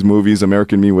like these movies,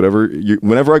 American Me, whatever,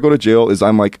 whenever I go to jail, is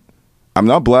I'm like, I'm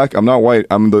not black, I'm not white,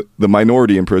 I'm the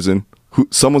minority in prison.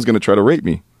 Someone's going to try to rape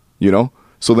me, you know?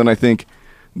 So then I think,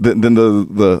 then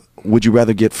the would you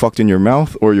rather get fucked in your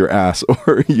mouth or your ass?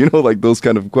 Or, you know, like those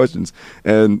kind of questions.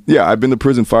 And yeah, I've been to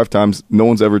prison 5 times. No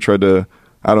one's ever tried to,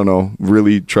 I don't know,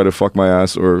 really try to fuck my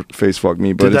ass or face fuck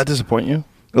me. But did that disappoint you?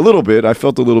 A little bit. I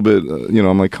felt a little bit, you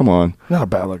know, I'm like, come on. Not a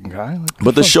bad looking guy.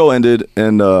 But the show ended,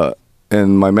 and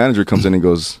my manager comes in and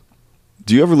goes,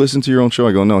 do you ever listen to your own show?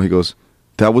 I go, no. He goes,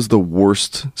 that was the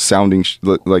worst sounding,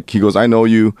 like, he goes, I know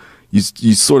you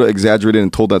sort of exaggerated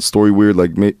and told that story weird,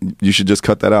 like, you should just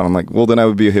cut that out. I'm like, well, then I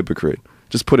would be a hypocrite.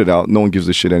 Just put it out. No one gives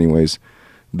a shit anyways.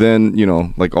 Then, you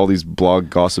know, like all these blog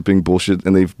gossiping bullshit,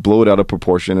 and they blow it out of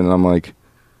proportion, and I'm like,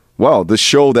 wow, the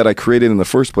show that I created in the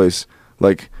first place,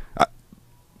 like,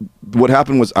 what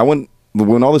happened was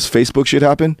when all this Facebook shit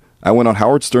happened, I went on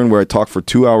Howard Stern where I talked for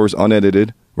 2 hours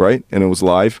unedited, right? And it was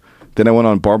live. Then I went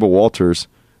on Barbara Walters,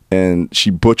 and she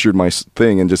butchered my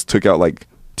thing and just took out like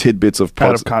tidbits of parts.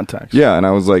 Out of context. Yeah, and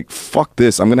I was like, fuck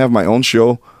this. I'm going to have my own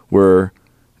show where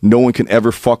no one can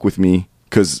ever fuck with me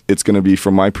because it's going to be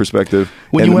from my perspective.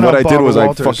 And what I did was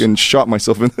I fucking shot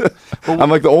myself in I'm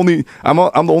like I'm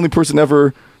the only person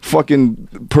ever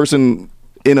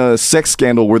in a sex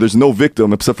scandal where there's no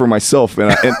victim except for myself,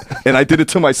 and I did it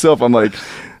to myself. I'm like,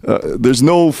 there's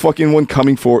no fucking one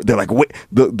coming forward. They're like, wait,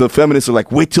 the feminists are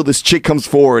like, wait till this chick comes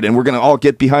forward and we're gonna all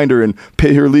get behind her and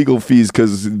pay her legal fees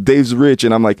because Dave's rich.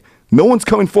 And I'm like, no one's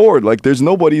coming forward. Like, there's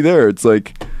nobody there. It's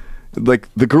like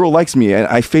the girl likes me, and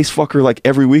I face fuck her like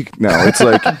every week now. It's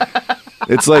like.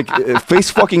 It's like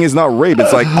face fucking is not rape.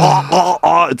 It's like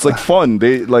it's like fun.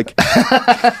 They like,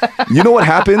 you know what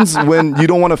happens when you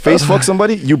don't want to face fuck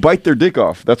somebody? You bite their dick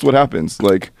off. That's what happens.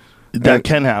 Like that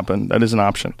can happen. That is an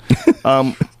option.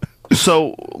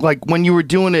 So like when you were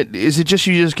doing it, is it just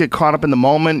you just get caught up in the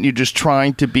moment? You're just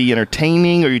trying to be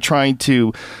entertaining, or you're trying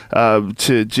to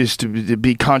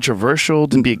be controversial,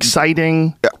 to be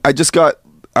exciting? I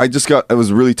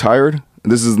was really tired.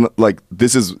 This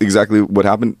is exactly what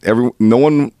happened.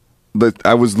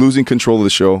 I was losing control of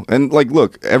the show, and like,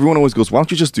 look, everyone always goes, "Why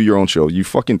don't you just do your own show? You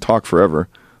fucking talk forever.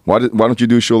 Why don't you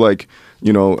do a show like,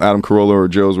 you know, Adam Carolla or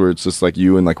Joe's, where it's just like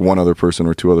you and like one other person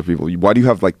or 2 other people? Why do you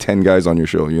have like 10 guys on your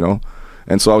show? You know?"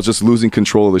 And so I was just losing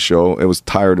control of the show. It was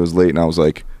tired. It was late, and I was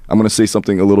like, I'm gonna say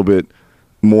something a little bit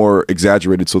more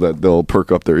exaggerated so that they'll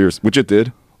perk up their ears, which it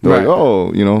did. They're like,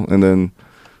 oh, you know, and then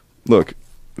look.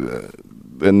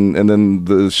 And then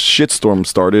the shitstorm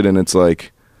started, and it's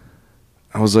like,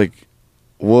 I was like,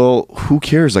 well, who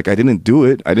cares? Like, I didn't do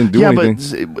it. I didn't do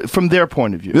anything. But from their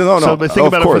point of view. No. So but think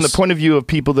about it from the point of view of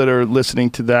people that are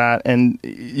listening to that, and,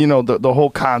 you know, the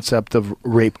whole concept of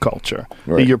rape culture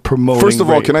that you're promoting. First of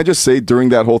all, can I just say, during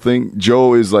that whole thing,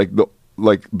 Joe is like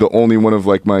the only one of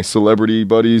like my celebrity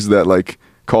buddies that like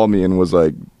called me and was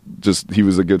like, he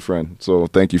was a good friend. So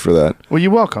thank you for that. Well, you're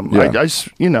welcome. Yeah.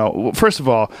 You know, first of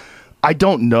all, I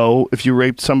don't know if you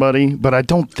raped somebody, but I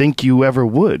don't think you ever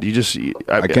would.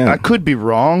 I could be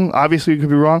wrong. Obviously, you could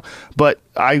be wrong, but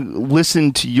I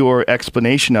listened to your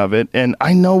explanation of it, and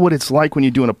I know what it's like when you're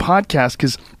doing a podcast,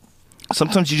 because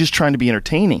Sometimes you're just trying to be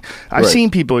entertaining. I've Right. seen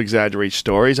people exaggerate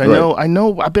stories. I Right.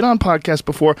 know. I've been on podcasts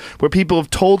before where people have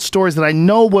told stories that I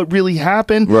know what really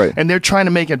happened, Right. and they're trying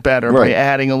to make it better by Right.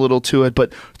 adding a little to it.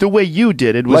 But the way you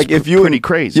did it was Like if you pretty and,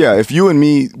 crazy. Yeah, if you and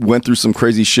me went through some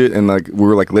crazy shit and like we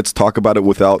were like, let's talk about it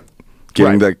without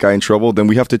getting Right. that guy in trouble, then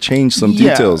we have to change some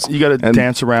details. You got to And-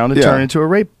 dance around and yeah. turn into a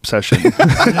rape session.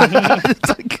 It's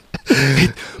like,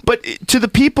 but to the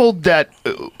people that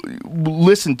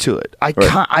listen to it,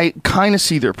 I kind of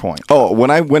see their point. Oh,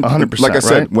 when I went, 100%, like I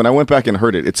said, right? when I went back and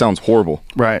heard it, it sounds horrible.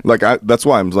 Right. Like that's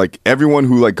why I'm like everyone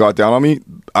who like got down on me.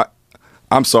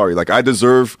 I'm sorry. Like I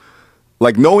deserve,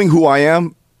 like knowing who I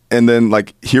am, and then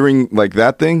like hearing like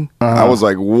that thing, I was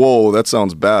like, whoa, that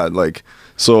sounds bad. Like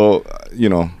so, you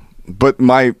know. But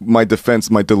my defense,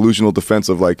 my delusional defense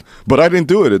of like, but I didn't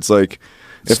do it. It's like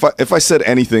if I said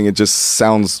anything, it just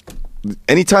sounds.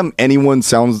 Anytime anyone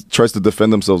tries to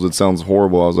defend themselves, it sounds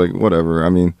horrible. I was like, whatever. I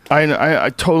mean, I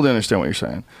totally understand what you're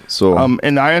saying. So,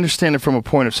 and I understand it from a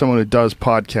point of someone who does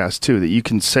podcasts too. That you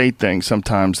can say things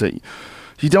sometimes that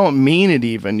you don't mean it.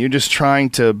 Even you're just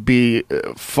trying to be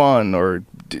fun or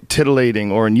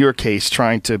titillating, or in your case,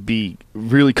 trying to be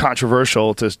really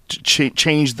controversial to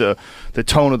change the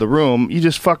tone of the room. You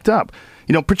just fucked up.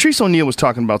 You know, Patrice O'Neal was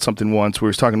talking about something once where he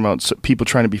was talking about people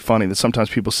trying to be funny, that sometimes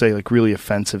people say like really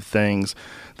offensive things,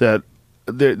 that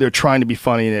they're trying to be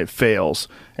funny and it fails,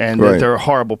 and that they're a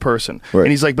horrible person. Right.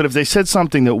 And he's like, but if they said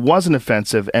something that wasn't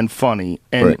offensive and funny,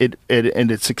 and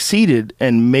it succeeded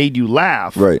and made you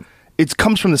laugh, right. It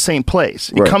comes from the same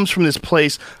place. It comes from this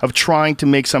place of trying to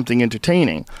make something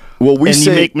entertaining. Well,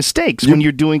 you make mistakes when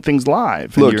you're doing things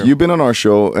live. Look, you've been on our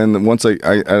show, and once I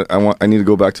need to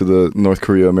go back to the North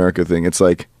Korea America thing. It's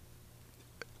like,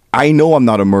 I know I'm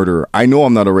not a murderer. I know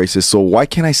I'm not a racist. So why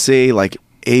can't I say like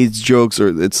AIDS jokes?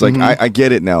 Or it's like I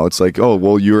get it now. It's like, oh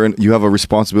well, you have a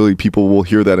responsibility. People will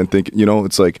hear that and think, you know.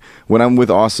 It's like when I'm with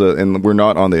Asa and we're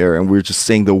not on the air and we're just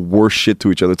saying the worst shit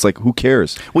to each other. It's like, who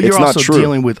cares? Well, you're it's also not true.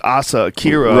 dealing with Asa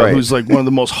Akira, who's like one of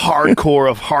the most hardcore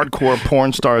of hardcore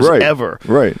porn stars ever.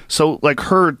 Right. So like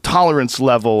her tolerance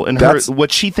level and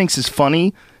what she thinks is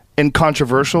funny and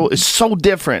controversial is so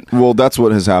different. Well, that's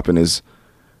what has happened is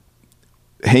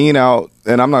hanging out,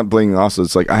 and I'm not blaming Asa.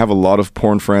 It's like I have a lot of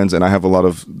porn friends, and I have a lot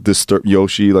of disturbed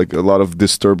Yoshi, like a lot of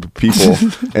disturbed people,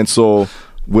 and so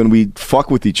when we fuck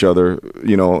with each other,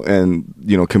 you know, and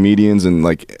you know, comedians, and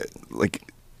like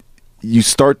you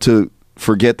start to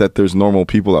forget that there's normal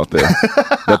people out there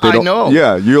that they don't. I know.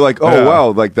 Yeah, you're like, oh wow,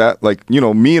 like that, like you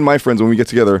know, me and my friends when we get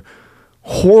together,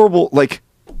 horrible, like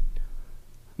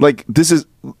this is.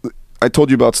 I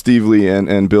told you about Steve Lee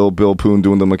and Bill Poon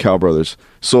doing the Macau Brothers.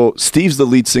 So Steve's the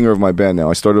lead singer of my band now.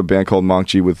 I started a band called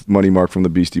Mongchi with Money Mark from the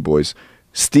Beastie Boys.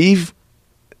 Steve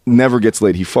never gets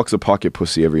laid. He fucks a pocket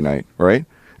pussy every night, right?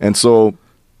 And so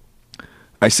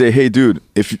I say, hey, dude,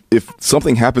 if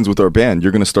something happens with our band,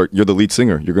 you're the lead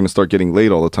singer. You're gonna start getting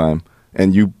laid all the time,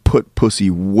 and you put pussy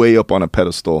way up on a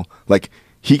pedestal. Like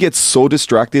he gets so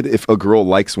distracted if a girl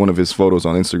likes one of his photos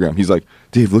on Instagram. He's like,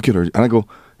 Dave, look at her, and I go,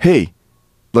 hey.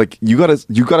 Like you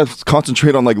gotta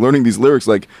concentrate on like learning these lyrics,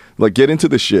 like get into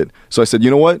this shit. So I said,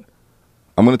 you know what?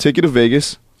 I'm gonna take you to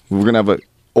Vegas. We're gonna have a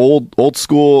old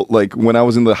school, like when I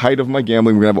was in the height of my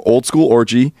gambling. We're gonna have an old school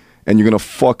orgy, and you're gonna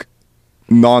fuck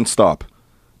nonstop,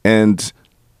 and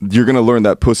you're gonna learn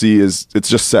that pussy it's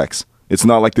just sex. It's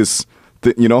not like this,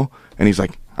 you know. And he's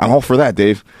like, I'm all for that,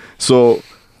 Dave. So.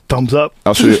 Thumbs up.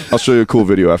 I'll show you a cool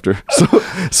video after.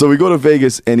 So we go to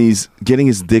Vegas and he's getting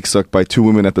his dick sucked by two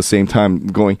women at the same time,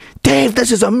 going, Dave,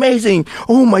 this is amazing.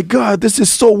 Oh my God, this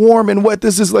is so warm and wet.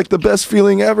 This is like the best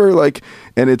feeling ever. Like,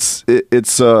 and it's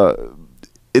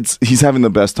he's having the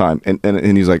best time.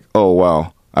 And he's like, oh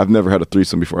wow, I've never had a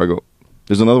threesome before. I go,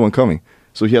 there's another one coming.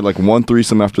 So he had like one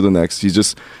threesome after the next. He's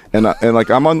just and like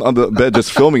I'm on the bed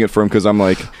just filming it for him because I'm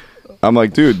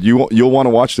like, dude, you'll want to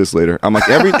watch this later. I'm like,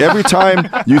 every time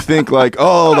you think like,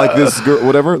 oh, like this girl,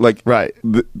 whatever, like, right,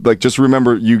 like just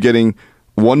remember you getting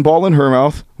one ball in her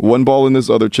mouth, one ball in this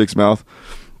other chick's mouth,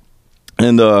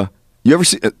 and you ever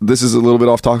see? This is a little bit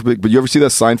off topic, but you ever see that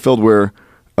Seinfeld where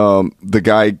the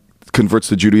guy converts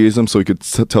to Judaism so he could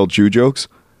tell Jew jokes?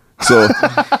 So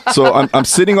I'm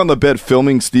sitting on the bed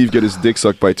filming Steve get his dick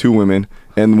sucked by two women,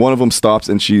 and one of them stops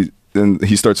and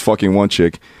he starts fucking one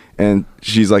chick. And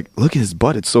she's like, look at his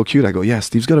butt. It's so cute. I go, yeah,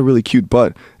 Steve's got a really cute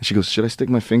butt. And she goes, should I stick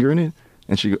my finger in it?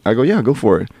 And I go, yeah, go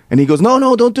for it. And he goes,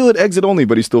 no, don't do it. Exit only.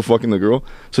 But he's still fucking the girl.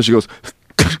 So she goes,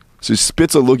 she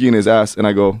spits a loogie in his ass. And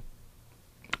I go,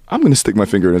 I'm going to stick my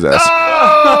finger in his ass.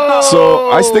 Oh! So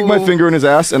I stick my finger in his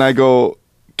ass and I go,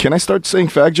 can I start saying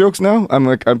fag jokes now? I'm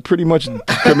like, I'm pretty much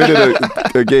committed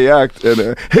a gay act.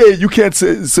 And hey, you can't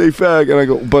say fag. And I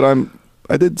go, but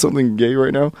I did something gay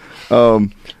right now.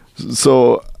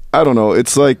 So I don't know.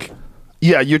 It's like,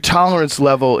 yeah, your tolerance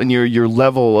level and your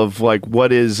level of like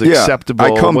what is acceptable.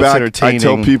 I come what's back, entertaining. I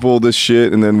tell people this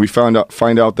shit, and then we find out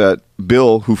that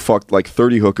Bill, who fucked like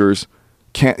 30 hookers,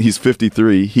 can't. He's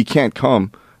 53. He can't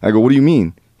come. I go, what do you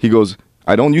mean? He goes,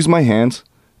 I don't use my hands,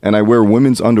 and I wear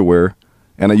women's underwear,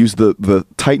 and I use the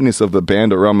tightness of the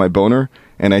band around my boner,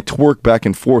 and I twerk back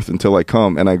and forth until I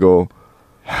come. And I go,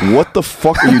 what the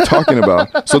fuck are you talking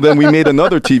about? So then we made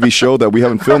another TV show that we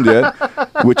haven't filmed yet,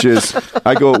 which is,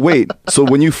 I go, wait, so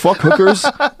when you fuck hookers,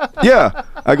 yeah.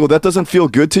 I go, that doesn't feel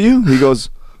good to you? He goes,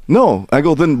 no. I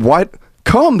go, then why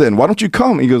come then? Why don't you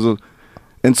come? He goes,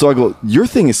 and so I go, your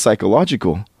thing is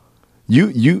psychological.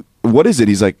 You, what is it?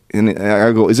 He's like, and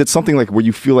I go, is it something like where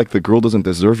you feel like the girl doesn't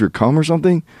deserve your cum or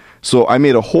something? So I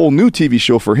made a whole new TV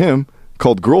show for him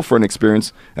called Girlfriend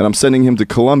Experience, and I'm sending him to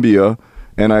Colombia.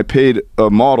 And I paid a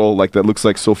model like that looks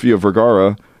like Sofia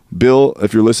Vergara. Bill,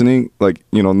 if you're listening, like,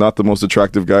 you know, not the most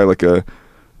attractive guy, like a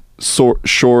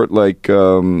short, like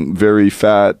very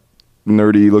fat,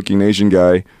 nerdy looking Asian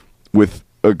guy with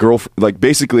a girl. Like,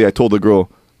 basically, I told the girl,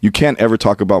 you can't ever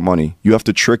talk about money. You have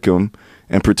to trick him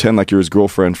and pretend like you're his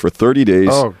girlfriend for 30 days.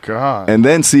 Oh, God. And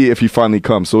then see if he finally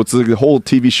comes. So it's like the whole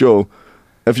TV show.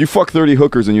 If you fuck 30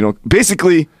 hookers and you don't,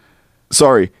 basically,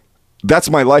 sorry, that's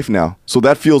my life now. So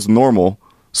that feels normal.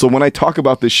 So when I talk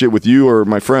about this shit with you or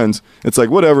my friends, it's like,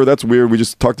 whatever, that's weird. We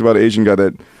just talked about an Asian guy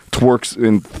that twerks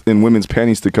in women's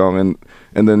panties to come.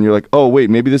 And then you're like, oh, wait,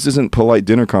 maybe this isn't polite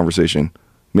dinner conversation.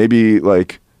 Maybe,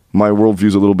 like, my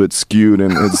worldview's a little bit skewed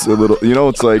and it's a little, you know,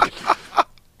 it's like,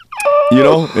 you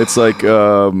know, it's like,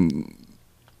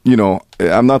 you know,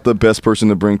 I'm not the best person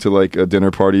to bring to, like, a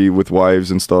dinner party with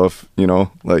wives and stuff, you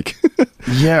know, like.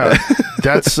 Yeah,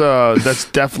 that's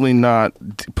definitely not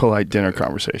polite dinner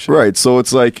conversation. Right. So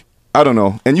it's like, I don't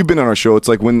know. And you've been on our show. It's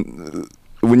like when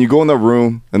you go in that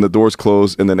room and the doors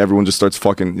close and then everyone just starts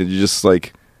fucking,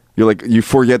 you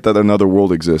forget that another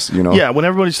world exists, you know? Yeah, when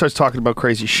everybody starts talking about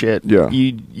crazy shit, yeah,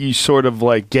 you sort of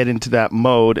like get into that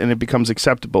mode and it becomes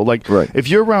acceptable. Like, right. If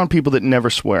you're around people that never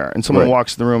swear and someone right.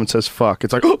 walks in the room and says fuck,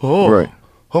 it's like, oh, right.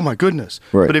 Oh my goodness.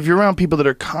 Right. But if you're around people that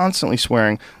are constantly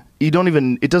swearing, it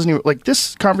doesn't even, like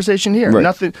this conversation here,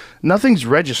 right. nothing's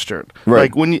registered. Right.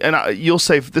 Like when you'll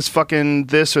say this fucking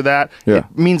this or that, yeah.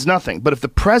 It means nothing. But if the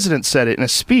president said it in a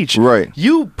speech, right.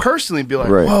 you personally be like,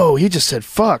 right. whoa, he just said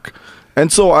fuck.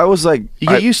 And so I was like, you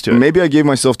get used to it. Maybe I gave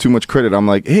myself too much credit. I'm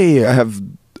like, hey, I've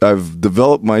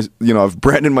developed I've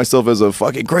branded myself as a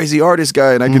fucking crazy artist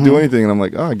guy and I can do anything. And I'm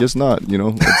like, oh, I guess not. You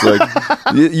know, it's like,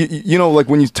 you know, like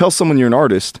when you tell someone you're an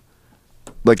artist,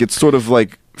 like it's sort of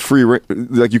like free,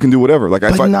 like you can do whatever. Like,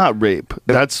 but not rape.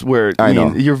 That's where I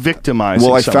know you're victimizing.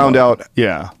 Well, I someone. found out.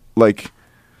 Yeah, like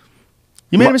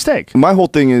you made a mistake. My whole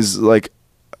thing is like,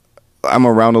 I'm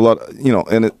around a lot, you know,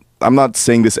 and I'm not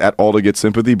saying this at all to get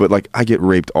sympathy, but like I get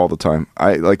raped all the time.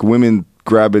 I like women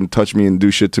grab and touch me and do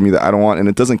shit to me that I don't want, and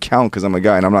it doesn't count because I'm a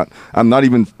guy, and I'm not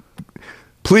even.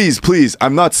 Please,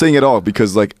 I'm not saying it all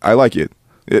because like I like it.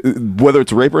 Whether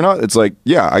it's rape or not, it's like,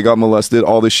 yeah, I got molested,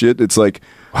 all this shit. It's like,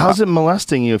 how's it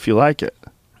molesting you if you like it?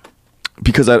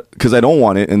 Because I don't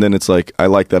want it, and then it's like I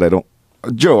like that I don't.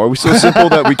 Joe, are we so simple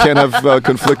that we can't have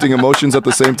conflicting emotions at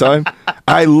the same time?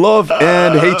 I love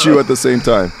and hate you at the same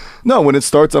time. No, when it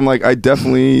starts, I'm like, I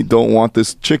definitely don't want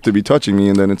this chick to be touching me,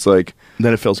 and then it's like,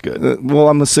 then it feels good. Well,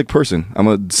 I'm a sick person. I'm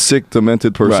a sick,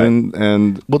 demented person, right.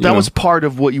 And well, that was part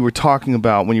of what you were talking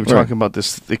about when you were talking about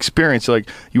this experience. Like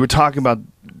you were talking about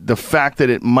the fact that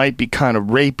it might be kind of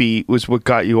rapey was what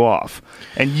got you off,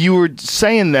 and you were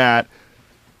saying that.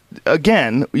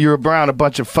 Again, you're around a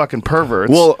bunch of fucking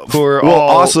perverts who are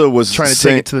all Asa was trying to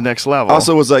take it to the next level.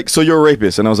 Asa was like, so you're a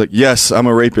rapist? And I was like, yes, I'm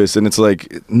a rapist. And it's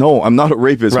like, no, I'm not a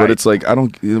rapist. Right. But it's like,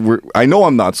 I know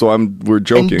I'm not, so we're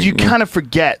joking. And you kind of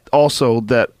forget also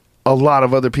that a lot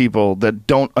of other people that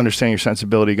don't understand your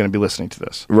sensibility are going to be listening to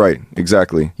this. Right,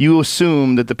 exactly. You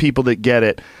assume that the people that get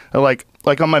it are like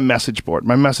on my message board.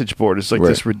 My message board is like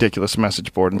this ridiculous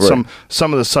message board, and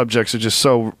some of the subjects are just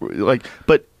so like.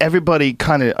 But everybody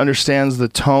kind of understands the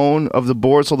tone of the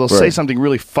board, so they'll say something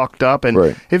really fucked up.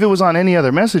 And if it was on any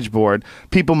other message board,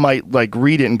 people might like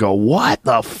read it and go, "What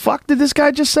the fuck did this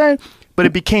guy just say?" But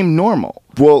it became normal.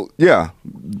 Well, yeah,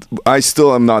 I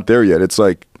still am not there yet. It's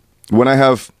like when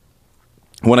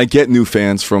I get new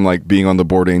fans from like being on the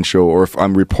Bourdain show, or if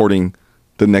I'm reporting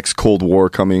the next Cold War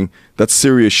coming, that's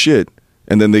serious shit.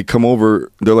 And then they come over,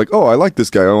 they're like, oh, I like this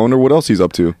guy. I wonder what else he's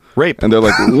up to. Rape. And they're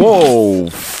like, whoa,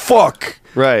 fuck.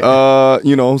 Right.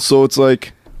 You know, so it's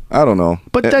like, I don't know.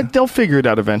 But they'll figure it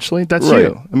out eventually. That's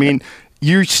you. I mean,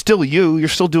 you're still you. You're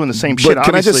still doing the same shit. But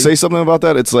can I just say something about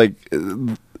that? It's like,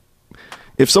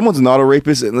 if someone's not a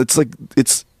rapist, and it's like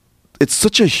it's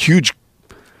such a huge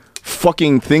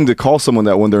fucking thing to call someone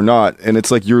that when they're not, and it's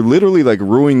like you're literally like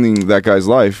ruining that guy's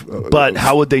life. But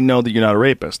how would they know that you're not a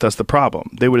rapist? That's the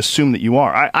problem. They would assume that you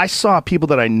are. I saw people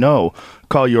that I know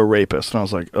call you a rapist, and I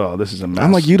was like, oh, this is a mess.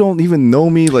 I'm like, you don't even know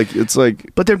me. Like, it's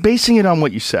like, but they're basing it on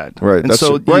what you said, right? And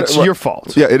so it's your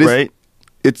fault. Yeah, it is. Right?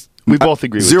 It's we both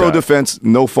agree. Zero with that. defense,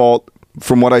 no fault.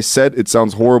 From what I said, it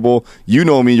sounds horrible. You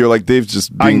know me. You're like, Dave's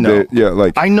just being I know. yeah,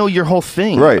 like I know your whole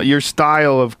thing, right? Your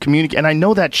style of communicating, and I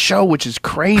know that show, which is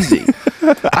crazy.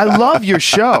 I love your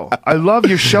show. I love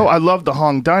the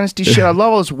Hong Dynasty shit. I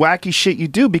love all this wacky shit you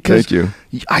do because thank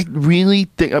you. I really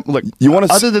think, look, you want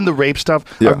to other than the rape stuff,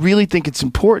 I really think it's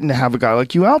important to have a guy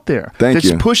like you out there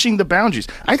that's pushing the boundaries.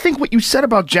 I think what you said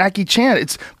about Jackie Chan,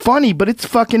 it's funny, but it's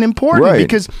fucking important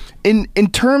because in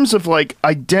terms of like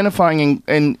identifying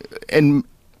and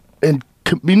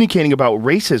communicating about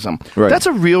racism, that's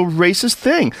a real racist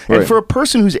thing. And for a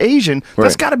person who's Asian,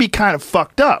 that's got to be kind of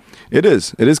fucked up. It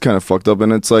is kind of fucked up,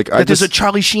 and it's like there's a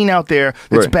Charlie Sheen out there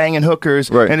that's banging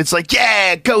hookers, and it's like,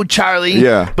 yeah, go Charlie.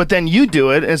 Yeah. But then you do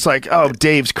it, and it's like, oh,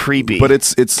 Dave's creepy. But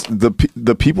it's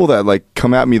the people that like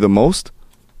come at me the most,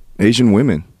 Asian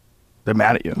women. They're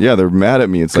mad at you. Yeah, they're mad at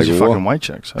me. It's like you're fucking white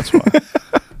chicks. That's why.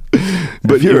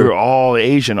 But you're all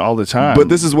Asian all the time. But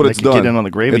this is what it's done. Get in on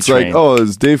the gravy it's train. Like, oh,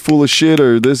 is Dave full of shit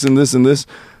or this and this and this?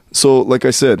 So, like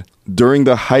I said, during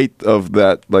the height of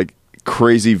that like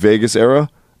crazy Vegas era,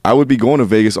 I would be going to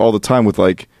Vegas all the time with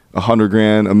like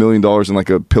 $100,000, $1 million in like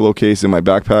a pillowcase in my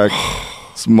backpack.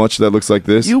 It's much that looks like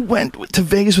this. You went to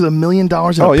Vegas with $1 million in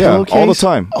a pillowcase? All the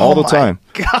time, all the time.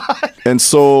 God. And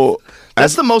so.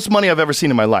 That's the most money I've ever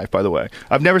seen in my life, by the way.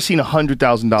 I've never seen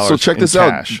 $100,000. So check this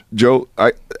out, Joe.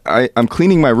 I'm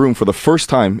cleaning my room for the first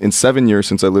time in 7 years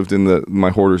since I lived in my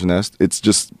hoarder's nest. It's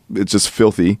just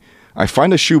filthy. I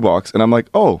find a shoebox and I'm like,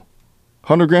 oh,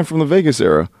 $100,000 from the Vegas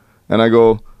era, and I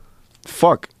go,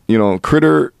 fuck,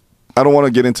 Critter. I don't want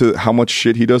to get into how much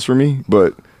shit he does for me,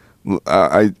 but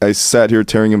I sat here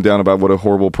tearing him down about what a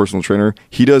horrible personal trainer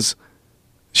he does.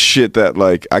 Shit that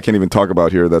like I can't even talk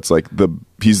about here. That's like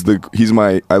he's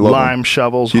my I love lime him.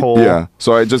 Shovels hole. Yeah.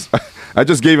 So I just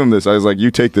gave him this. I was like,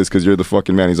 you take this because you're the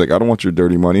fucking man. He's like, I don't want your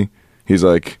dirty money. He's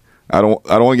like, I don't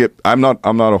want to get. I'm not a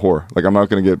whore. Like I'm not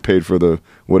gonna get paid for the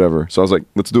whatever. So I was like,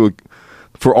 let's do it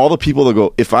for all the people that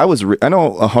go. If I was, I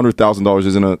know $100,000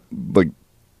 isn't a like $1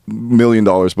 million,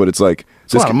 but it's like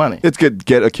it's a lot of money. It's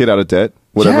get a kid out of debt.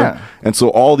 Whatever. Yeah. And so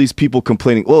all these people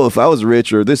complaining, well, if I was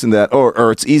rich or this and that,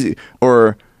 or it's easy,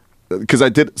 or because I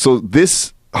did, so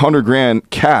this $100,000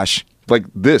 cash, like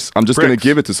this, I'm just going to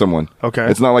give it to someone. Okay.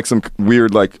 It's not like some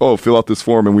weird, like, oh, fill out this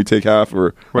form and we take half,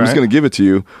 or I'm just going to give it to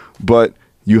you. But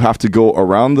you have to go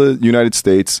around the United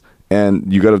States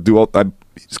and you got to do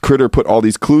Critter put all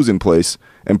these clues in place.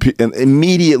 And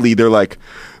immediately they're like,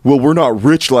 well, we're not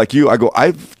rich like you. I go,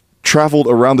 I've traveled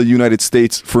around the United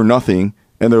States for nothing.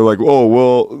 And they're like, oh,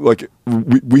 well, like,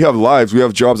 we have lives, we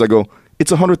have jobs. I go,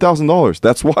 it's $100,000.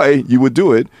 That's why you would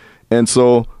do it. And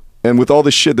so, and with all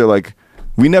this shit, they're like,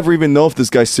 we never even know if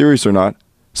this guy's serious or not.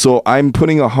 So I'm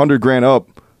putting $100,000 up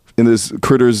in this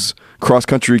Critters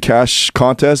cross-country cash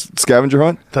contest, scavenger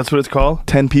hunt. That's what it's called?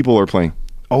 10 people are playing.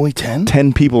 Only 10?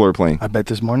 10 people are playing. I bet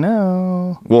there's more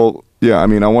now. Well, yeah, I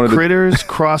mean, I wanted Critters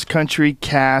cross-country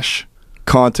cash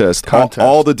contest.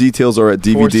 All the details are at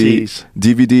DVDASA.com.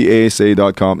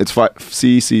 It's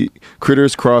 5C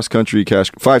Critters Cross Country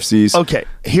Cash 5 C's. Okay,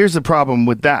 here's the problem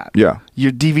with that. Yeah.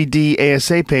 Your DVD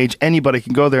ASA page, anybody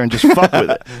can go there and just fuck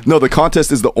with it. No, the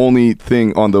contest is the only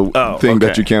thing on the thing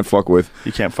that you can't fuck with.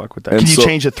 You can't fuck with that. Can you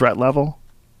change the threat level?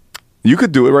 You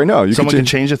could do it right now. Someone can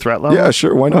change the threat level? Yeah,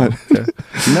 sure. Why not? Okay.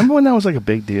 Remember when that was like a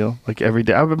big deal? Like every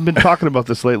day. I've been talking about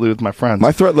this lately with my friends.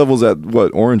 My threat level's at,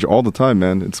 orange all the time,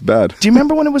 man. It's bad. Do you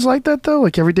remember when it was like that, though?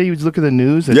 Like every day you'd look at the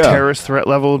news, the terrorist threat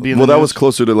level would be in the news? Well, that was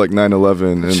closer to like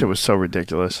 9/11. That shit was so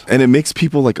ridiculous. And it makes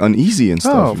people like uneasy and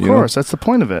stuff. Oh, of course. That's the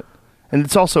point of it. And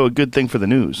it's also a good thing for the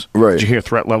news. Right. Did you hear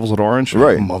threat levels at orange?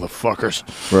 Right. Motherfuckers.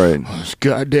 Right. Those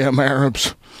goddamn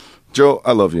Arabs. Joe,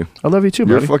 I love you. I love you too,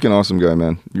 buddy. You're a fucking awesome guy,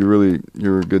 man. You're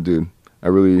a good dude.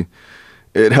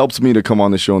 It helps me to come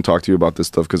on the show and talk to you about this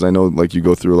stuff because I know like you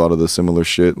go through a lot of the similar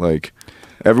shit. Like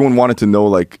everyone wanted to know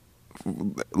like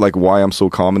why I'm so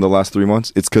calm in the last 3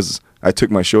 months. It's because I took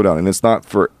my show down, and it's not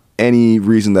for any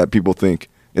reason that people think.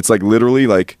 It's like literally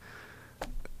like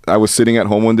I was sitting at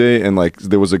home one day and like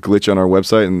there was a glitch on our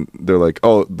website and they're like,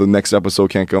 oh, the next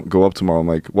episode can't go up tomorrow. I'm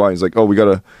like, why? He's like, oh, we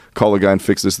gotta call a guy and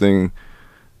fix this thing.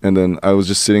 And then I was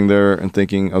just sitting there and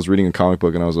thinking, I was reading a comic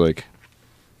book and I was like,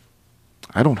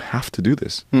 I don't have to do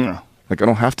this. Yeah. Like, I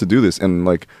don't have to do this. And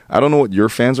like, I don't know what your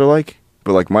fans are like,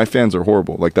 but like my fans are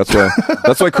horrible. Like that's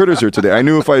why Critter's here today. I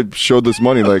knew if I showed this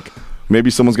money, like maybe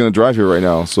someone's gonna drive here right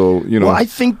now. So you know. Well, I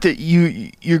think that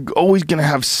you're always gonna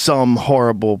have some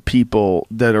horrible people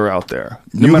that are out there.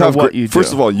 No matter what you do.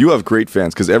 First of all, you have great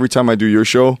fans because every time I do your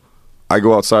show, I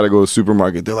go outside, I go to the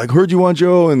supermarket. They're like, "Heard you on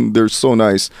Joe," and they're so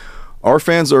nice. Our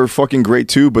fans are fucking great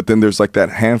too, but then there's like that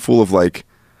handful of like,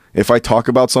 if I talk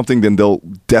about something, then they'll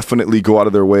definitely go out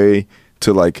of their way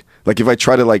to like if I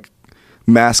try to like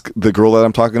mask the girl that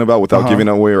I'm talking about without giving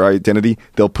away her identity,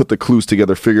 they'll put the clues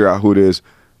together, figure out who it is,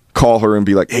 call her and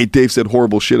be like, "Hey, Dave said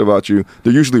horrible shit about you."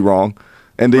 They're usually wrong,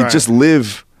 and they just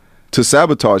live to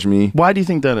sabotage me. Why do you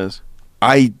think that is?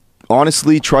 I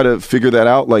honestly try to figure that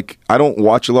out. Like, I don't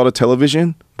watch a lot of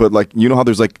television, but like, you know how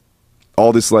there's like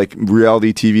all this like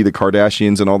reality TV, the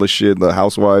Kardashians and all this shit, the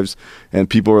housewives, and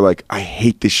people are like, "I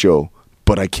hate this show,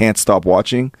 but I can't stop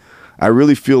watching." I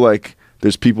really feel like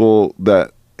there's people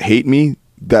that hate me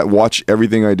that watch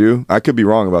everything I do. I could be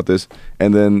wrong about this.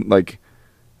 And then like,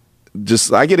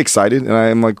 just I get excited and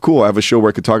I'm like, cool, I have a show where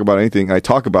I could talk about anything. I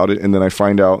talk about it and then I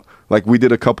find out, like we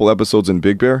did a couple episodes in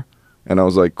Big Bear and I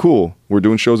was like, cool, we're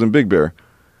doing shows in Big Bear.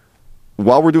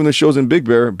 While we're doing the shows in Big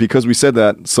Bear, because we said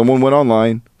that, someone went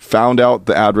online, found out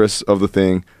the address of the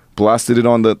thing, blasted it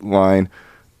on the line,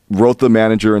 wrote the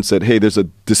manager and said, "Hey, there's a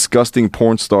disgusting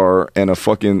porn star and a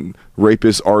fucking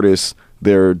rapist artist.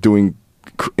 They're doing,"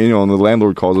 you know, and the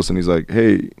landlord calls us and he's like,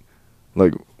 "Hey,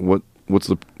 like what's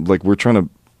the, like, we're trying to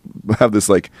have this,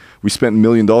 like, we spent $1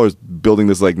 million building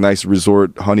this like nice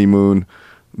resort honeymoon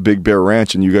Big Bear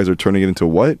Ranch and you guys are turning it into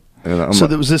what?" And I'm so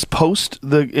like, was this post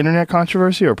the internet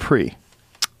controversy or pre?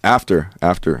 After.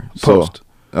 Post.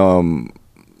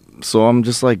 So I'm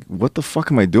just like, what the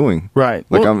fuck am I doing? Right.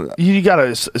 Like, well, you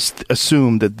gotta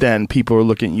assume that then people are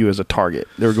looking at you as a target.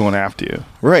 They're going after you.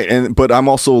 Right. But I'm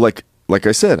also like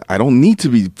I said, I don't need to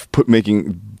be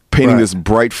painting this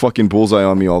bright fucking bullseye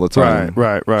on me all the time.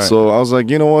 Right. So I was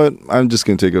like, you know what? I'm just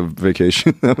gonna take a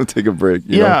vacation. I'm gonna take a break.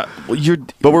 You know? Well,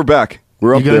 but we're back.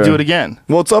 We're up there. You're gonna do it again.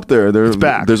 Well, it's up there. It's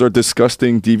back. There's our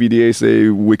disgusting DVDA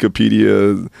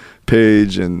Wikipedia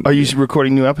page, and are you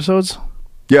recording new episodes?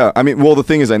 Yeah, I mean, well, the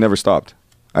thing is, I never stopped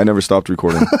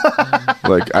recording.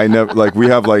 We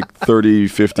have like 30,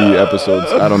 50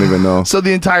 episodes. I don't even know. So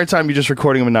the entire time you're just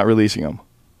recording them and not releasing them.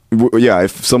 Yeah,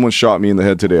 if someone shot me in the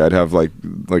head today, I'd have like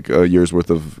a year's worth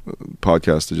of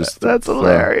podcasts to just. That's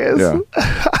hilarious. Yeah,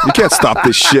 you can't stop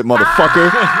this shit,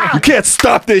 motherfucker. You can't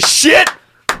stop this shit.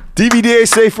 DVDA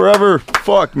say forever.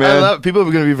 Fuck, man. I love it. People are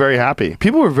going to be very happy.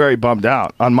 People were very bummed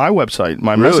out on my website,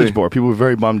 my message board. People were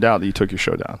very bummed out that you took your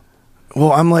show down.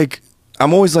 Well,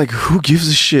 I'm always like, who gives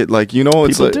a shit? Like, you know,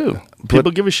 it's people like, do.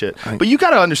 People give a shit. But you got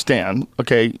to understand,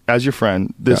 okay, as your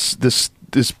friend, this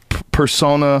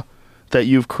persona that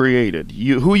you've created,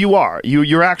 who you are,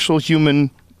 your actual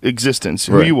human existence,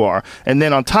 who you are, and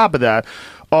then on top of that,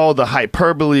 all the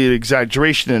hyperbole,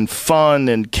 exaggeration, and fun,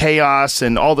 and chaos,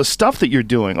 and all the stuff that you're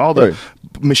doing, all the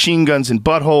machine guns and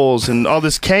buttholes, and all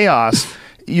this chaos.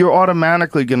 You're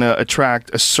automatically going to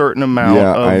attract a certain amount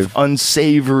of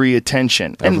unsavory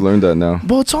attention. I've learned that now.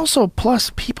 Well, it's also,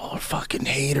 plus, people are fucking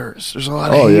haters. There's a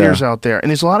lot of haters out there. And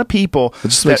there's a lot of people it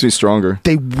just makes me stronger.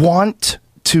 They want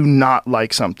to not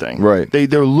like something. Right.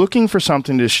 They're looking for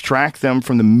something to distract them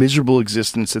from the miserable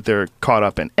existence that they're caught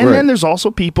up in. And then there's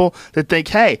also people that think,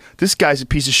 hey, this guy's a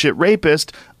piece of shit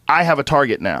rapist. I have a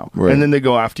target now. Right. And then they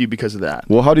go after you because of that.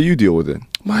 Well, how do you deal with it?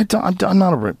 Well, I'm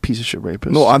not a piece of shit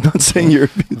rapist. No, I'm not saying you're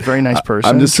a very nice person.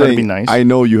 I'm just saying, to be nice. I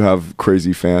know you have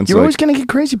crazy fans. You're always going to get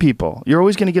crazy people. You're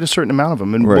always going to get a certain amount of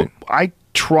them. And I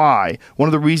try. One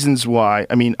of the reasons why,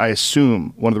 I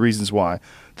assume one of the reasons why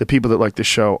the people that like this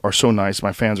show are so nice,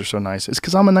 my fans are so nice, is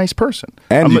because I'm a nice person.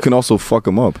 And you can also fuck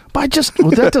them up. But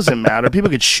that doesn't matter.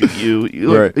 People could shoot you.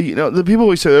 You know, the people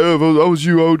always say, oh, if I was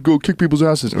you, I would go kick people's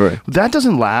asses. Right. That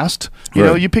doesn't last. You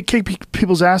know, you kick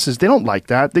people's asses. They don't like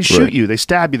that. They shoot you. They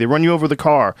stab you. They run you over the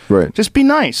car. Right. Just be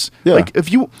nice. Yeah. Like,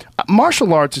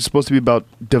 martial arts is supposed to be about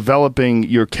developing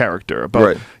your character,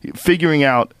 about figuring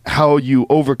out how you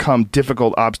overcome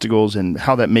difficult obstacles and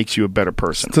how that makes you a better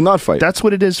person. To not fight. That's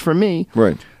what it is for me.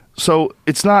 Right. So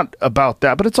it's not about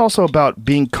that, but it's also about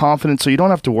being confident so you don't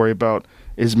have to worry about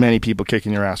as many people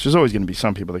kicking your ass. There's always going to be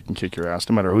some people that can kick your ass,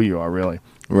 no matter who you are, really.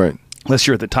 Right. Unless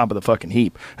you're at the top of the fucking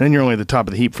heap. And then you're only at the top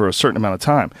of the heap for a certain amount of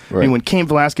time. Right. I mean, when Cain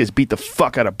Velasquez beat the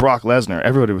fuck out of Brock Lesnar,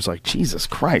 everybody was like, Jesus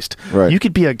Christ. Right. You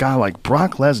could be a guy like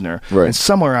Brock Lesnar, and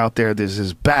somewhere out there there's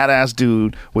this badass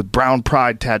dude with brown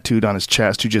pride tattooed on his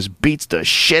chest who just beats the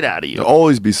shit out of you. There'll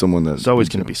always be someone that... There's always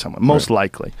going to be someone, most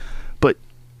likely. But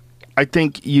I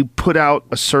think you put out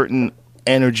a certain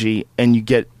energy and you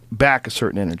get back a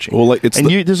certain energy. Well, like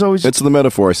there's always... It's the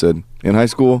metaphor I said. In high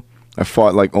school, I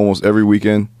fought like almost every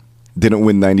weekend. Didn't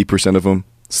win 90% of them.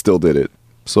 Still did it.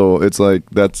 So it's like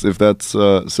if that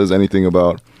says anything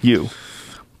about you.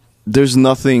 There's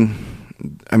nothing.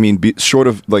 I mean, short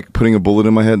of like putting a bullet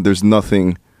in my head, there's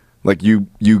nothing like you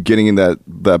getting in that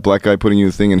black guy putting you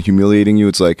in the thing and humiliating you.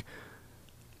 It's like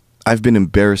I've been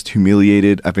embarrassed,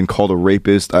 humiliated. I've been called a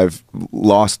rapist. I've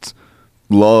lost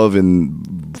love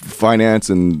and finance,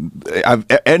 and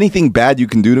anything bad you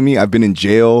can do to me. I've been in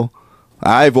jail.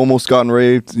 I've almost gotten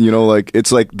raped. You know, like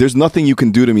it's like there's nothing you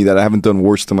can do to me that I haven't done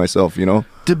worse to myself. You know.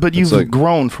 But you've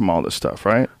grown from all this stuff,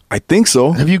 right? I think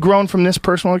so. Have you grown from this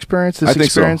personal experience? This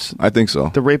experience? So. I think so.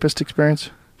 The rapist experience?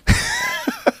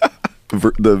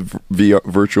 The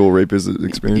virtual rapist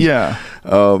experience? Yeah.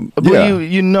 But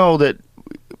you know that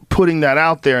putting that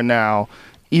out there now,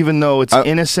 even though it's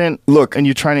innocent and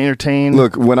you're trying to entertain.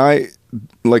 Look, when I,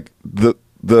 like,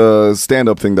 the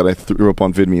stand-up thing that I threw up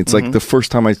on VidMe, it's like the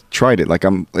first time I tried it. Like,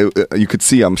 you could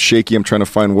see I'm shaky. I'm trying to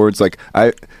find words. Like,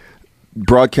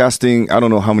 broadcasting, I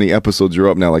don't know how many episodes you're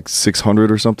up now, like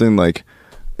 600 or something, like,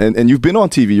 and you've been on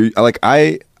TV. Like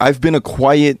I've been a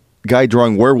quiet guy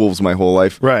drawing werewolves my whole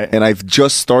life, right? And I've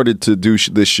just started to do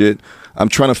this shit. I'm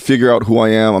trying to figure out who I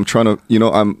am. I'm trying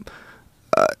to,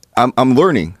 I'm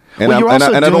learning. And I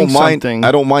don't mind.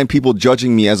 I don't mind people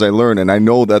judging me as I learn, and I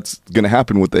know that's gonna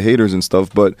happen with the haters and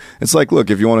stuff. But it's like, look,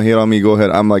 if you want to hate on me, go ahead.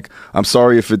 I'm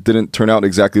sorry if it didn't turn out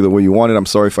exactly the way you wanted. I'm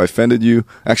sorry if I offended you.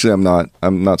 Actually, I'm not.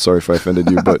 I'm not sorry if I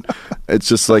offended you. But it's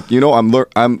just like,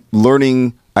 I'm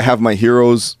learning. I have my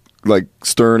heroes like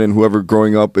Stern and whoever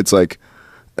growing up. It's like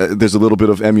there's a little bit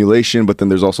of emulation, but then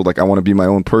there's also like I want to be my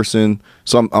own person.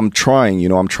 So I'm trying,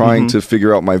 I'm trying to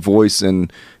figure out my voice,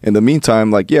 and in the meantime,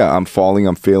 like, yeah, I'm falling,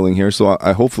 I'm failing here. So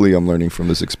I hopefully I'm learning from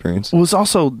this experience. Well, it's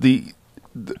also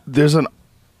there's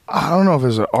I don't know if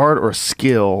there's an art or a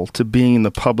skill to being in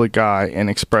the public eye and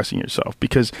expressing yourself,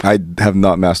 because I have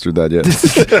not mastered that yet.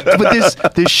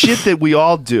 But this shit that we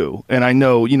all do, and I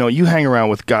know, you hang around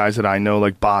with guys that I know,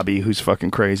 like Bobby, who's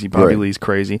fucking crazy. Bobby Lee's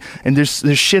crazy. And there's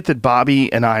shit that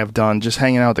Bobby and I have done just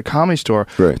hanging out at the Comedy Store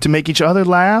to make each other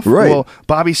laugh. Right. Well,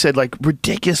 Bobby said like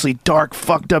ridiculously dark,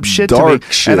 fucked up shit to me,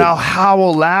 and I'll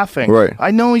howl laughing. Right.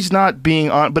 I know he's not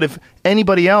being on, but if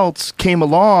anybody else came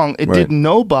along and didn't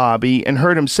know Bobby and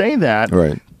heard him say that,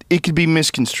 it could be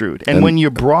misconstrued. And when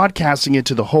you're broadcasting it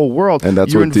to the whole world, and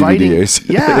that's you're what inviting, DVD is.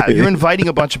 yeah, you're inviting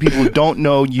a bunch of people who don't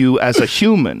know you as a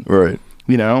human. Right.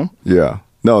 Yeah.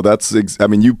 No, that's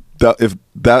if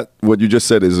what you just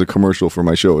said is a commercial for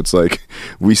my show. It's like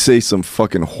we say some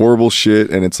fucking horrible shit,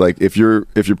 and it's like if you're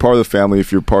part of the family,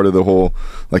 if you're part of the whole,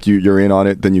 like you're in on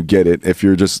it, then you get it. If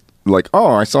you're just like,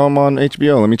 oh, I saw him on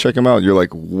HBO, let me check him out, you're like,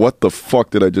 what the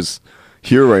fuck did I just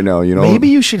hear right now? Maybe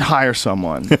you should hire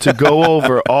someone to go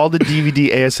over all the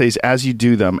DVD ASAs as you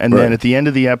do them, and then at the end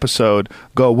of the episode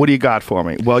go, what do you got for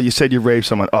me? Well, you said you raped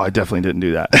someone. Oh, I definitely didn't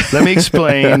do that. Let me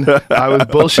explain. I was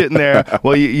bullshitting there.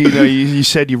 Well, you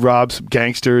said you robbed some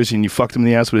gangsters and you fucked them in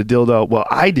the ass with a dildo. Well,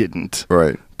 I didn't.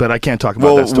 Right. But I can't talk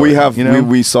about that story.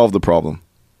 We solved the problem.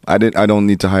 I don't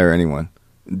need to hire anyone.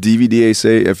 DVD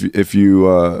ASA, if you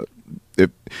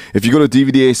go to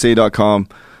DVDASA.com,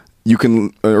 you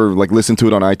can like listen to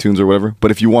it on iTunes or whatever.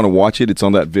 But if you want to watch it, it's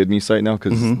on that VidMe site now,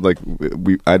 because like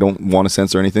I don't want to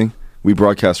censor anything. We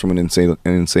broadcast from an insane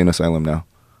asylum now.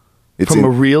 It's from a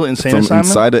real insane asylum? From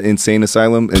inside an insane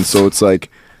asylum, and so it's like,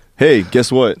 hey,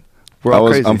 guess what?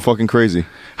 I'm fucking crazy.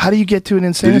 How do you get to an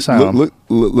insane asylum?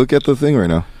 Look at the thing right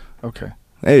now. Okay.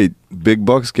 Hey, big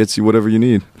bucks gets you whatever you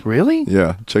need. Really?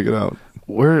 Yeah, check it out.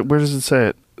 Where does it say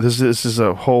it? This is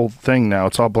a whole thing now.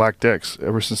 It's all black dicks.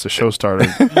 Ever since the show started,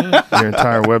 your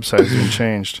entire website has been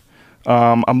changed.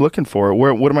 I'm looking for it.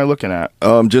 What am I looking at?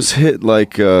 Just hit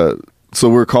like. So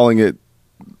we're calling it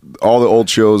all the old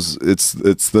shows. It's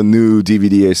the new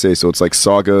DVD ASA. So it's like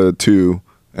Saga 2,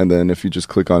 and then if you just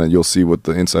click on it, you'll see what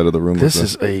the inside of the room looks like.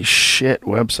 This is a shit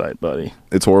website, buddy.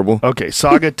 It's horrible. Okay,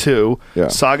 Saga 2. Yeah.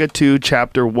 Saga 2,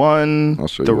 Chapter 1. I'll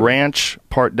show you The that. Ranch,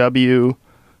 Part W.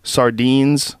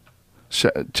 Sardines.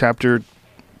 Chapter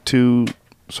 2,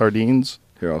 Sardines.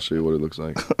 Here, I'll show you what it looks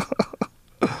like.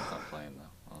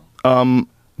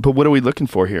 But what are we looking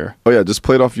for here? Oh yeah, just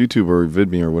play it off YouTube or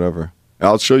VidMe or whatever.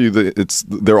 I'll show you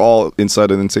they're all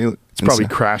inside an insane. It's probably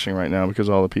crashing right now because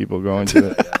all the people going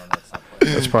to it.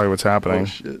 That's probably what's happening. Oh,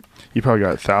 shit. You probably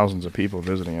got thousands of people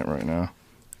visiting it right now.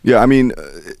 Yeah, I mean,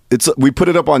 we put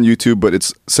it up on YouTube, but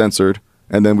it's censored,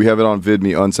 and then we have it on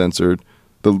VidMe uncensored.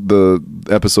 The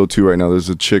episode 2 right now, there's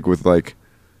a chick with like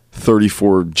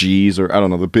 34 G's, or I don't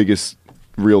know, the biggest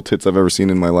real tits I've ever seen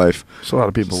in my life. There's a lot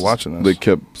of people watching this. They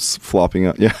kept flopping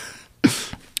out. Yeah.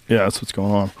 Yeah, that's what's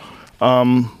going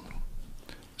on.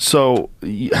 So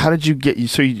how did you get?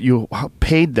 So you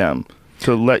paid them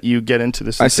to let you get into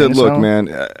this? I said, look, man.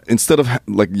 Instead of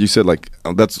like you said, like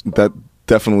that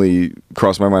definitely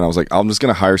crossed my mind. I was like, I'm just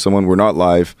gonna hire someone. We're not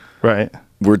live. Right.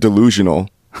 We're delusional.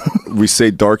 We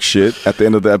say dark shit at the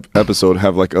end of the episode.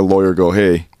 Have like a lawyer go,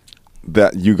 hey,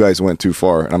 that you guys went too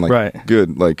far. And I'm like, right.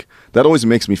 Good. Like that always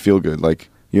makes me feel good. Like,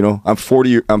 you know, I'm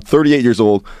 38 years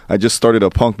old. I just started a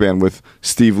punk band with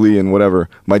Steve Lee and whatever.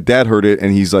 My dad heard it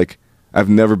and he's like, I've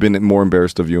never been more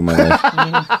embarrassed of you in my life.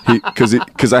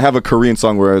 Because I have a Korean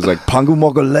song where I was like, Pangu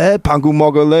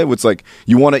mogole, which like,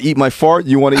 you want to eat my fart?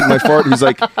 You want to eat my fart? He's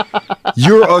like,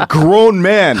 you're a grown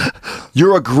man.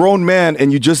 You're a grown man.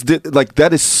 And you just did, like,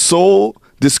 that is so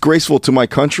disgraceful to my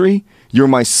country. You're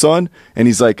my son. And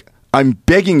he's like, I'm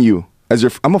begging you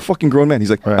I'm a fucking grown man. He's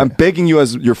like, right. I'm begging you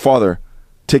as your father,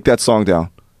 take that song down.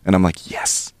 And I'm like,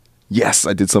 yes,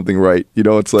 I did something right. You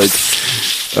know, it's like,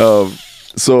 so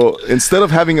instead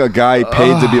of having a guy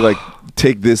paid to be like,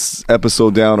 take this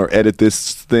episode down or edit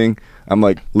this thing, I'm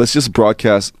like, let's just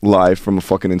broadcast live from a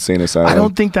fucking insane asylum. I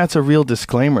don't think that's a real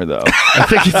disclaimer, though. I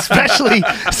think especially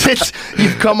since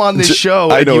you've come on this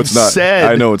show and you've said...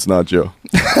 I know it's not, Joe.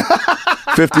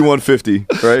 5150,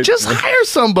 right? Just hire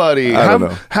somebody.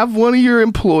 Have one of your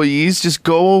employees just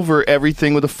go over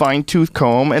everything with a fine-tooth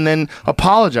comb and then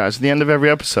apologize at the end of every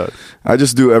episode. I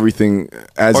just do everything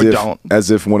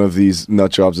as if one of these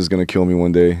nut jobs is going to kill me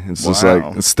one day. It's just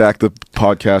like stack the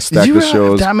podcast, stack the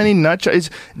shows. That many nut jobs?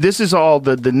 This is all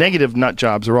the negative nut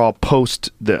jobs are all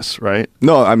post this, right?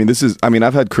 No, I mean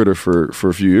I've had Critter for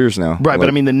a few years now. Right, but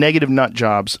I mean the negative nut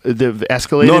jobs they've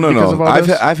escalated because of all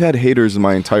this? I've had haters in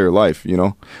my entire life, you know.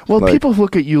 Well, like, people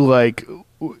look at you like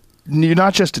you're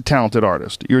not just a talented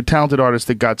artist. You're a talented artist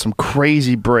that got some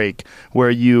crazy break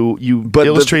where you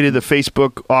illustrated the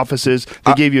Facebook offices.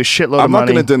 They gave you a shitload of money. I'm not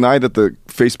going to deny that the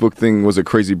Facebook thing was a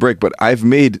crazy break, but I've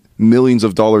made millions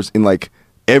of dollars in like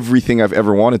everything I've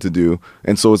ever wanted to do.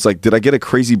 And so it's like, did I get a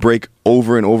crazy break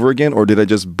over and over again, or did I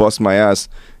just bust my ass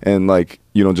and like,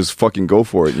 you know, just fucking go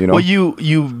for it, you know? Well,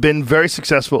 you've been very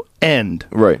successful and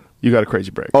right. You got a crazy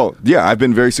break. Oh, yeah, I've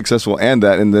been very successful and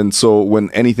that. And then so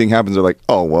when anything happens, they're like,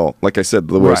 oh, well, like I said,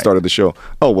 the way I started the show,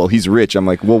 oh, well, he's rich. I'm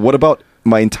like, well, what about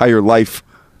my entire life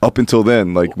up until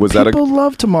then? Like, People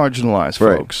love to marginalize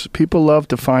folks. Right. People love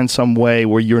to find some way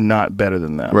where you're not better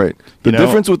than them. Right. The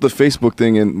difference with the Facebook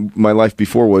thing in my life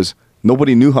before was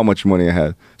nobody knew how much money I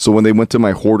had. So when they went to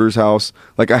my hoarder's house,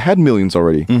 like I had millions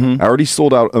already. Mm-hmm. I already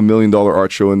sold out $1 million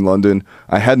art show in London.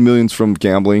 I had millions from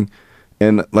gambling.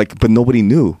 And like, but nobody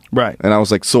knew. Right. And I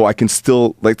was like, so I can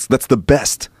still, like, that's the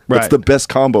best. Right. That's the best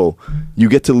combo. You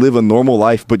get to live a normal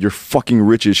life, but you're fucking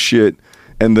rich as shit.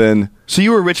 And then. So you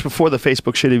were rich before the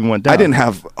Facebook shit even went down? I didn't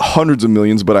have hundreds of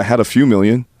millions, but I had a few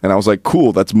million. And I was like,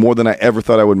 cool, that's more than I ever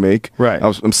thought I would make. Right.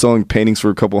 I'm selling paintings for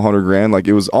a couple $100,000. Like,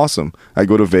 it was awesome. I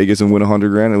go to Vegas and win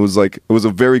 $100,000. It was like, it was a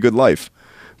very good life.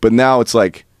 But now it's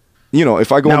like, you know,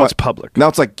 if I go now it's public. Now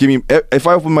it's like, if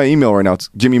I open my email right now, it's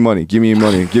give me money, give me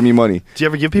money, give me money. Do you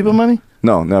ever give people money?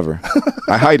 No, never.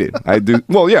 I hide it. I do.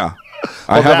 Well, yeah.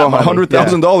 I have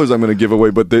 $100,000 I'm going to give away,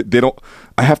 but they don't.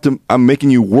 I'm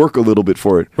making you work a little bit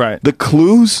for it. Right.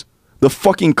 The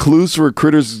fucking clues for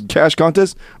Critter's cash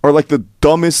contest are like the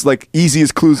dumbest, like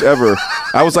easiest clues ever.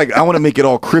 I was like, I want to make it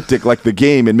all cryptic like the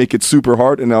game and make it super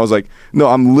hard. And I was like, no,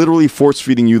 I'm literally force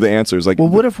feeding you the answers. Like, well,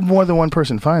 what if more than one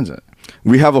person finds it?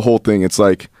 We have a whole thing. It's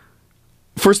like,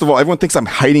 first of all, everyone thinks I'm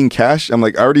hiding cash. I'm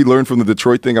like, I already learned from the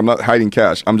Detroit thing. I'm not hiding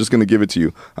cash. I'm just going to give it to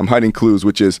you. I'm hiding clues,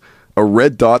 which is a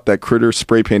red dot that Critter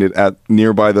spray painted at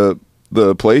nearby the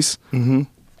place. Mm-hmm.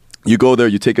 You go there,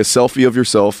 you take a selfie of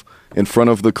yourself in front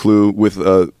of the clue with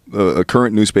a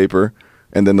current newspaper,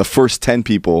 and then the first 10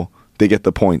 people, they get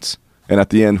the points. And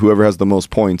at the end, whoever has the most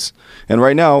points. And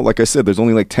right now, like I said, there's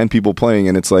only like 10 people playing,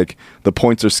 and it's like the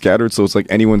points are scattered, so it's like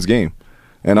anyone's game.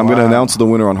 And I'm going to announce the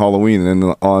winner on Halloween. And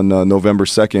then on November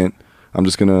 2nd, I'm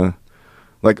just going to,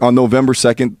 like on November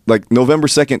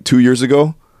 2nd, 2 years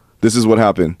ago, this is what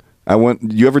happened.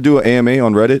 You ever do an AMA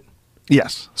on Reddit?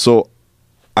 Yes. So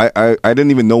I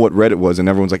didn't even know what Reddit was. And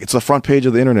everyone's like, it's the front page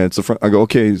of the internet. It's the front. I go,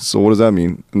 okay, so what does that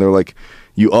mean? And they're like,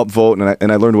 you upvote.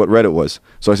 And I learned what Reddit was.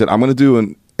 So I said, I'm going to do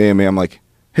an AMA. I'm like,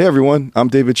 hey, everyone, I'm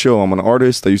David Choe. I'm an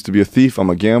artist. I used to be a thief.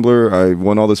 I'm a gambler. I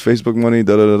won all this Facebook money.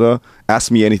 Da-da-da-da. Ask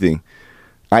me anything.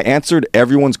 I answered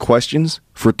everyone's questions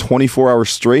for 24 hours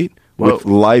straight with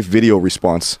live video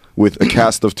response with a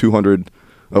cast of 200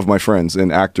 of my friends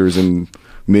and actors and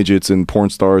midgets and porn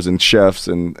stars and chefs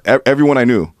and everyone I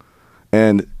knew.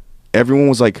 And everyone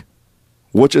was like,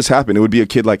 what just happened? It would be a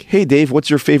kid like, hey, Dave, what's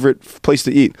your favorite place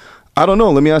to eat? I don't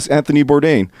know. Let me ask Anthony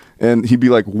Bourdain. And he'd be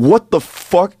like, what the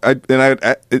fuck?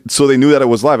 So they knew that it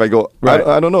was live. I go, Right.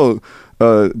 I don't know.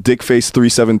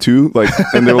 Dickface372. Like,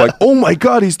 and they were like, oh my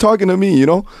God, he's talking to me, you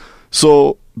know?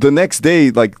 So the next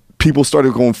day, like, people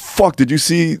started going, fuck, did you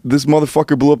see this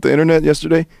motherfucker blew up the internet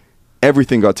yesterday?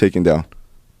 Everything got taken down.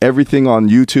 Everything on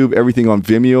YouTube, everything on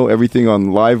Vimeo, everything on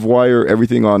Livewire,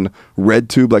 everything on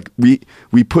RedTube. Like,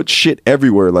 we put shit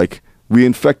everywhere. Like, we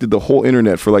infected the whole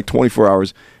internet for like 24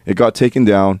 hours. It got taken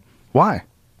down. Why?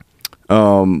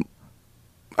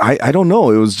 I don't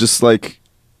know. It was just like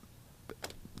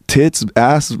tits,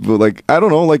 ass, like, I don't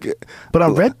know. Like, But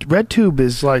on RedTube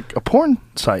is like a porn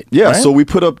site. yeah, right? so we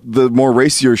put up the more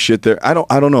racier shit there. I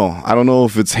don't know. I don't know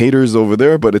if it's haters over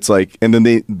there, but it's like, and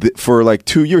then for like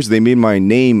 2 years they made my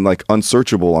name like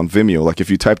unsearchable on Vimeo. Like if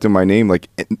you typed in my name, like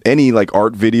any like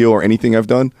art video or anything I've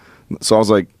done. So I was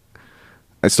like,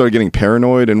 I started getting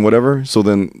paranoid and whatever. So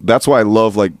then that's why I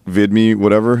love like VidMe,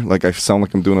 whatever. Like I sound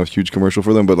like I'm doing a huge commercial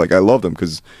for them, but like I love them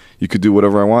because you could do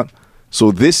whatever I want.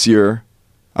 So this year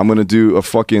I'm going to do a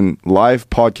fucking live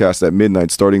podcast at midnight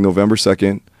starting November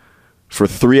 2nd for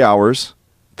 3 hours.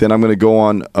 Then I'm going to go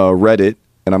on Reddit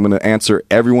and I'm going to answer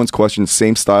everyone's questions,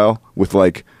 same style, with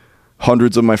like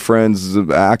hundreds of my friends,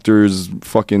 actors,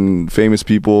 fucking famous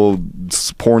people,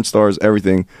 porn stars,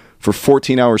 everything for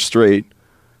 14 hours straight.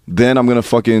 Then I'm going to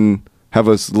fucking have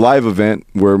a live event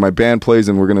where my band plays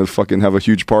and we're going to fucking have a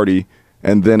huge party.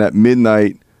 And then at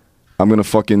midnight, I'm going to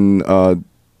fucking,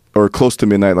 or close to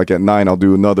midnight, like at 9, I'll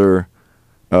do another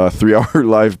 3-hour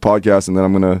live podcast. And then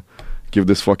I'm going to give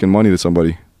this fucking money to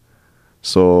somebody.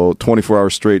 So 24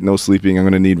 hours straight, no sleeping. I'm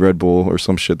going to need Red Bull or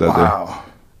some shit that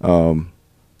day.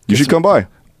 You should come by.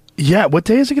 Yeah, what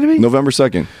day is it going to be? November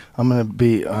 2nd. I'm going to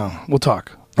be, we'll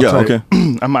talk. Yeah, okay.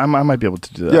 I might be able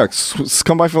to do that. Yeah,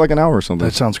 come by for like an hour or something.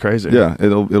 That sounds crazy. Yeah,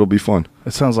 it'll be fun.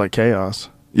 It sounds like chaos.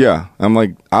 Yeah, I'm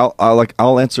like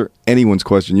I'll answer anyone's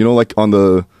question. You know, like on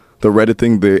the Reddit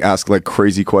thing, they ask like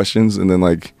crazy questions, and then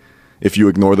like if you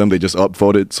ignore them, they just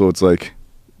upvote it, so it's like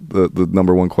the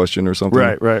number one question or something.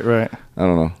 Right. I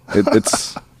don't know.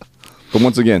 It's but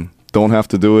once again, don't have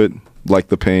to do it. Like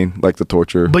the pain, like the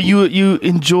torture. But you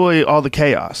enjoy all the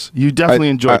chaos. You definitely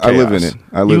enjoy chaos. I live in it.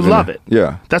 You love it.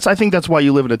 Yeah. I think that's why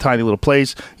you live in a tiny little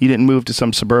place. You didn't move to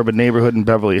some suburban neighborhood in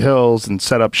Beverly Hills and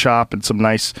set up shop and some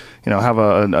nice, have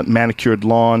a manicured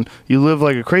lawn. You live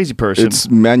like a crazy person. It's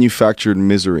manufactured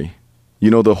misery.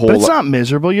 You know, the whole... But it's not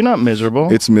miserable. You're not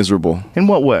miserable. It's miserable. In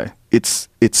what way? It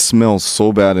smells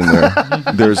so bad in there.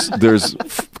 there's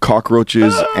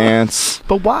cockroaches, ants.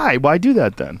 But why? Why do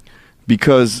that then?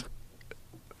 Because...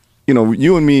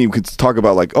 you and me could talk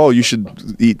about like, oh, you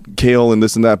should eat kale and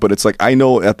this and that, but it's like, I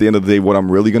know at the end of the day what I'm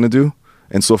really going to do.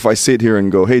 And so if I sit here and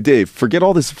go, hey, Dave, forget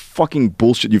all this fucking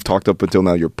bullshit you've talked up until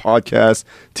now, your podcast,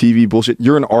 TV bullshit,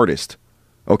 you're an artist.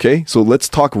 Okay? So let's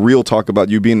talk real talk about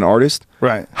you being an artist.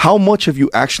 Right. How much have you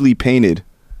actually painted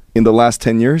in the last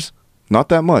 10 years? Not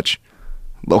that much.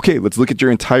 Okay, let's look at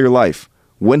your entire life.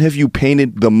 When have you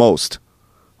painted the most?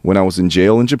 When I was in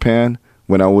jail in Japan,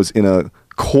 when I was in a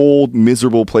cold,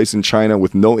 miserable place in China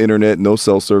with no internet, no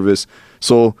cell service.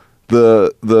 So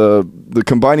the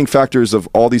combining factors of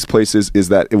all these places is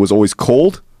that it was always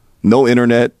cold, no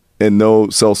internet, and no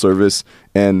cell service,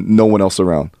 and no one else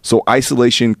around. So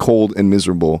isolation, cold, and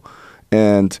miserable.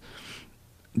 And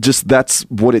just that's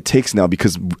what it takes now,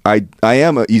 because I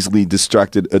am an easily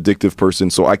distracted, addictive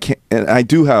person. So I can't, and I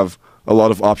do have a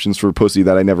lot of options for pussy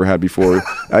that I never had before.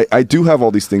 I do have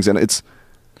all these things, and it's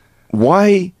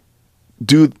why...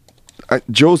 Dude,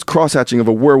 Joe's cross-hatching of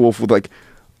a werewolf with like,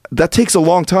 that takes a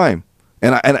long time.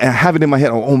 And I have it in my head,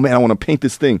 oh man, I want to paint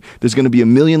this thing. There's going to be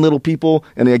 1 million little people,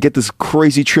 and I get this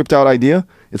crazy tripped out idea.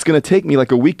 It's going to take me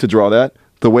like a week to draw that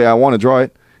the way I want to draw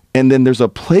it. And then there's a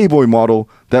Playboy model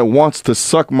that wants to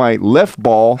suck my left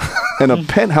ball and a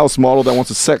Penthouse model that wants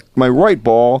to suck my right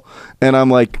ball. And I'm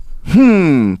like,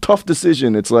 tough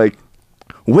decision. It's like,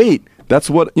 wait, that's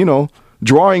what,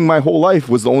 drawing my whole life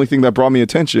was the only thing that brought me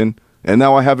attention. And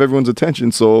now I have everyone's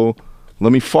attention, so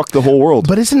let me fuck the whole world.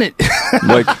 But isn't it...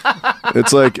 like,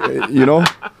 it's like,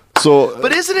 so...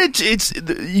 But isn't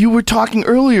it... You were talking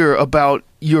earlier about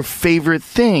your favorite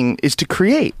thing is to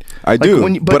create. I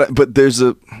do, but there's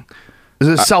a... Is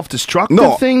it a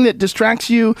self-destructive thing that distracts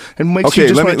you and makes you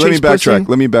just want to chase pussy?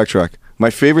 Let me backtrack.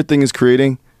 My favorite thing is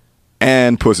creating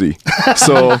and pussy.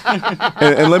 So,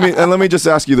 and let me just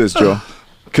ask you this, Joe,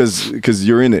 because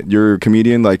you're in it. You're a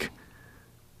comedian, like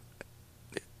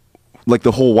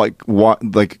the whole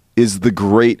like is the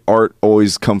great art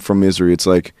always come from misery? It's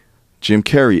like Jim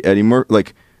Carrey, Eddie Murphy.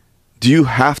 Like, do you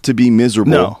have to be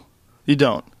miserable? No, you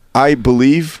don't. I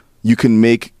believe you can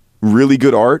make really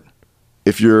good art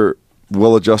if you're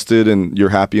well adjusted and you're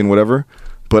happy and whatever.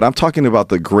 But I'm talking about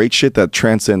the great shit that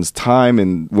transcends time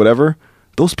and whatever.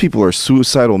 Those people are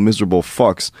suicidal, miserable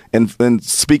fucks. And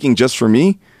speaking just for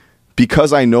me,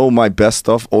 because I know my best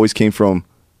stuff always came from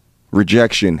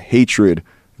rejection, hatred,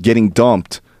 getting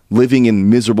dumped, living in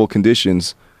miserable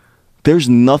conditions. There's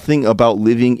nothing about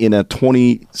living in a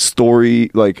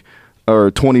 20-story, like,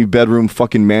 or 20-bedroom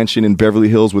fucking mansion in Beverly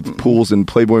Hills with pools and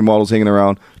Playboy models hanging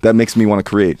around that makes me want to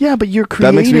create. Yeah, but you're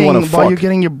That makes me creating wanna while fuck. you're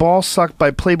getting your balls sucked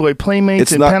by Playboy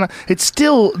Playmates It's not- It's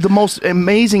still the most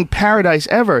amazing paradise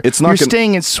ever. It's not You're gonna-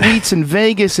 staying in suites in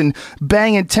Vegas and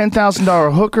banging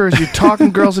 $10,000 hookers. You're talking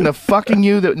girls into fucking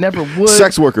you that never would.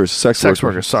 Sex workers. Sex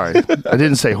workers. Sorry, I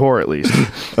didn't say whore at least.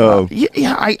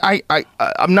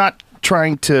 I'm not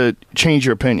trying to change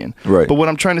your opinion, Right. But what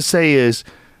I'm trying to say is,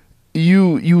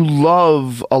 you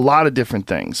love a lot of different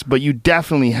things, but you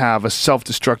definitely have a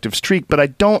self-destructive streak. But I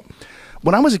don't.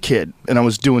 When I was a kid and I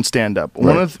was doing stand-up,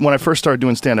 when I first started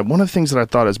doing stand-up, one of the things that I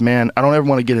thought is, man, I don't ever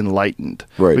want to get enlightened.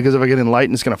 Right. Because if I get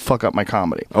enlightened, it's going to fuck up my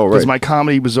comedy. Oh, right. Because my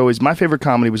comedy was always, my favorite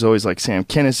comedy was always like Sam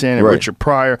Kinison and Right. Richard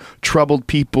Pryor, troubled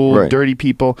people, Right. dirty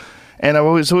people. And I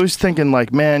was always thinking,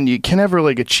 like, man, you can never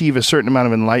like achieve a certain amount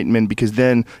of enlightenment because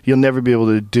then you'll never be able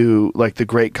to do like the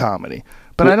great comedy.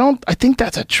 But I think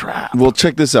that's a trap. Well,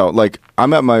 check this out. Like,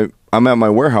 I'm at my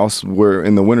warehouse where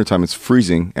in the wintertime it's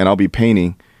freezing and I'll be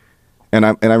painting, and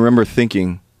I remember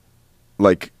thinking,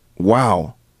 like,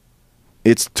 wow,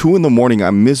 it's 2 a.m.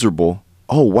 I'm miserable.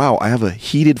 Oh wow, I have a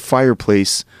heated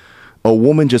fireplace, a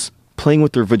woman just playing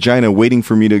with her vagina waiting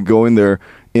for me to go in there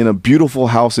in a beautiful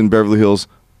house in Beverly Hills.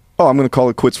 Oh, I'm gonna call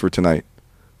it quits for tonight.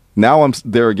 Now I'm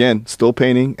there again, still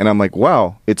painting, and I'm like,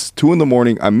 wow, it's 2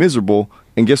 a.m. I'm miserable,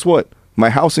 and guess what? My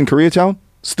house in Koreatown,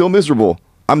 still miserable.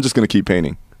 I'm just going to keep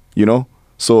painting, you know?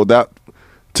 So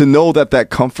to know that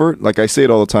comfort, like I say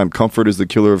it all the time, comfort is the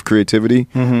killer of creativity.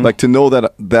 Mm-hmm. Like, to know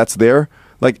that that's there,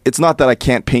 like, it's not that I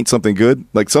can't paint something good.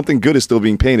 Like, something good is still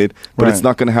being painted, but Right. it's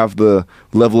not going to have the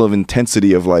level of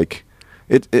intensity of, like,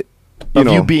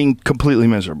 you being completely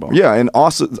miserable. Yeah, and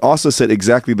Asa said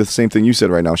exactly the same thing you said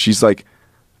right now. She's like,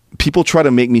 people try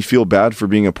to make me feel bad for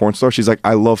being a porn star. She's like,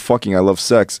 I love fucking, I love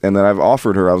sex. And then I've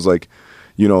offered her, I was like,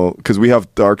 you know, because we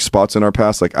have dark spots in our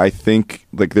past. Like, I think,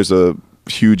 like, there's a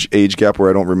huge age gap where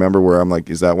I don't remember, where I'm like,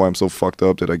 is that why I'm so fucked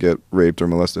up? Did I get raped or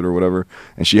molested or whatever?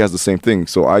 And she has the same thing.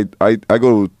 So I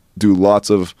go do lots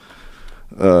of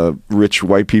rich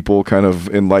white people kind of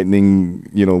enlightening,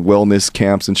 you know, wellness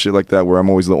camps and shit like that, where I'm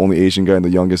always the only Asian guy and the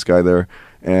youngest guy there.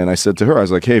 And I said to her, I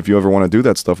was like, hey, if you ever want to do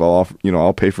that stuff, I'll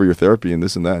pay for your therapy and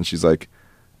this and that. And she's like,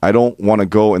 I don't want to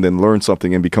go and then learn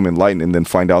something and become enlightened and then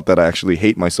find out that I actually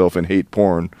hate myself and hate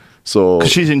porn. So 'Cause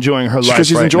she's enjoying her life. because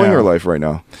she's right enjoying now. her life right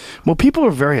now. Well, people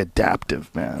are very adaptive,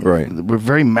 man. Right. We're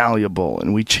very malleable,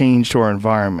 and we change to our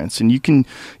environments. And you can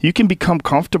become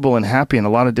comfortable and happy in a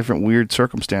lot of different weird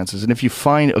circumstances. And if you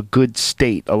find a good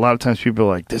state, a lot of times people are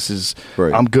like, "This is,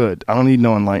 Right. I'm good. I don't need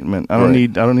no enlightenment. I don't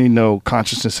Right. need no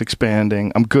consciousness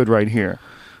expanding. I'm good right here."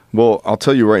 Well, I'll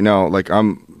tell you right now, like,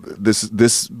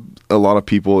 this a lot of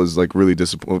people is like really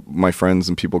disappointed. My friends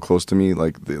and people close to me,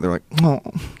 like, they're like, oh,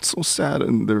 it's so sad.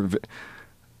 And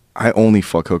I only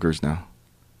fuck hookers now.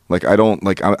 Like, I don't,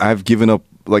 like, I've given up.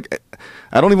 Like,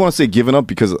 I don't even want to say given up,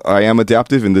 because I am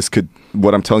adaptive, and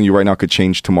what I'm telling you right now could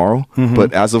change tomorrow. Mm-hmm.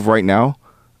 But as of right now,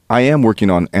 I am working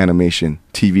on animation,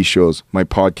 TV shows, my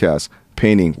podcast,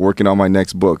 painting, working on my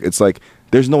next book. It's like,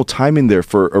 there's no time in there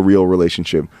for a real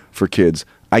relationship for kids.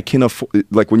 I can afford,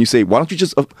 like, when you say, why don't you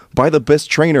just buy the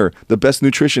best trainer, the best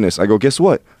nutritionist? I go, guess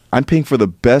what? I'm paying for the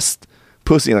best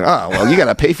pussy. And like, well, you got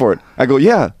to pay for it. I go,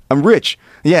 yeah, I'm rich.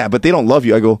 Yeah, but they don't love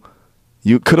you. I go,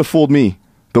 you could have fooled me.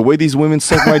 The way these women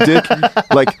suck my dick,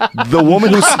 like,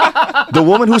 the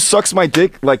woman who sucks my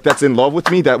dick, like, that's in love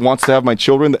with me, that wants to have my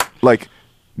children, like,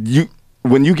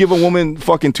 when you give a woman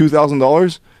fucking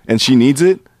 $2,000 and she needs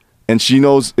it, and she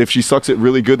knows if she sucks it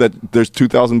really good that there's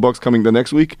 $2,000 coming the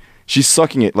next week, she's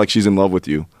sucking it like she's in love with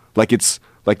you. Like, it's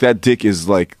like that dick is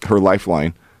like her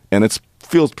lifeline, and it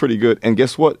feels pretty good. And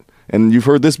guess what? And you've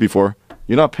heard this before.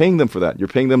 You're not paying them for that. You're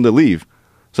paying them to leave.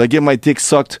 So I get my dick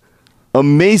sucked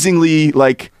amazingly,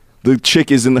 like the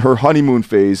chick is in her honeymoon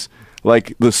phase.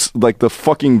 Like the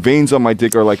fucking veins on my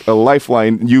dick are like a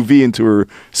lifeline UV into her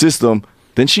system.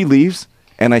 Then she leaves,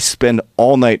 and I spend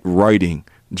all night writing,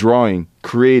 drawing,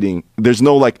 creating. There's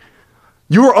no like,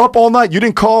 you were up all night, you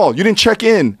didn't call, you didn't check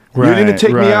in, you didn't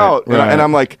take me out. And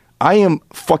I'm like, I am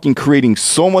fucking creating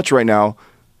so much right now,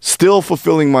 still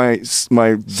fulfilling my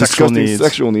disgusting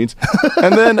sexual needs.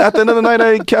 And then at the end of the night,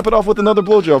 I cap it off with another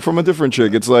blowjob from a different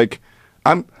chick. It's like,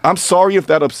 I'm sorry if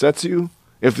that upsets you.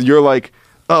 If you're like,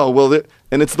 oh, well,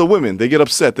 and it's the women. They get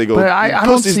upset. They go. But I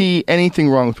don't see anything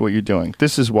wrong with what you're doing.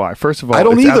 This is why. First of all, I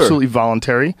don't it's either. absolutely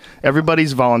voluntary.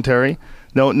 Everybody's voluntary.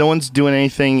 No one's doing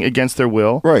anything against their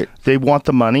will. Right. They want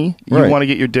the money. You Right. want to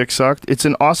get your dick sucked. It's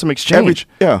an awesome exchange.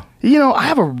 Yeah. You know, I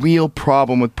have a real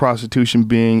problem with prostitution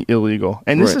being illegal.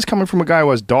 And this Right. is coming from a guy who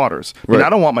has daughters. I mean, Right. I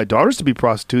don't want my daughters to be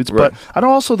prostitutes, Right. but I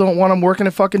also don't want them working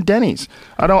at fucking Denny's.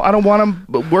 I don't want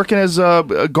them working as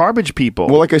garbage people.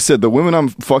 Well, like I said, the women I'm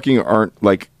fucking aren't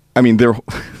like. I mean, they're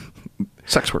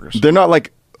sex workers. they're not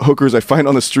like hookers I find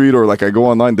on the street or like I go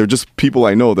online. They're just people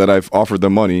I know that I've offered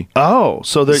them money. Oh,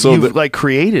 so you've like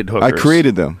created hookers. I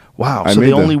created them. Wow. I So made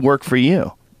they them. only work for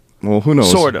you. Well, who knows?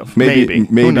 Sort of. Maybe.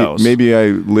 Who knows? Maybe I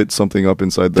lit something up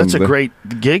inside them. That's a great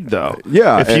gig, though.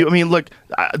 Yeah, If you, I mean, look,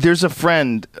 there's a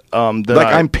friend that like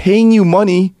I'm paying you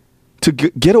money to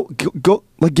get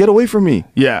away from me.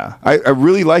 Yeah. I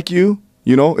really like you.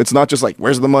 You know, it's not just like,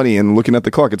 where's the money and looking at the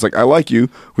clock. It's like, I like you.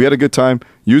 We had a good time.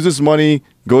 Use this money,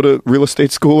 go to real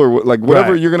estate school or like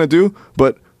whatever Right. you're going to do.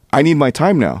 But I need my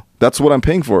time now. That's what I'm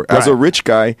paying for. As a Right. rich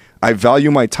guy, I value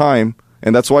my time.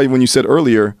 And that's why when you said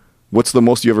earlier, what's the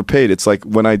most you ever paid? It's like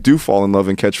when I do fall in love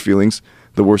and catch feelings,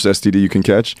 the worst STD you can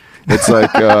catch. It's like,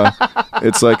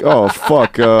 oh,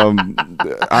 fuck.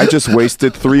 I just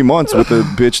wasted 3 months with a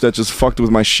bitch that just fucked with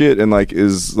my shit and like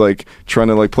is like trying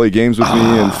to like play games with me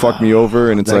and fuck me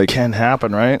over. And it's that like, can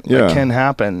happen, right? Yeah. That can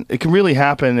happen. It can really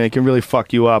happen. And it can really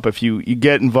fuck you up if you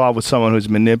get involved with someone who's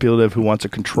manipulative, who wants to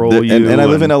control you. and I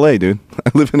live in LA, dude.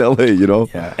 I live in LA, you know?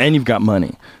 Yeah. And you've got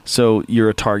money. So you're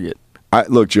a target.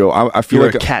 Look, Joe, I feel You're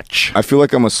like a catch. I feel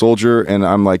like I'm a soldier and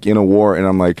I'm like in a war and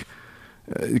I'm like,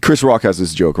 Chris Rock has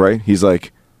this joke, right? He's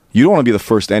like, you don't want to be the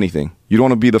first anything. You don't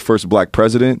want to be the first black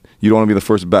president. You don't want to be the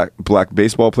first black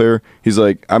baseball player. He's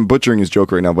like, I'm butchering his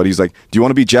joke right now, but he's like, do you want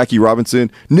to be Jackie Robinson,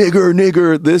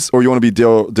 nigger, this, or you want to be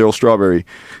Daryl Strawberry,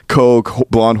 coke,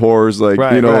 blonde whores, like,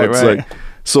 Right, you know, right, it's right. like,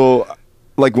 so.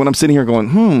 Like when I'm sitting here going,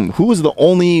 who was the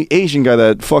only Asian guy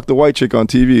that fucked the white chick on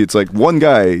TV? It's like one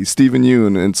guy, Stephen Yoon,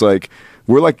 and it's like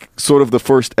we're like sort of the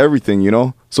first everything, you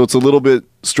know? So it's a little bit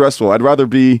stressful. I'd rather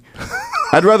be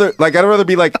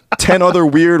like 10 other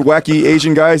weird, wacky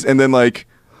Asian guys and then like,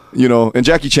 you know, and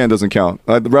Jackie Chan doesn't count.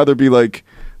 I'd rather be like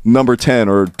number 10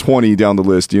 or 20 down the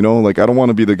list, you know? Like I don't want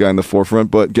to be the guy in the forefront,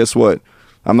 but guess what?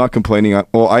 I'm not complaining.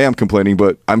 I am complaining,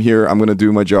 but I'm here. I'm going to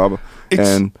do my job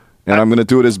and I'm going to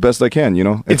do it as best I can, you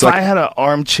know? If I had an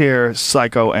armchair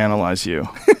psychoanalyze you,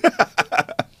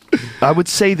 I would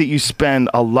say that you spend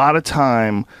a lot of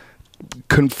time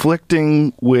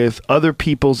conflicting with other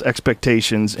people's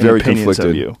expectations and opinions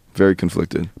of you. Very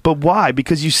conflicted. But why?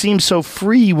 Because you seem so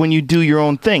free when you do your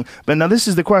own thing. But now this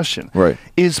is the question. Right.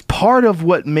 Is part of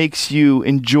what makes you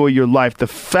enjoy your life the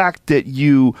fact that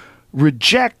you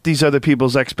reject these other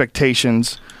people's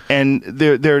expectations and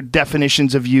their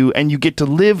definitions of you, and you get to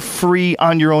live free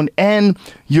on your own, and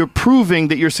you're proving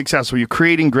that you're successful. You're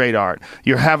creating great art.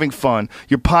 You're having fun.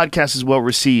 Your podcast is well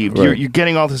received. Right. You're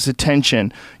getting all this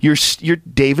attention. You're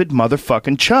David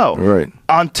motherfucking Choe. Right.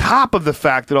 On top of the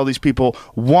fact that all these people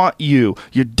want you,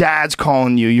 your dad's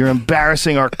calling you, you're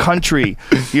embarrassing our country,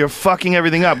 you're fucking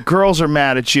everything up. Girls are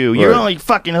mad at you. You're Right. only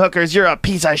fucking hookers. You're a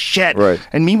piece of shit. Right.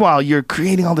 And meanwhile, you're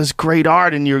creating all this great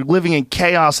art, and you're living in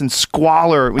chaos and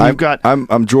squalor. When you've got,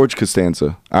 I'm George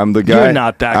Costanza. I'm the guy. you're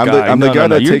not that I'm guy. I'm the guy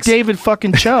that you're takes. David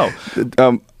fucking Choe.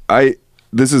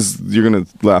 This is, you're gonna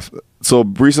laugh. So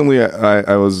recently,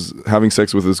 I was having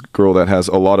sex with this girl that has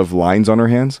a lot of lines on her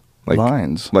hands. Like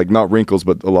Lines? like not wrinkles,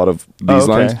 but a lot of these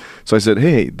okay. lines. So I said,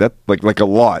 hey, that like a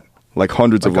lot, like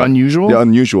hundreds of Like unusual? Yeah,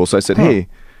 unusual. So I said, hey,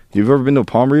 you've ever been to a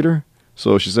palm reader?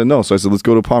 So she said no. So I said, let's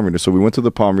go to a palm reader. So we went to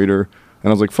the palm reader, and I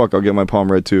was like, fuck, I'll get my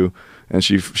palm read too. And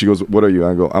she goes, what are you?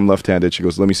 I go, I'm left-handed. She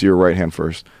goes, let me see your right hand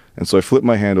first. And so I flip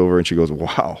my hand over, and she goes,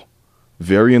 wow,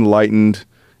 very enlightened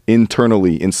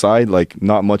internally. Inside, like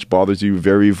not much bothers you,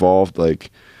 very evolved,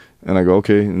 like. And I go,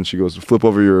 okay. And she goes, flip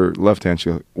over your left hand. She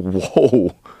goes,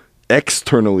 whoa.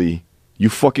 Externally, you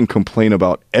fucking complain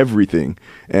about everything,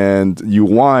 and you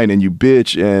whine and you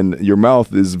bitch, and your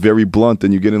mouth is very blunt,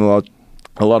 and you get in a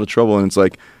lot of trouble. And it's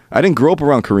like, I didn't grow up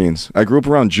around Koreans. I grew up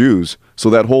around Jews. So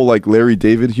that whole like Larry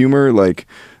David humor, like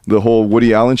the whole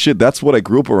Woody Allen shit, that's what I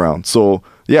grew up around. So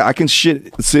yeah, I can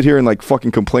sit here and like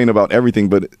fucking complain about everything,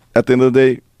 but at the end of the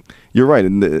day, you're right,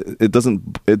 and it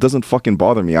doesn't fucking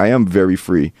bother me. I am very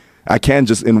free. I can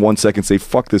just in 1 second say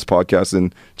fuck this podcast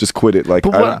and just quit it. Like,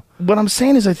 But what I'm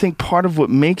saying is, I think part of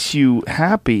what makes you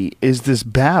happy is this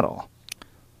battle.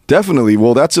 Definitely.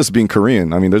 Well, that's just being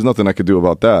Korean. I mean, there's nothing I could do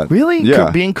about that. Really? Yeah.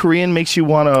 Being Korean makes you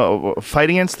want to fight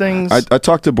against things? I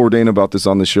talked to Bourdain about this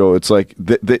on the show. It's like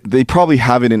they probably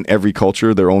have it in every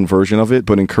culture, their own version of it,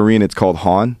 but in Korean it's called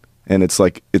Han. and it's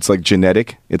like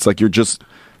genetic. It's like you're just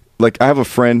like, I have a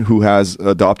friend who has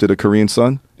adopted a Korean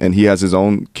son, and he has his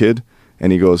own kid,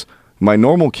 and he goes, my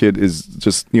normal kid is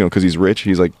just, you know, because he's rich.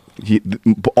 He's like,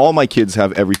 all my kids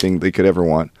have everything they could ever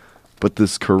want, but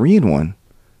this Korean one,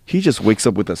 he just wakes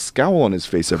up with a scowl on his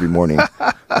face every morning.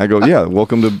 I go, yeah,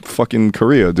 welcome to fucking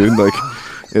Korea, dude. Like,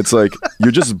 it's like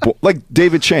you're just like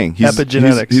David Chang.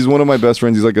 Epigenetics. He's one of my best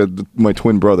friends. He's like my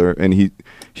twin brother, and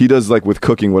he does like with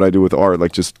cooking what I do with art.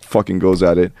 Like, just fucking goes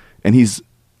at it, and he's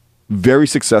very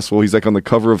successful. He's like on the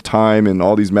cover of Time and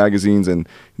all these magazines, and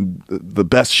the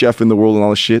best chef in the world and all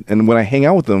this shit. And when I hang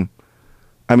out with him,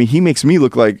 I mean, he makes me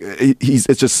look like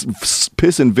it's just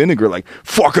piss and vinegar, like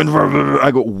fucking.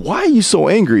 I go, why are you so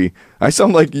angry? I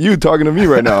sound like you talking to me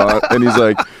right now. And he's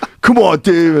like, come on,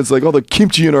 Dave. It's like all the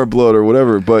kimchi in our blood or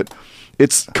whatever. But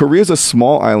Korea's a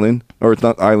small island, or it's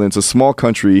not island. It's a small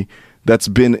country that's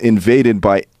been invaded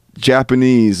by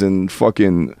Japanese and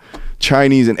fucking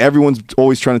Chinese, and everyone's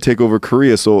always trying to take over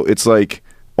Korea. So it's like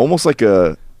almost like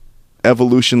a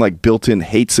evolution, like built-in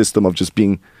hate system of just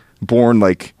being born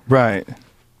like right.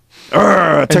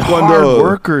 Taekwondo. Hard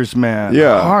workers, man.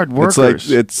 Yeah, hard workers.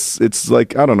 It's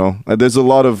like I don't know. There's a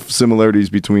lot of similarities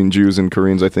between Jews and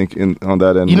Koreans, I think, on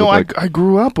that end. You know, I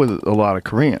grew up with a lot of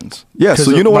Koreans. Yeah,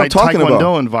 so you know what I'm talking Taekwondo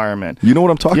about. environment. You know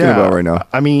what I'm talking about right now.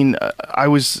 I mean, I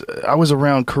was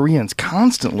around Koreans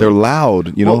constantly. They're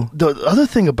loud, you know. The other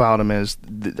thing about them is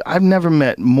I've never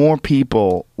met more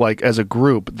people like as a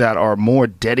group that are more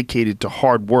dedicated to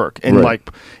hard work. And Right. like,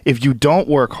 if you don't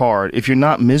work hard, if you're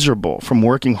not miserable from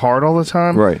working hard all the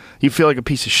time, Right. you feel like a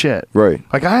piece of shit. Right.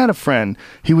 Like, I had a friend.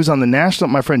 He was on the national.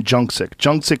 My friend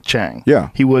Jungsik Chang. Yeah.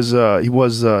 He was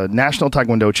a national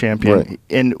Taekwondo champion, Right.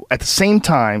 and at the same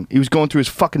time, he was going through his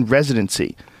fucking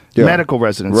residency, Yeah. medical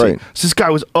residency. Right. So this guy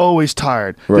was always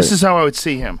tired. Right. This is how I would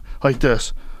see him, like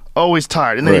this. Always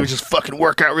tired, and then he Right. would just fucking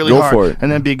work out really Go hard, for it. and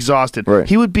then be exhausted. Right.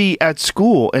 He would be at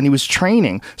school and he was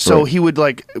training, so Right. he would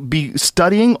like be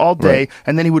studying all day, Right.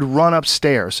 and then he would run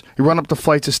upstairs. He'd run up the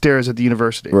flights of stairs at the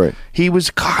university. Right. He was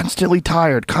constantly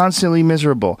tired, constantly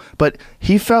miserable, but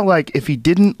he felt like if he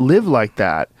didn't live like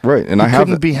that, Right, and he I have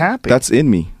couldn't be happy. That's in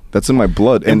me. That's in my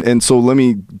blood. And so let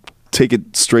me take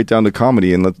it straight down to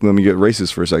comedy, and let me get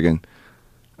racist for a second.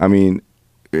 I mean,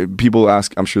 people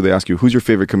ask, I'm sure they ask you, who's your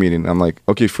favorite comedian? I'm like,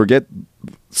 okay, forget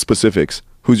specifics.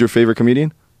 Who's your favorite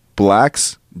comedian?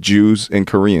 Blacks, Jews, and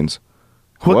Koreans.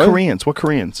 What Koreans? What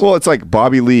Koreans? Well, it's like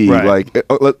Bobby Lee. Right. Like,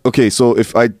 okay, so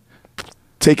if I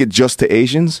take it just to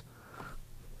Asians,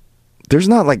 there's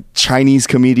not like Chinese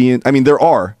comedian. I mean, there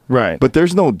are. Right. But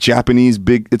there's no Japanese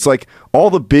big. It's like all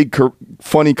the big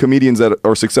funny comedians that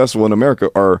are successful in America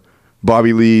are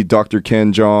Bobby Lee, Dr.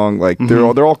 Ken Jeong. Like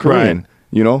they're all Korean. Right.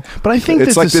 You know. But I think it's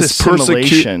this like is this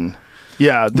assimilation.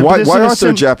 Yeah. Why aren't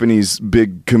there Japanese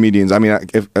big comedians? I mean,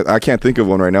 I can't think of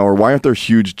one right now. Or why aren't there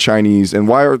huge Chinese? And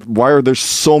why are there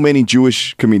so many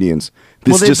Jewish comedians?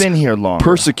 Well, they've been here longer.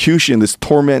 Persecution, this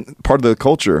torment, part of the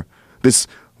culture.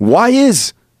 Why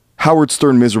is Howard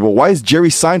Stern miserable? Why is Jerry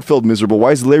Seinfeld miserable?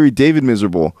 Why is Larry David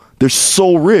miserable? They're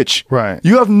so rich. Right.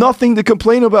 You have nothing to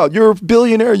complain about. You're a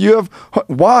billionaire.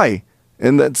 Why?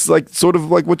 And that's like sort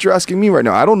of like what you're asking me right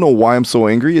now. I don't know why I'm so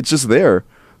angry. It's just there.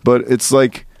 But it's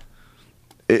like,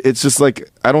 it's just like,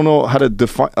 I don't know how to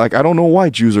define, like, I don't know why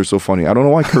Jews are so funny. I don't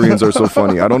know why Koreans are so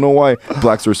funny. I don't know why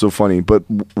blacks are so funny. But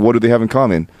what do they have in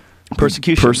common?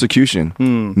 Persecution.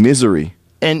 Misery.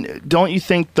 And don't you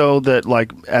think, though, that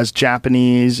like as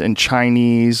Japanese and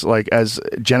Chinese, like as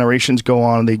generations go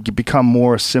on, they become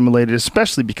more assimilated,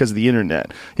 especially because of the internet.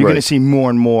 You're Right. going to see more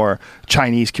and more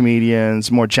Chinese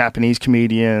comedians, more Japanese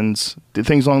comedians,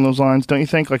 things along those lines. Don't you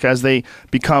think? Like as they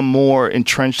become more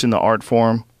entrenched in the art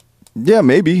form. Yeah,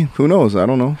 maybe. Who knows? I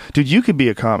don't know. Dude, you could be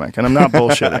a comic, and I'm not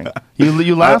bullshitting.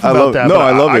 You laugh I about love, that. no, but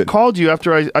I love I it. called you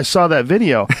after I saw that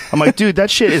video. I'm like, dude,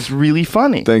 that shit is really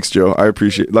funny. Thanks, Joe. I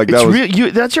appreciate it. Like It's that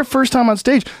was that's your first time on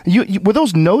stage. You were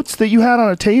those notes that you had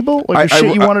on a table, like the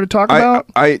shit you wanted to talk about?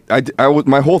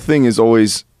 My whole thing is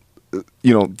always,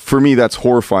 you know, for me that's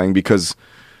horrifying because,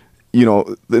 you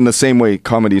know, in the same way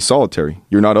comedy is solitary.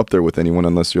 You're not up there with anyone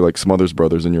unless you're like Smothers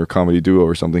Brothers and you're a comedy duo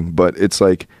or something. But it's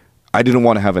like I didn't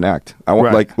want to have an act. I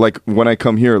want like when I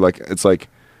come here, like it's like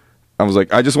I was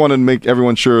like I just want to make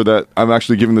everyone sure that I'm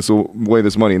actually giving away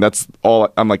this money. And that's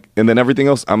all I'm like. And then everything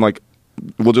else, I'm like,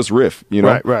 we'll just riff. You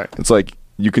know, Right. It's like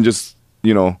you can just,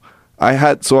 you know, I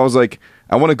was like,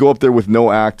 I want to go up there with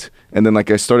no act and then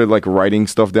like I started like writing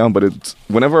stuff down. But it's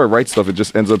whenever I write stuff, it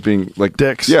just ends up being like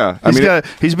dicks. Yeah,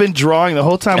 He's been drawing the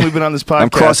whole time we've been on this podcast. I'm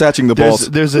cross-hatching the balls.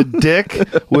 There's a dick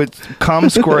with cum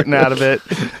squirting out of it.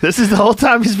 This is the whole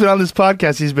time he's been on this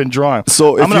podcast. He's been drawing.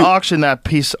 So I'm going to auction that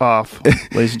piece off,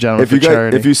 ladies and gentlemen.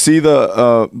 If you see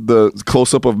the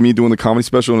close up of me doing the comedy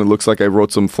special and it looks like I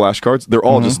wrote some flashcards, they're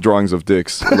all just drawings of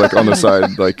dicks like on the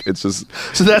side. Like it's just.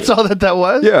 So that's all that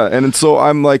was. Yeah, and so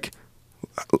I'm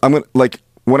gonna like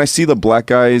when I see the black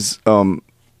guys on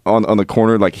the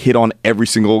corner like hit on every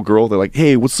single girl. They're like,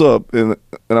 "Hey, what's up?" And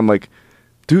I'm like,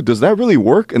 "Dude, does that really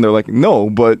work?" And they're like, "No,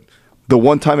 but the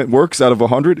one time it works out of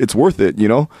 100, it's worth it." You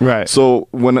know? Right. So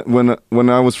when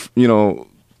I was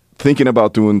thinking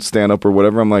about doing stand up or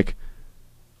whatever, I'm like,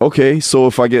 okay, so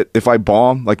if I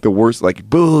bomb like the worst, like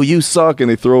boo, you suck, and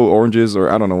they throw oranges or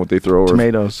I don't know what they throw,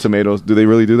 tomatoes. Do they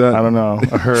really do that? I don't know.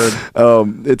 I heard.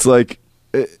 It's like,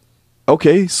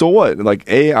 okay, so what? Like,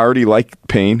 I already like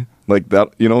pain. Like that,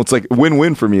 it's like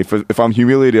win-win for me. If I'm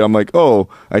humiliated, I'm like, oh,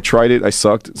 I tried it, I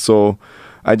sucked. So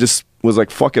I just was like,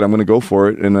 fuck it, I'm gonna go for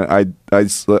it. And I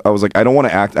was like, I don't want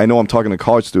to act. I know I'm talking to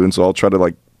college students, so I'll try to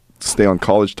like stay on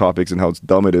college topics and how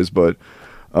dumb it is. But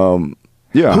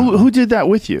yeah. Who did that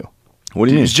with you? What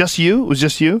do you mean? It was just you? It was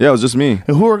just you? Yeah, it was just me.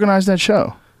 And who organized that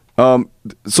show?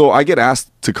 So I get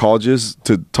asked to colleges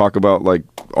to talk about like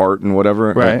art and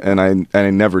whatever, right? And I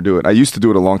never do it. I used to do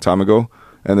it a long time ago,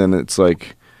 and then it's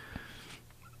like,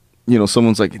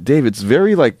 someone's like, Dave, it's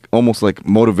very like almost like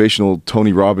motivational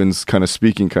Tony Robbins kind of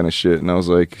speaking kind of shit, and I was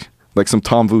like some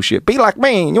Tom Vu shit. Be like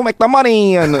me, you'll make the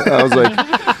money, and I was like,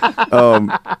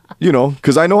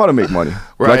 because I know how to make money.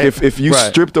 Right. Like if you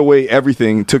stripped away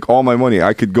everything, took all my money,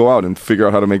 I could go out and figure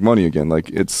out how to make money again. Like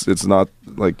it's not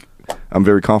like. I'm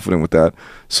very confident with that.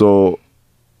 So,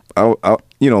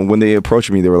 when they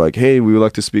approached me, they were like, "Hey, we would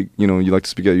like to speak. You like to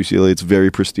speak at UCLA. It's very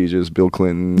prestigious. Bill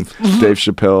Clinton, Dave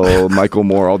Chappelle, Michael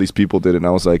Moore, all these people did it." And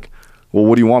I was like, "Well,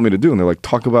 what do you want me to do?" And they're like,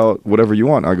 "Talk about whatever you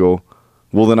want." I go,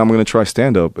 "Well, then I'm going to try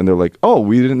stand up." And they're like, "Oh,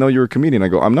 we didn't know you were a comedian." I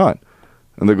go, "I'm not."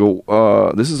 And they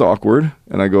go, "This is awkward."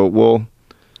 And I go, "Well,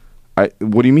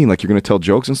 what do you mean? Like you're going to tell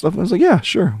jokes and stuff?" And I was like, "Yeah,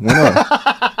 sure. Why not?"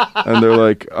 And they're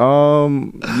like,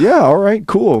 yeah, all right,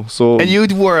 cool. So and you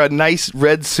wore a nice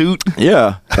red suit.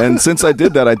 Yeah, and since I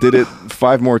did that, I did it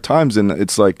 5 more times, and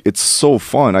it's like it's so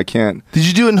fun. I can't. Did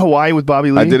you do it in Hawaii with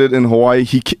Bobby Lee? I did it in Hawaii.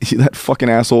 He that fucking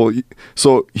asshole.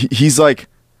 So he's like,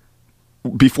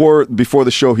 before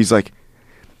the show, he's like,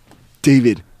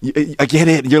 David, I get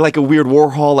it. You're like a weird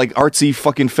Warhol, like artsy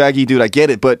fucking faggy dude. I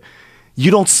get it, but you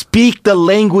don't speak the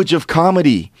language of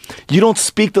comedy. You don't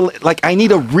speak I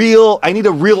need a real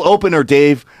opener,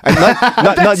 Dave.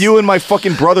 Not you and my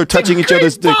fucking brother touching each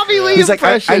other's dick. He's like,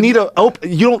 I need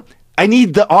I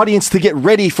need the audience to get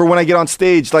ready for when I get on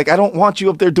stage. Like, I don't want you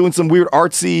up there doing some weird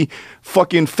artsy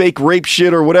fucking fake rape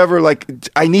shit or whatever. Like,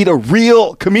 I need a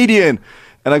real comedian.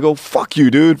 And I go, fuck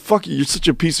you, dude. Fuck you. You're such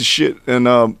a piece of shit. And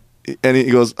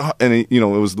he goes, it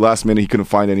was last minute. He couldn't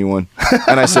find anyone.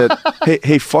 And I said,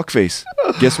 hey, fuckface,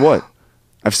 guess what?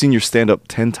 I've seen your stand up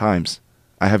 10 times.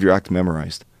 I have your act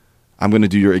memorized. I'm going to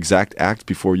do your exact act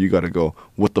before you got to go.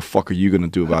 What the fuck are you going to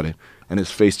do about it? And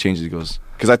his face changes. He goes,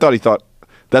 because he thought,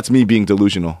 that's me being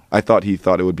delusional. He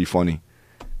thought it would be funny.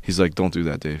 He's like, don't do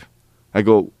that, Dave.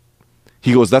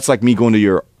 He goes, that's like me going to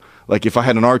your, like if I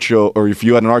had an art show or if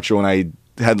you had an art show and I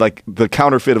had like the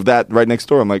counterfeit of that right next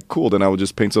door, I'm like, cool, then I would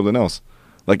just paint something else.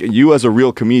 Like you as a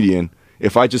real comedian,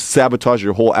 if I just sabotage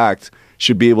your whole act,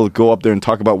 should be able to go up there and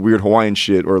talk about weird Hawaiian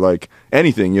shit or like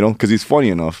anything, because he's funny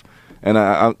enough. And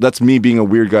I that's me being a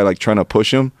weird guy, like trying to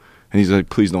push him. And he's like,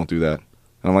 please don't do that.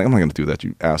 And I'm like, I'm not going to do that,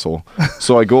 you asshole.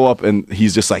 So I go up and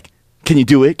he's just like, can you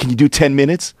do it? Can you do 10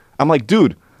 minutes? I'm like,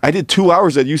 dude, I did 2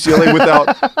 hours at UCLA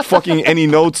without fucking any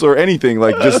notes or anything.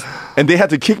 Like and they had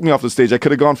to kick me off the stage. I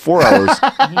could have gone 4 hours.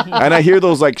 And I hear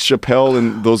those like Chappelle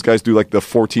and those guys do like the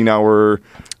 14-hour.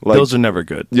 Like, those are never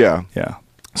good. Yeah. Yeah.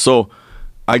 So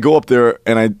I go up there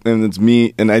and it's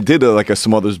me and I did like a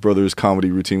Smothers Brothers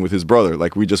comedy routine with his brother.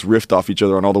 Like we just riffed off each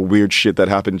other on all the weird shit that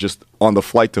happened just on the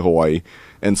flight to Hawaii.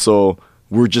 And so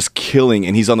we're just killing.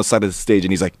 And he's on the side of the stage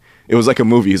and he's like, it was like a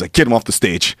movie. He's like, get him off the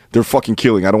stage. They're fucking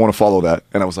killing. I don't want to follow that.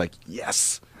 And I was like,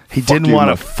 yes. He didn't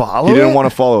want to follow He didn't want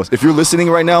to follow us. If you're listening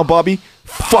right now, Bobby,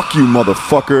 fuck you,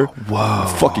 motherfucker. Whoa.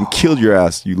 I fucking killed your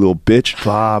ass, you little bitch.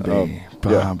 Bobby.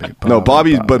 No,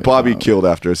 Bobby killed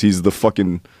after us. He's the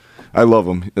fucking... I love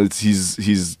him.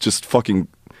 He's just fucking...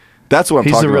 That's what I'm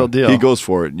He's talking the real about. deal. He goes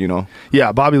for it, you know.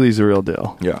 Yeah, Bobby Lee's the real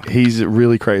deal. Yeah. He's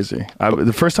really crazy.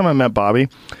 The first time I met Bobby,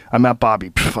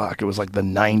 fuck, it was like the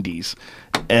 90s.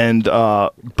 And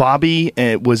Bobby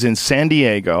was in San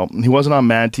Diego. He wasn't on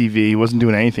Mad TV. He wasn't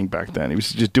doing anything back then. He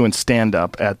was just doing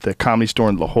stand-up at the Comedy Store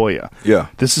in La Jolla. Yeah.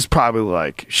 This is probably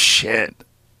like,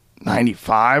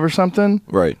 95 or something?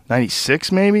 Right.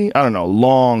 96 maybe? I don't know.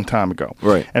 Long time ago.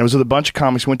 Right. And it was with a bunch of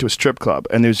comics who went to a strip club.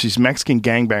 And there's these Mexican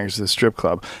gangbangers at the strip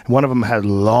club. And one of them had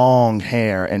long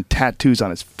hair and tattoos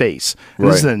on his face. And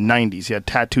This is Right. in the 90s. He had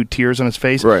tattooed tears on his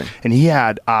face. Right. And he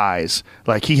had eyes.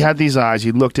 Like, he had these eyes.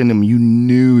 You looked into him. You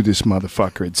knew this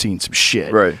motherfucker had seen some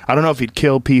shit. Right. I don't know if he'd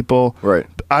killed people. Right.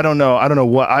 I don't know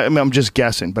what. I mean, I'm just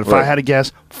guessing. But if I Right. had to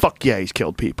guess, fuck yeah, he's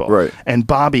killed people. Right. And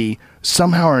Bobby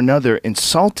somehow or another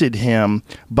insulted him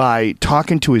by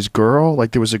talking to his girl.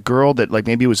 Like, there was a girl that, like,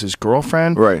 maybe it was his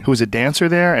girlfriend, Right. who was a dancer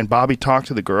there, and Bobby talked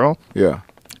to the girl. Yeah.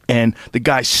 And the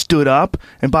guy stood up,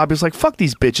 and Bobby was like, "Fuck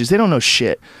these bitches! They don't know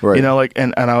shit." Right. You know, like,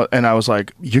 and I was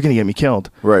like, "You're gonna get me killed."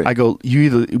 Right. I go,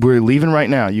 we're leaving right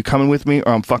now. You coming with me, or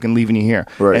I'm fucking leaving you here.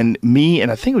 Right. And me,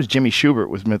 and I think it was Jimmy Schubert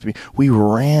was with me. We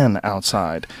ran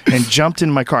outside and jumped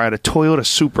in my car. I had a Toyota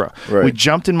Supra. Right. We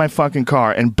jumped in my fucking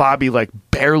car, and Bobby like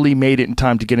barely made it in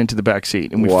time to get into the back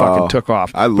seat, and we Wow. fucking took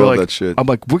off. I We're love like- that shit. I'm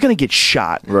like, we're gonna get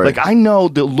shot. Right. Like, I know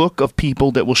the look of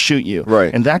people that will shoot you.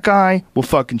 Right. And that guy will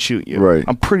fucking shoot you. Right.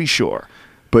 I'm pretty sure.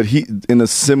 But he, in a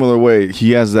similar way,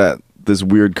 he has this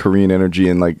weird Korean energy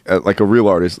and like a real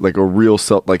artist, like a real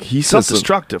he says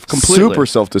Self-destructive, completely. super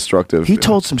self-destructive. He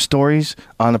told some stories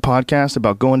on the podcast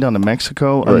about going down to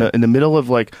Mexico Right. in the middle of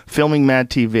like filming Mad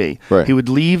TV. Right. He would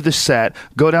leave the set,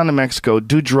 go down to Mexico,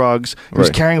 do drugs. He was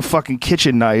Right. carrying a fucking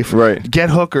kitchen knife. Right. Get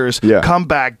hookers. Yeah. Come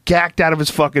back, gacked out of his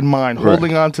fucking mind, Right.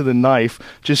 holding on to the knife,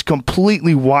 just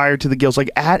completely wired to the gills, like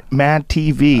at Mad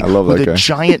TV. I love with that a guy.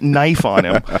 giant knife on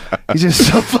him. He's just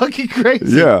so fucking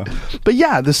crazy. Yeah. But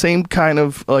yeah, the same kind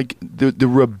of like the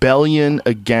rebellion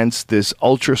against this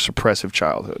ultra suppressive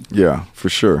childhood. Yeah, for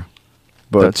sure.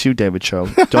 But That's you, David Choe.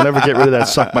 Don't ever get rid of that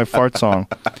 "Suck My Fart" song.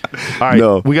 All right,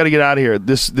 No. we got to get out of here.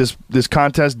 This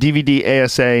contest,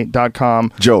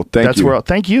 DVDASA.com. Joe, thank you.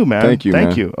 Thank you, man. Thank you, Thank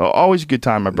man. you. Always a good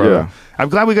time, my brother. Yeah. I'm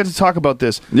glad we got to talk about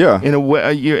this. Yeah. In a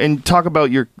way, and talk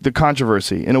about the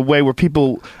controversy in a way where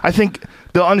people, I think,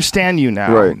 they'll understand you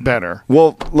now Right. better.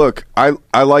 Well, look, I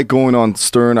like going on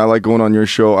Stern. I like going on your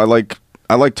show. I like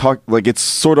talk. Like, it's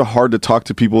sort of hard to talk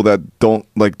to people that don't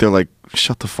like. They're like,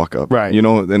 shut the fuck up, Right. You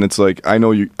know. And it's like, I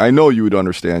know you would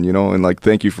understand, you know. And like,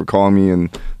 thank you for calling me, and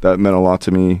that meant a lot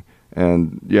to me.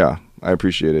 And yeah, I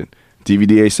appreciate it.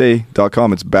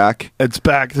 DVDASA.com. It's back. It's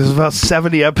back. There's about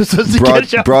 70 episodes to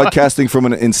catch up on. Broadcasting from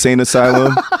an insane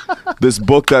asylum. This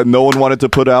book that no one wanted to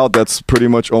put out, that's pretty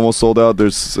much almost sold out.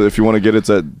 There's, if you want to get it, it's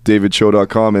at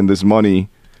davidchoe.com. And this money,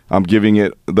 I'm giving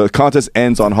it. The contest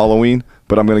ends on Halloween,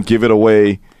 but I'm going to give it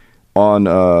away on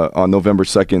November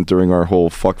 2nd during our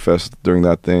whole fuck fest during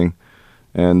that thing.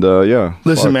 And yeah.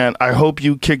 Listen, fuck. man, I hope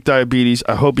you kick diabetes.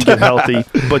 I hope you get healthy,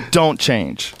 but don't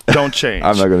change. Don't change.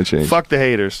 I'm not going to change. Fuck the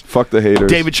haters. Fuck the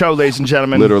haters. David Choe, ladies and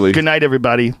gentlemen. Literally. Good night,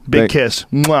 everybody. Big kiss.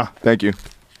 Mwah. Thank you.